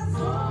Jesus.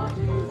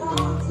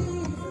 Call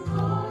Jesus.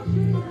 Call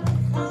Jesus.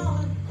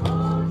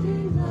 Call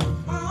Jesus.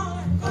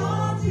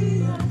 Call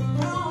Jesus.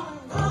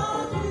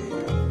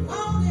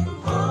 Call him.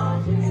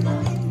 In the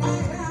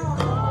midnight hour.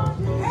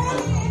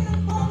 Early in the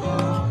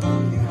morning.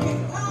 You can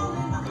call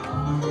him.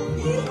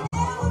 He's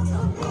never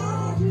too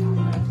busy.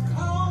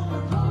 Call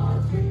him.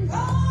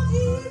 Call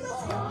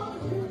Jesus.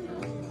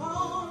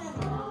 Call him.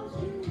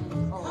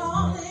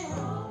 Call him.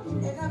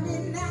 In the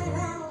midnight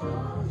hour.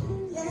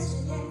 Yes,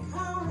 you can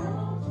call him.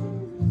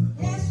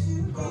 Yes,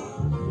 you can.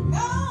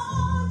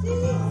 Call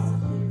Jesus.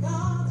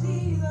 Call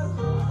Jesus.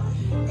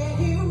 And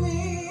he will.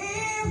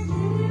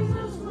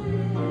 Jesus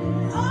will.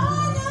 I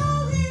know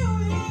he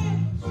will.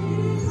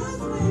 Jesus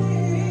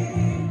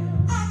will.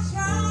 I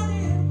tried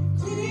him.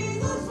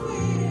 Jesus will.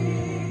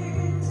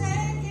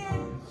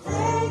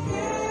 Take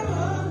care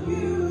of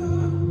you.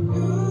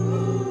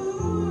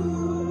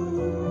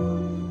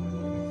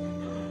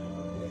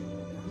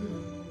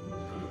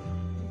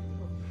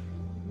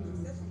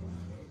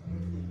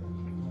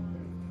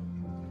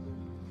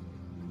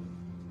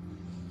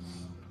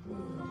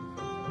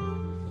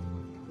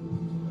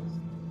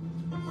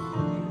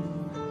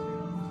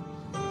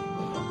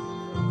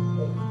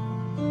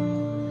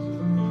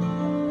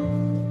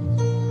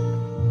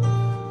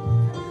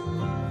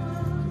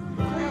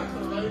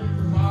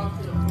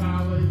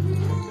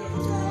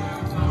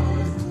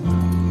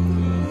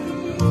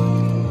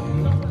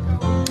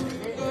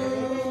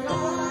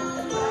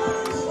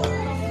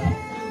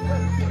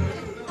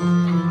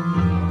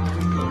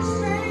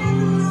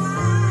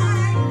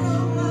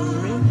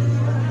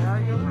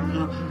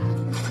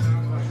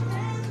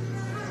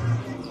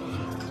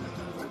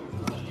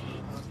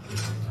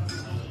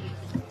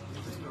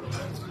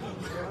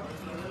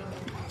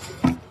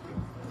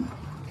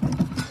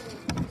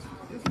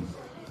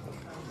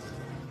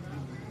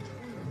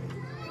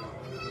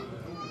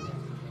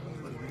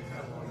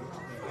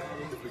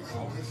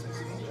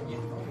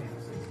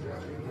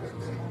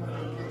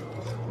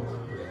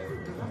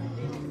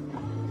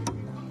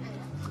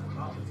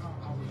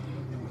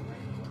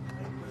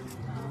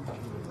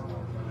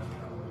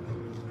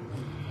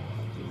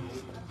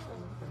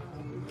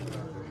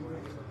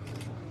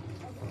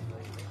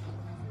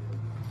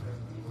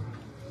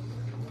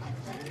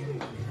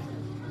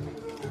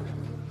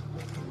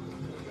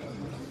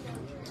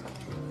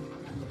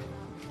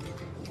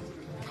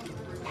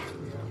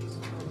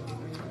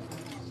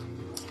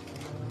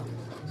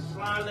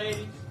 Blonde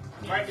lady,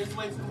 right this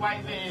way to the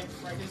white van,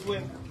 right this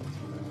way.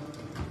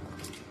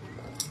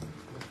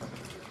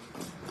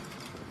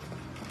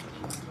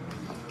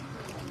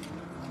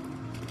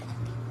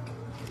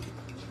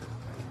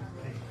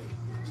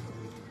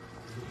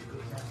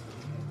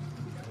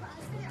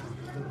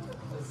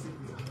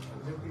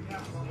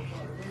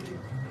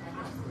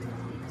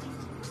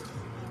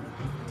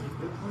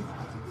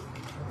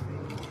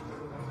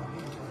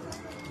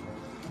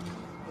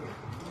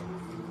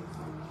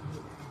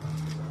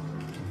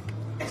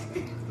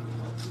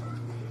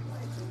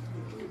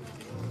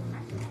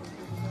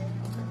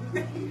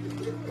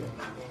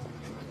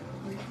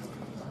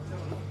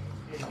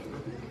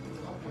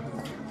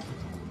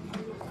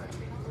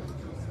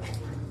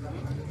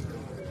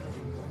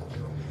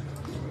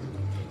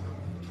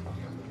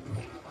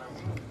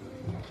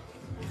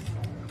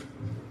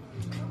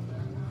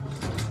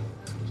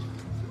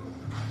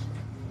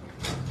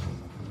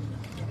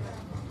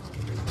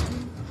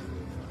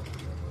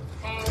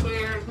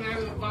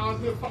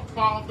 volunteer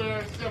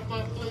pallbearer step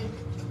up,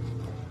 please?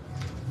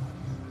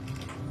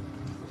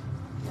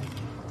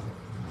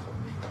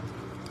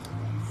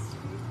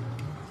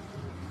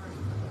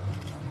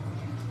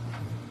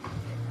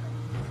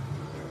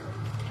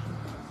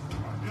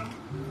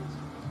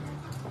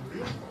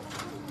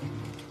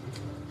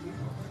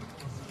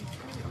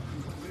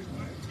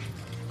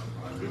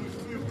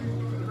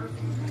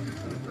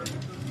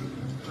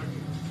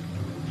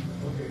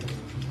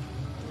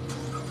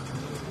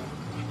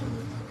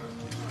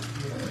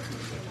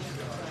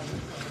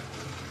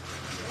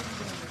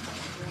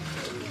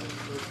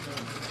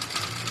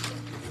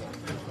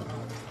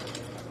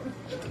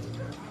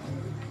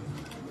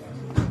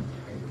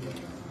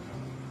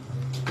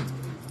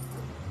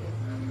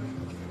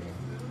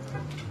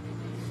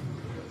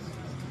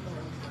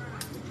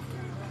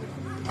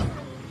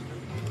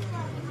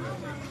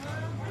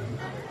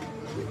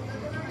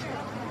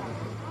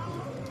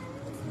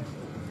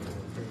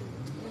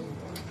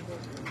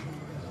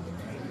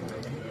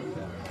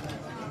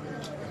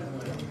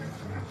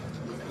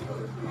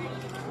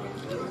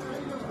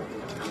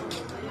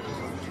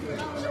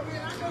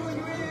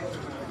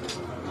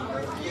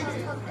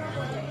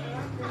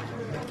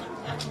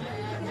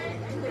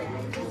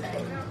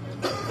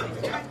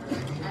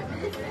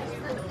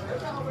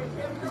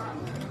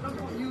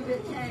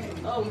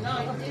 Oh,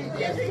 no.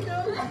 Yes, he do.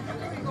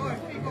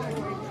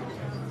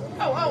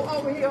 Oh,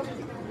 over here.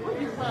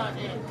 What you find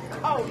in?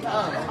 Oh, no.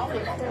 Over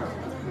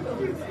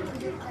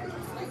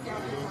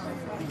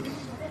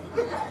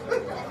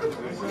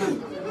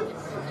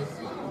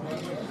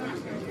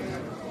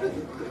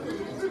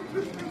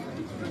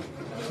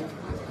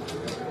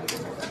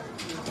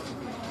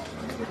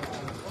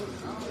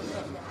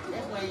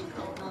That way you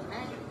come from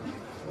that.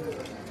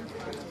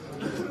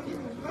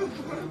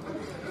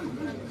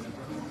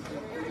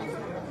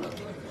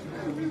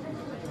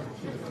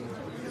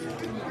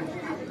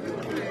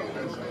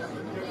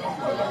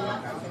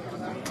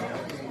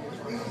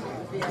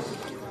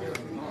 here.